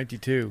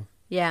 92?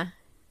 Yeah.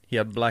 He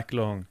had black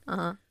lung.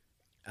 Uh-huh.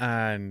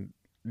 and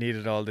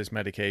needed all this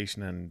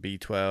medication and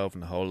B12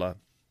 and the whole lot.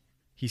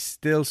 He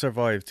still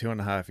survived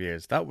 2.5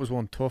 years. That was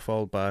one tough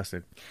old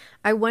bastard.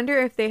 I wonder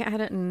if they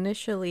had it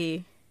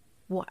initially.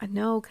 Well,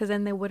 no, because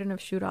then they wouldn't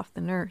have shoot off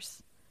the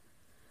nurse.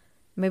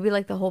 Maybe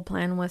like the whole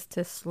plan was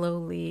to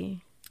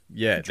slowly.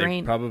 Yeah,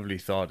 drain. They probably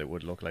thought it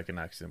would look like an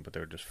accident, but they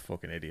were just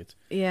fucking idiots.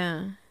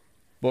 Yeah.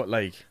 But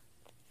like,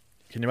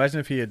 can you imagine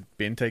if he had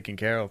been taken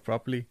care of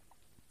properly?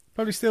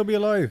 Probably still be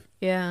alive.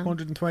 Yeah.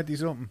 120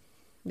 something.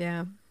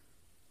 Yeah.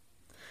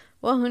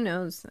 Well, who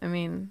knows? I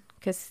mean,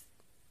 because,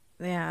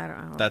 yeah, I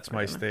don't know. That's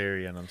my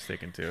theory, and I'm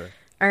sticking to it.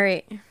 All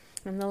right.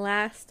 And the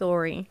last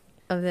story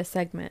of this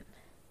segment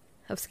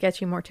of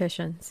Sketchy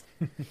Morticians.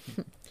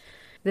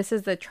 This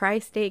is the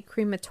Tri-State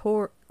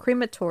Crematorium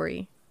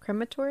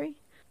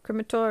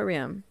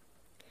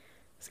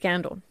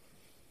scandal.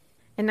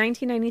 In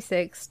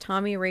 1996,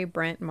 Tommy Ray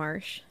Brent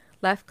Marsh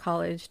left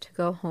college to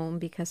go home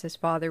because his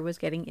father was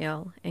getting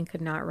ill and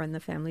could not run the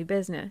family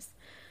business,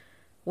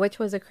 which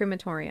was a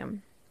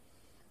crematorium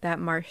that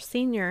Marsh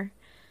Sr.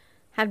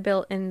 had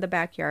built in the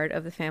backyard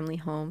of the family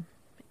home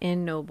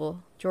in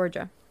Noble,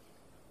 Georgia.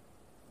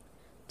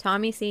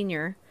 Tommy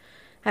Sr.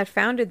 had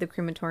founded the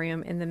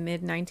crematorium in the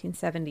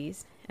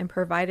mid-1970s and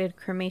provided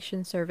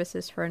cremation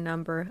services for a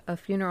number of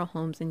funeral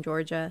homes in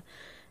Georgia,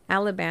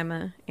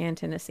 Alabama, and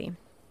Tennessee.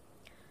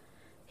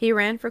 He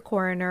ran for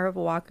coroner of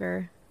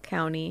Walker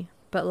County,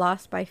 but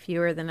lost by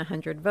fewer than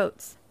 100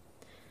 votes.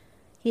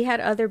 He had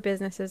other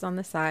businesses on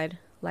the side,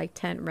 like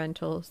tent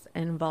rentals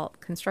and vault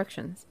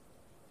constructions.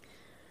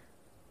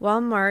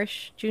 While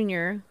Marsh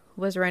Jr.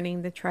 was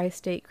running the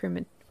Tri-State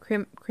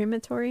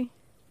Crematorium.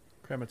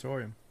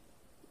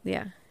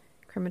 Yeah,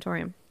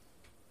 crematorium.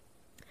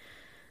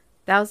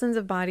 Thousands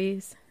of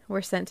bodies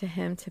were sent to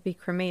him to be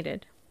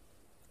cremated.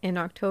 In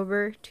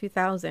October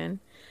 2000,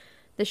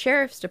 the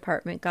sheriff's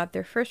department got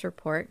their first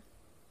report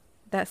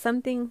that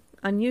something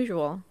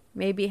unusual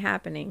may be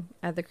happening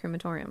at the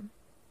crematorium.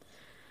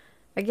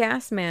 A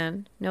gas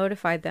man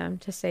notified them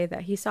to say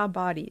that he saw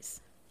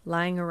bodies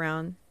lying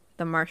around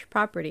the Marsh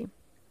property,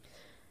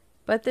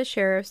 but the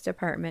sheriff's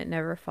department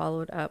never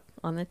followed up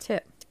on the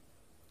tip.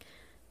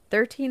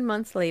 13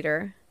 months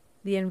later,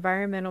 the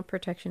Environmental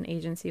Protection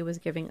Agency was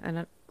given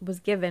an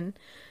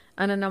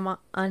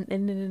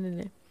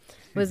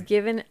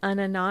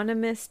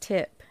anonymous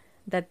tip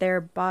that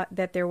there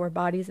were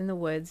bodies in the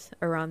woods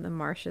around the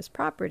Marsh's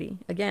property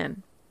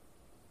again.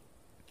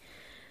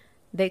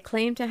 They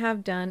claimed to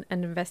have done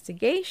an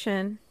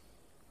investigation,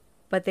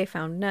 but they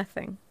found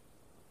nothing,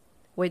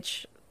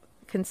 which,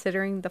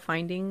 considering the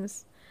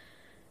findings,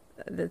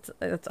 that's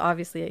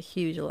obviously a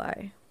huge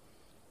lie.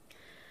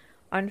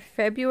 On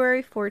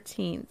February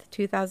 14th,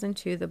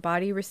 2002, the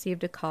body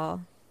received a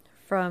call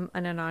from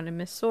an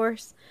anonymous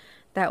source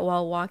that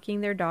while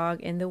walking their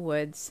dog in the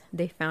woods,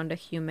 they found a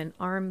human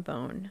arm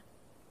bone.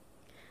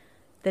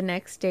 The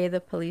next day, the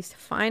police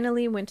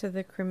finally went to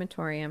the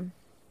crematorium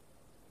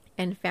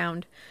and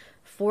found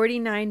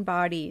 49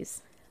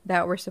 bodies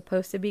that were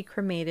supposed to be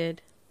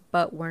cremated,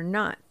 but were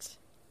not.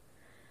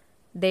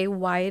 They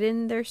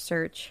widened their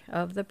search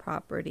of the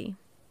property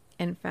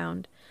and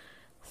found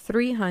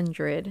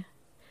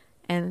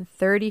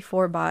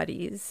 334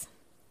 bodies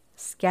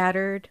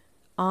scattered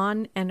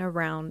on and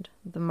around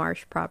the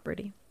Marsh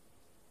property.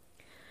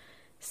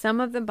 Some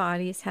of the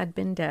bodies had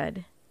been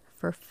dead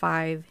for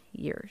 5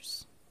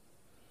 years.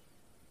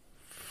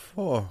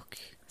 Fuck.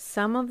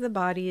 Some of the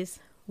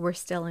bodies were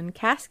still in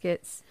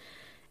caskets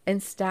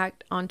and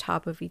stacked on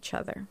top of each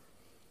other.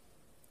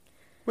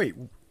 Wait,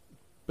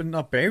 but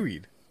not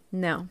buried?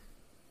 No.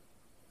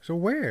 So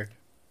where?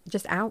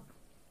 Just out.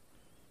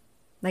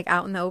 Like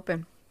out in the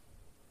open.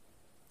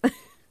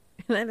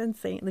 Isn't that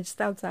insane? Just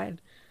outside.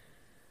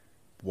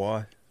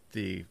 What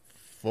the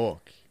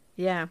fuck?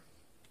 Yeah.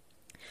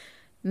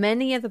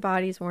 Many of the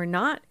bodies were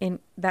not in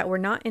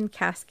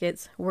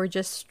caskets were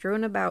just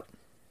strewn about.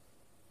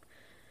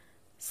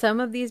 Some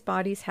of these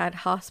bodies had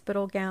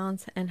hospital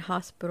gowns and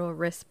hospital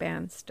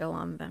wristbands still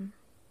on them.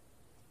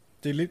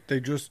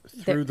 They just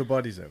threw the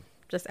bodies out?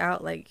 Just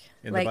out in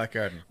the back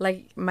garden?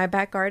 Like my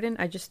back garden,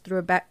 I just threw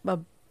a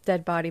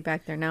dead body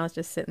back there. Now it's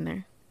just sitting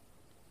there.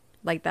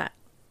 Like that.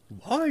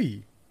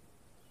 Why?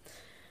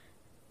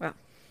 Well.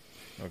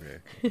 Okay.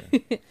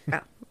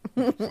 Well.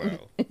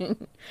 Well.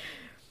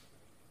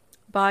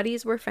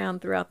 Bodies were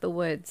found throughout the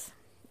woods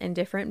in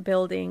different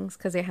buildings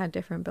because they had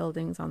different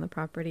buildings on the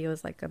property. It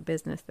was like a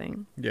business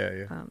thing. Yeah,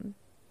 yeah.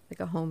 Like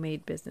a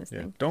homemade business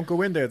thing. Don't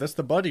go in there. That's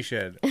the body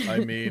shed. I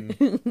mean...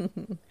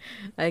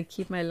 I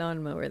keep my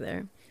lawnmower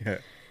there. Yeah.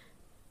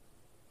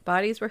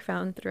 Bodies were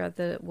found throughout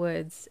the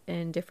woods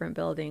in different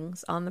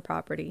buildings on the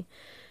property,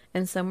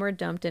 and some were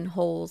dumped in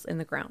holes in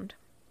the ground.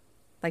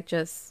 Like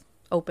just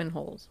open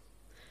holes.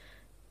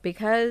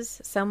 Because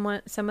some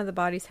of the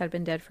bodies had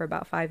been dead for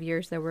about 5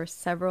 years, there were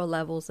several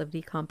levels of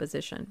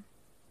decomposition.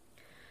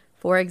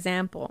 For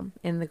example,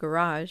 in the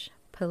garage,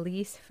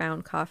 police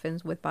found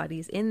coffins with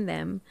bodies in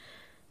them,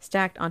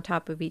 stacked on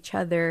top of each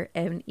other,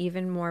 and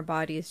even more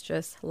bodies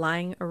just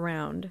lying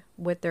around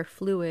with their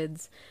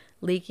fluids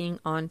leaking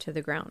onto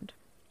the ground.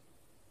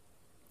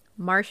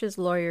 Marsh's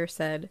lawyer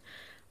said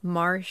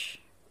Marsh,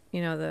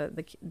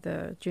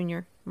 the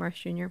junior,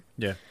 Marsh Jr.,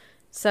 Yeah.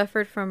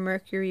 suffered from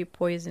mercury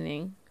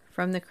poisoning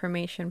from the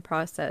cremation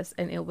process,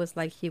 and it was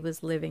like he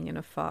was living in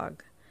a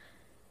fog.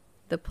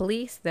 The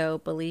police, though,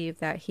 believe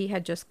that he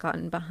had just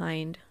gotten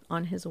behind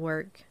on his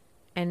work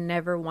and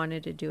never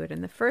wanted to do it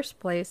in the first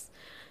place,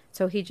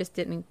 so he just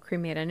didn't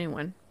cremate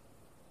anyone.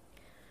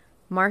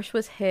 Marsh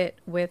was hit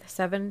with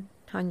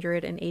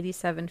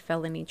 787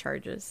 felony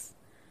charges,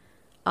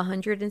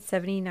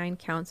 179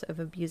 counts of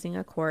abusing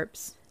a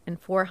corpse, and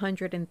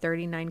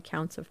 439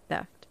 counts of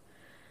theft.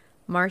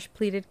 Marsh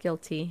pleaded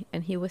guilty,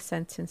 and he was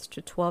sentenced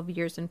to 12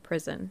 years in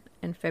prison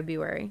in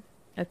February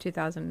of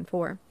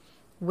 2004,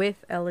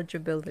 with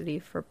eligibility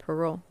for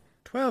parole.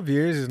 12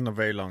 years isn't a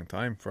very long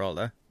time for all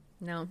that.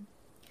 No.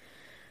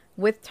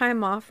 With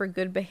time off for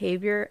good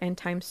behavior and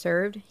time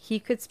served, he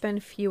could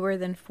spend fewer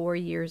than 4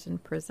 years in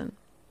prison.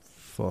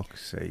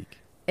 Fuck's sake.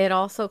 It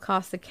also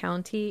cost the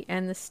county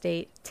and the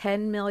state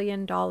 $10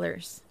 million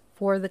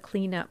for the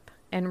cleanup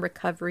and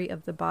recovery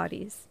of the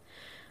bodies.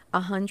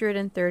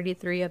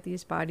 133 of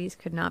these bodies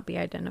could not be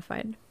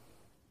identified.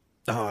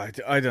 Oh,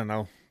 I don't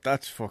know.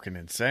 That's fucking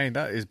insane.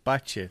 That is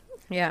batshit.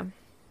 Yeah.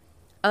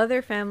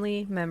 Other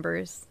family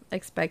members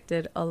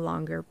expected a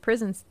longer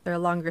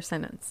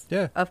sentence.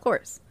 Yeah. Of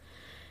course.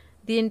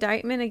 The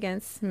indictment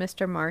against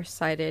Mr. Marsh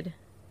cited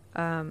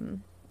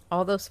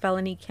all those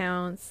felony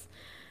counts,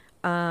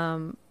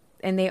 and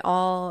they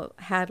all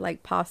had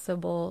like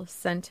possible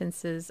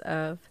sentences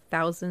of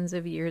thousands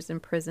of years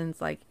in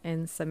prisons, like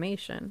in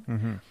summation.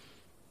 Mm-hmm.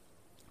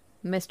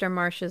 Mr.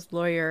 Marsh's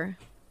lawyer,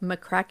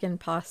 McCracken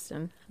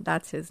Poston,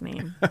 that's his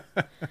name,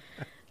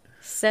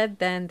 said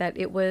then that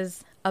it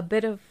was a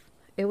bit of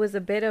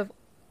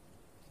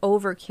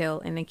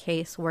overkill in a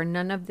case where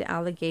none of the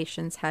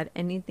allegations had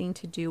anything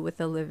to do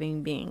with a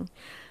living being.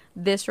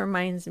 This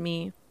reminds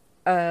me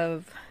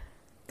of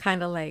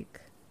kind of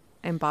like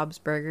in Bob's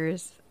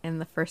Burgers in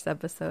the first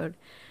episode.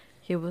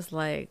 He was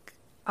like,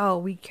 "Oh,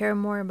 we care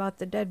more about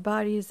the dead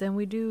bodies than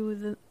we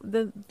do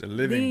the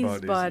living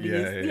these bodies."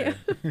 Yeah.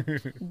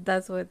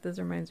 That's what this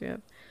reminds me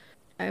of.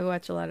 I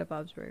watch a lot of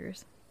Bob's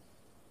Burgers.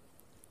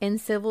 In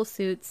civil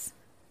suits,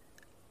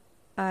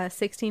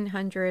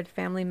 1,600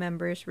 family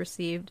members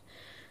received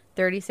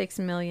 $36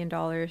 million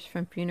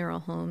from funeral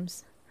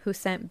homes who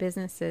sent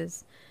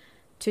businesses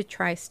to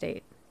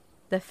Tri-State.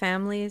 The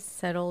families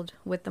settled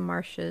with the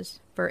Marshes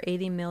for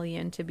 $80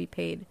 million to be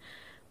paid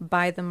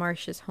by the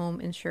Marshes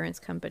Home Insurance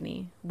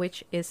Company,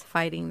 which is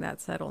fighting that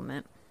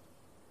settlement.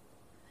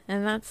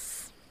 And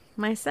that's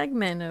my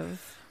segment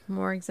of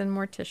morgues and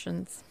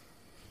morticians.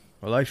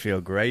 Well, I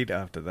feel great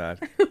after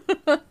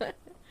that.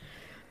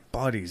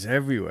 Bodies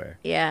everywhere.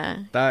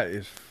 Yeah. That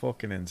is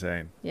fucking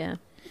insane. Yeah.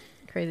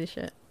 Crazy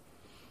shit.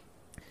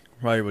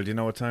 Right, well, do you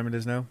know what time it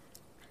is now?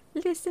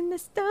 Listen to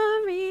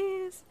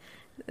stories.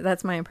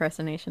 That's my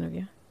impersonation of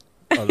you.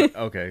 Oh,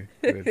 okay.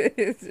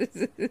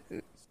 Good.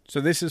 So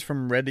this is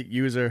from Reddit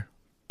user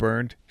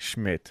Bernd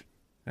Schmidt.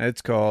 And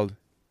it's called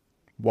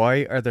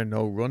Why Are There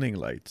No Running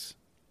Lights?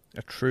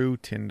 A True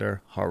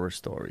Tinder Horror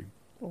Story.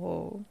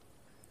 Oh.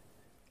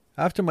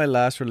 After my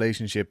last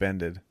relationship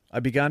ended, I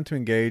began to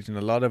engage in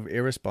a lot of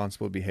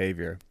irresponsible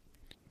behavior.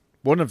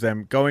 One of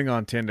them, going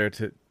on Tinder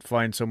to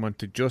find someone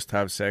to just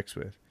have sex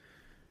with.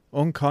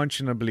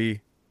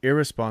 Unconscionably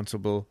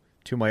irresponsible,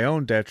 to my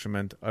own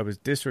detriment, I was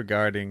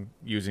disregarding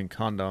using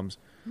condoms,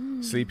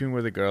 sleeping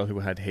with a girl who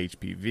had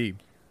HPV,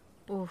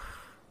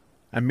 Oof.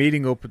 and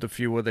meeting up with a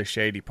few other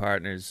shady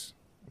partners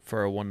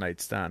for a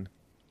one-night stand.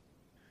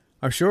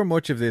 I'm sure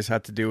much of this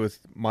had to do with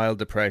mild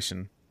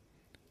depression.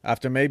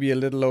 After maybe a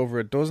little over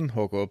a dozen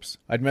hookups,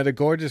 I'd met a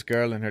gorgeous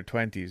girl in her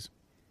 20s.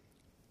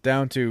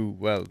 Down to,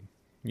 well,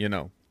 you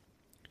know.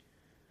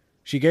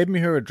 She gave me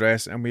her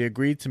address and we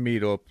agreed to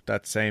meet up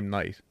that same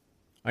night.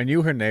 I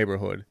knew her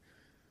neighbourhood.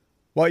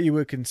 What you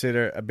would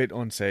consider a bit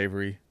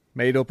unsavoury,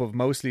 made up of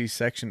mostly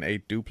Section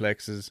 8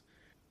 duplexes,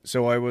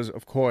 so I was,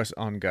 of course,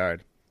 on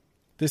guard.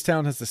 This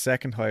town has the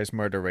second highest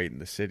murder rate in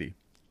the city.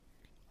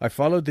 I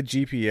followed the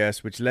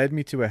GPS, which led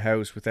me to a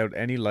house without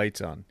any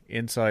lights on,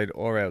 inside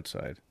or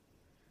outside.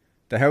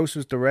 The house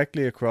was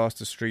directly across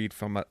the street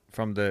from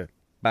the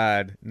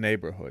bad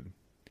neighbourhood.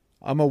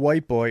 I'm a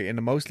white boy in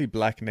a mostly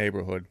black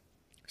neighbourhood,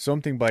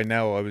 something by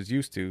now I was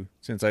used to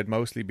since I'd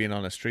mostly been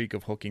on a streak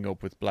of hooking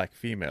up with black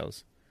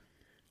females.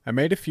 I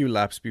made a few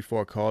laps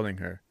before calling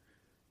her.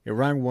 It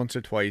rang once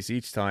or twice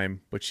each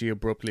time, but she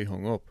abruptly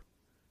hung up.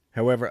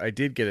 However, I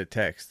did get a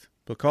text,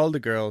 but called the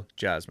girl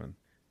Jasmine.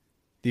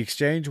 The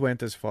exchange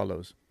went as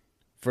follows,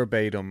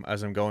 verbatim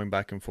as I'm going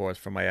back and forth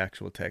from my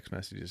actual text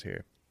messages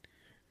here.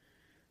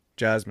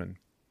 Jasmine: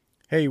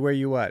 Hey, where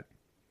you at?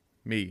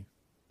 Me: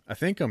 I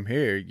think I'm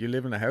here. You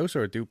live in a house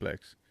or a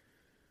duplex?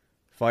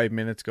 5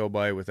 minutes go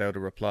by without a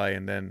reply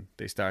and then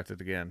they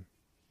started again.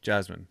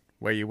 Jasmine: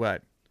 Where you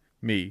at?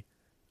 Me: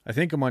 I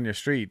think I'm on your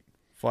street,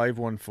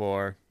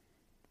 514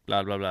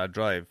 blah blah blah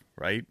drive,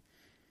 right?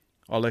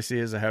 All I see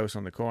is a house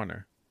on the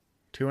corner.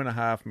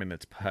 2.5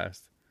 minutes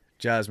passed.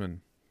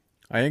 Jasmine: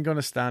 I ain't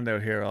gonna stand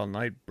out here all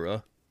night,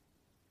 bruh.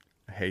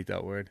 I hate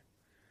that word.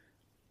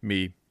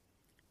 Me.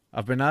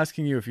 I've been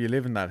asking you if you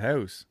live in that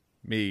house.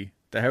 Me.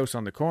 The house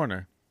on the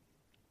corner.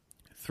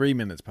 3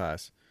 minutes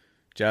pass.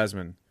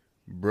 Jasmine.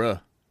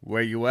 Bruh,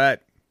 where you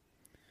at?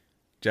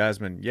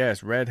 Jasmine.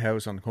 Yes, red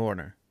house on the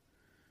corner.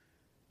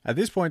 At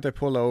this point I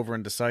pull over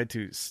and decide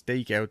to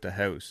stake out the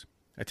house.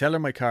 I tell her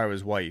my car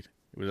was white.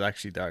 It was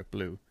actually dark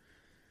blue.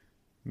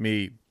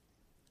 Me.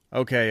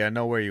 Okay, I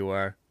know where you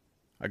are.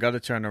 I gotta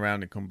turn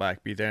around and come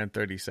back. Be there in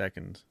 30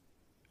 seconds.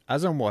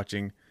 As I'm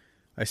watching,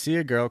 I see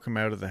a girl come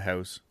out of the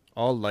house,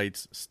 all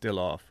lights still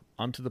off,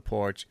 onto the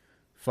porch,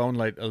 phone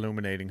light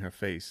illuminating her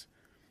face.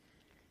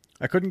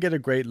 I couldn't get a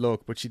great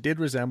look, but she did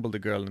resemble the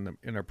girl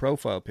in her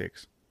profile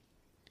pics.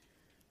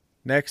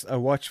 Next, I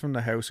watch from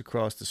the house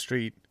across the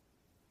street.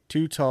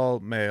 2 tall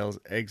males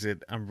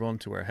exit and run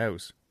to her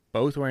house,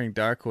 both wearing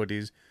dark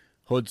hoodies,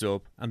 hoods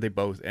up, and they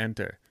both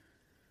enter.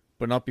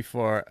 But not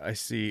before I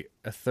see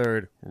a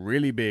third,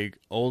 really big,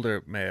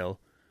 older male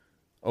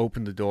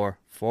open the door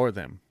for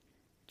them.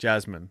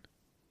 Jasmine.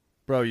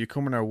 Bro, you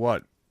coming or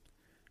what?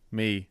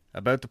 Me.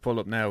 About to pull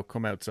up now,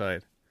 come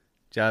outside.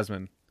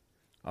 Jasmine.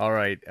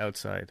 Alright,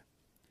 outside.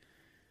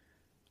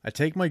 I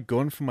take my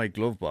gun from my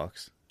glove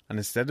box, and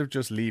instead of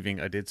just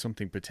leaving, I did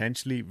something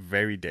potentially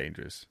very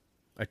dangerous.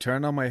 I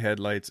turn on my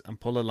headlights and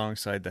pull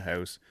alongside the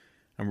house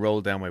and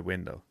roll down my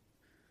window.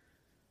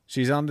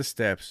 She's on the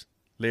steps,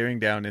 leering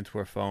down into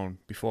her phone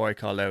before I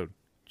call out,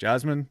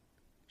 Jasmine?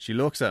 She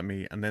looks at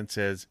me and then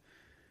says,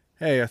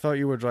 Hey, I thought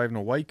you were driving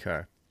a white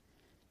car.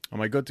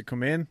 Am I good to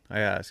come in? I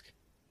ask.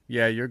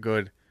 Yeah, you're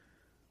good.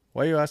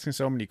 Why are you asking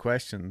so many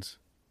questions?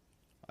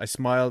 I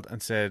smiled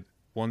and said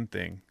one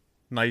thing.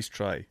 Nice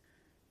try.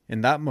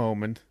 In that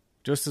moment,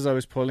 just as I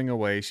was pulling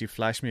away, she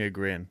flashed me a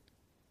grin.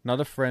 Not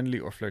a friendly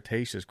or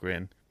flirtatious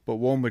grin, but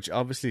one which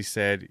obviously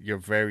said, You're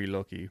very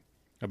lucky.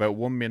 About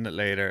 1 minute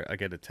later, I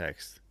get a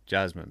text.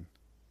 Jasmine.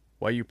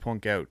 Why you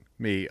punk out?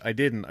 Me. I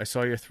didn't. I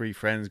saw your 3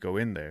 friends go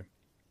in there.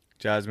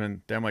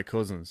 Jasmine. They're my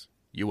cousins.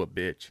 You a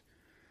bitch.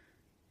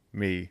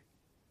 Me.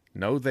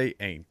 No, they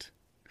ain't.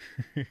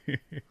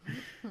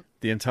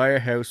 The entire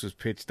house was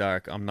pitch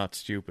dark. I'm not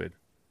stupid.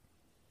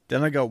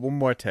 Then I got one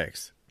more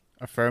text,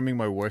 affirming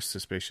my worst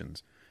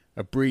suspicions.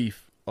 A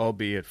brief,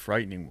 albeit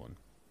frightening one.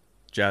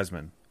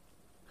 Jasmine.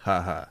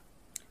 Haha.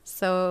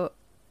 So,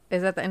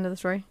 is that the end of the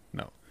story?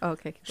 No. Oh,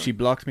 okay. Cool. She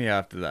blocked me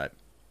after that.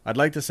 I'd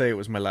like to say it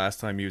was my last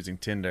time using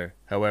Tinder.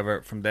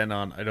 However, from then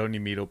on, I'd only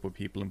meet up with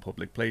people in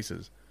public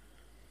places.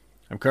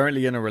 I'm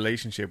currently in a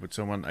relationship with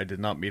someone I did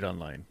not meet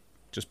online.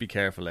 Just be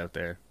careful out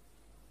there.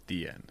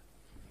 The end.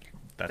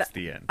 That's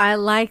the end. I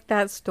like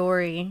that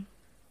story.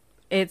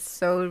 It's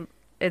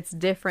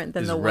different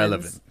than the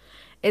relevant.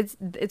 Ones.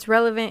 It's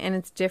relevant and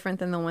it's different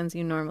than the ones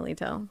you normally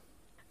tell.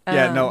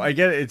 Yeah, no, I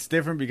get it. It's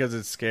different because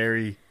it's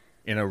scary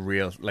in a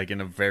real, like in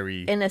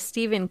a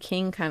Stephen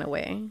King kind of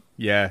way.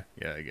 Yeah,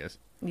 I guess.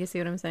 You see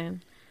what I'm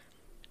saying?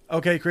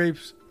 Okay,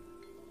 creeps.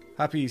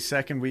 Happy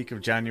second week of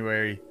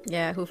January.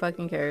 Yeah, who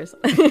fucking cares?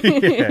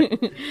 Yeah.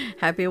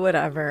 Happy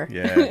whatever.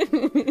 Yeah.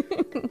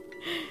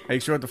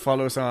 Make sure to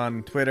follow us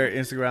on Twitter,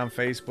 Instagram,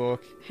 Facebook.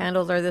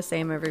 Handles are the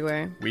same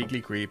everywhere. Weekly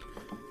Creep.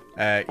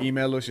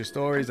 Email us your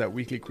stories at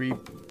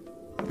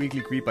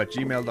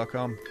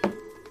weeklycreep@gmail.com.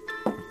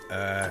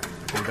 I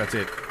think that's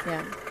it.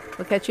 Yeah.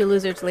 We'll catch you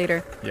losers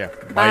later. Yeah.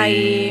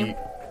 Bye.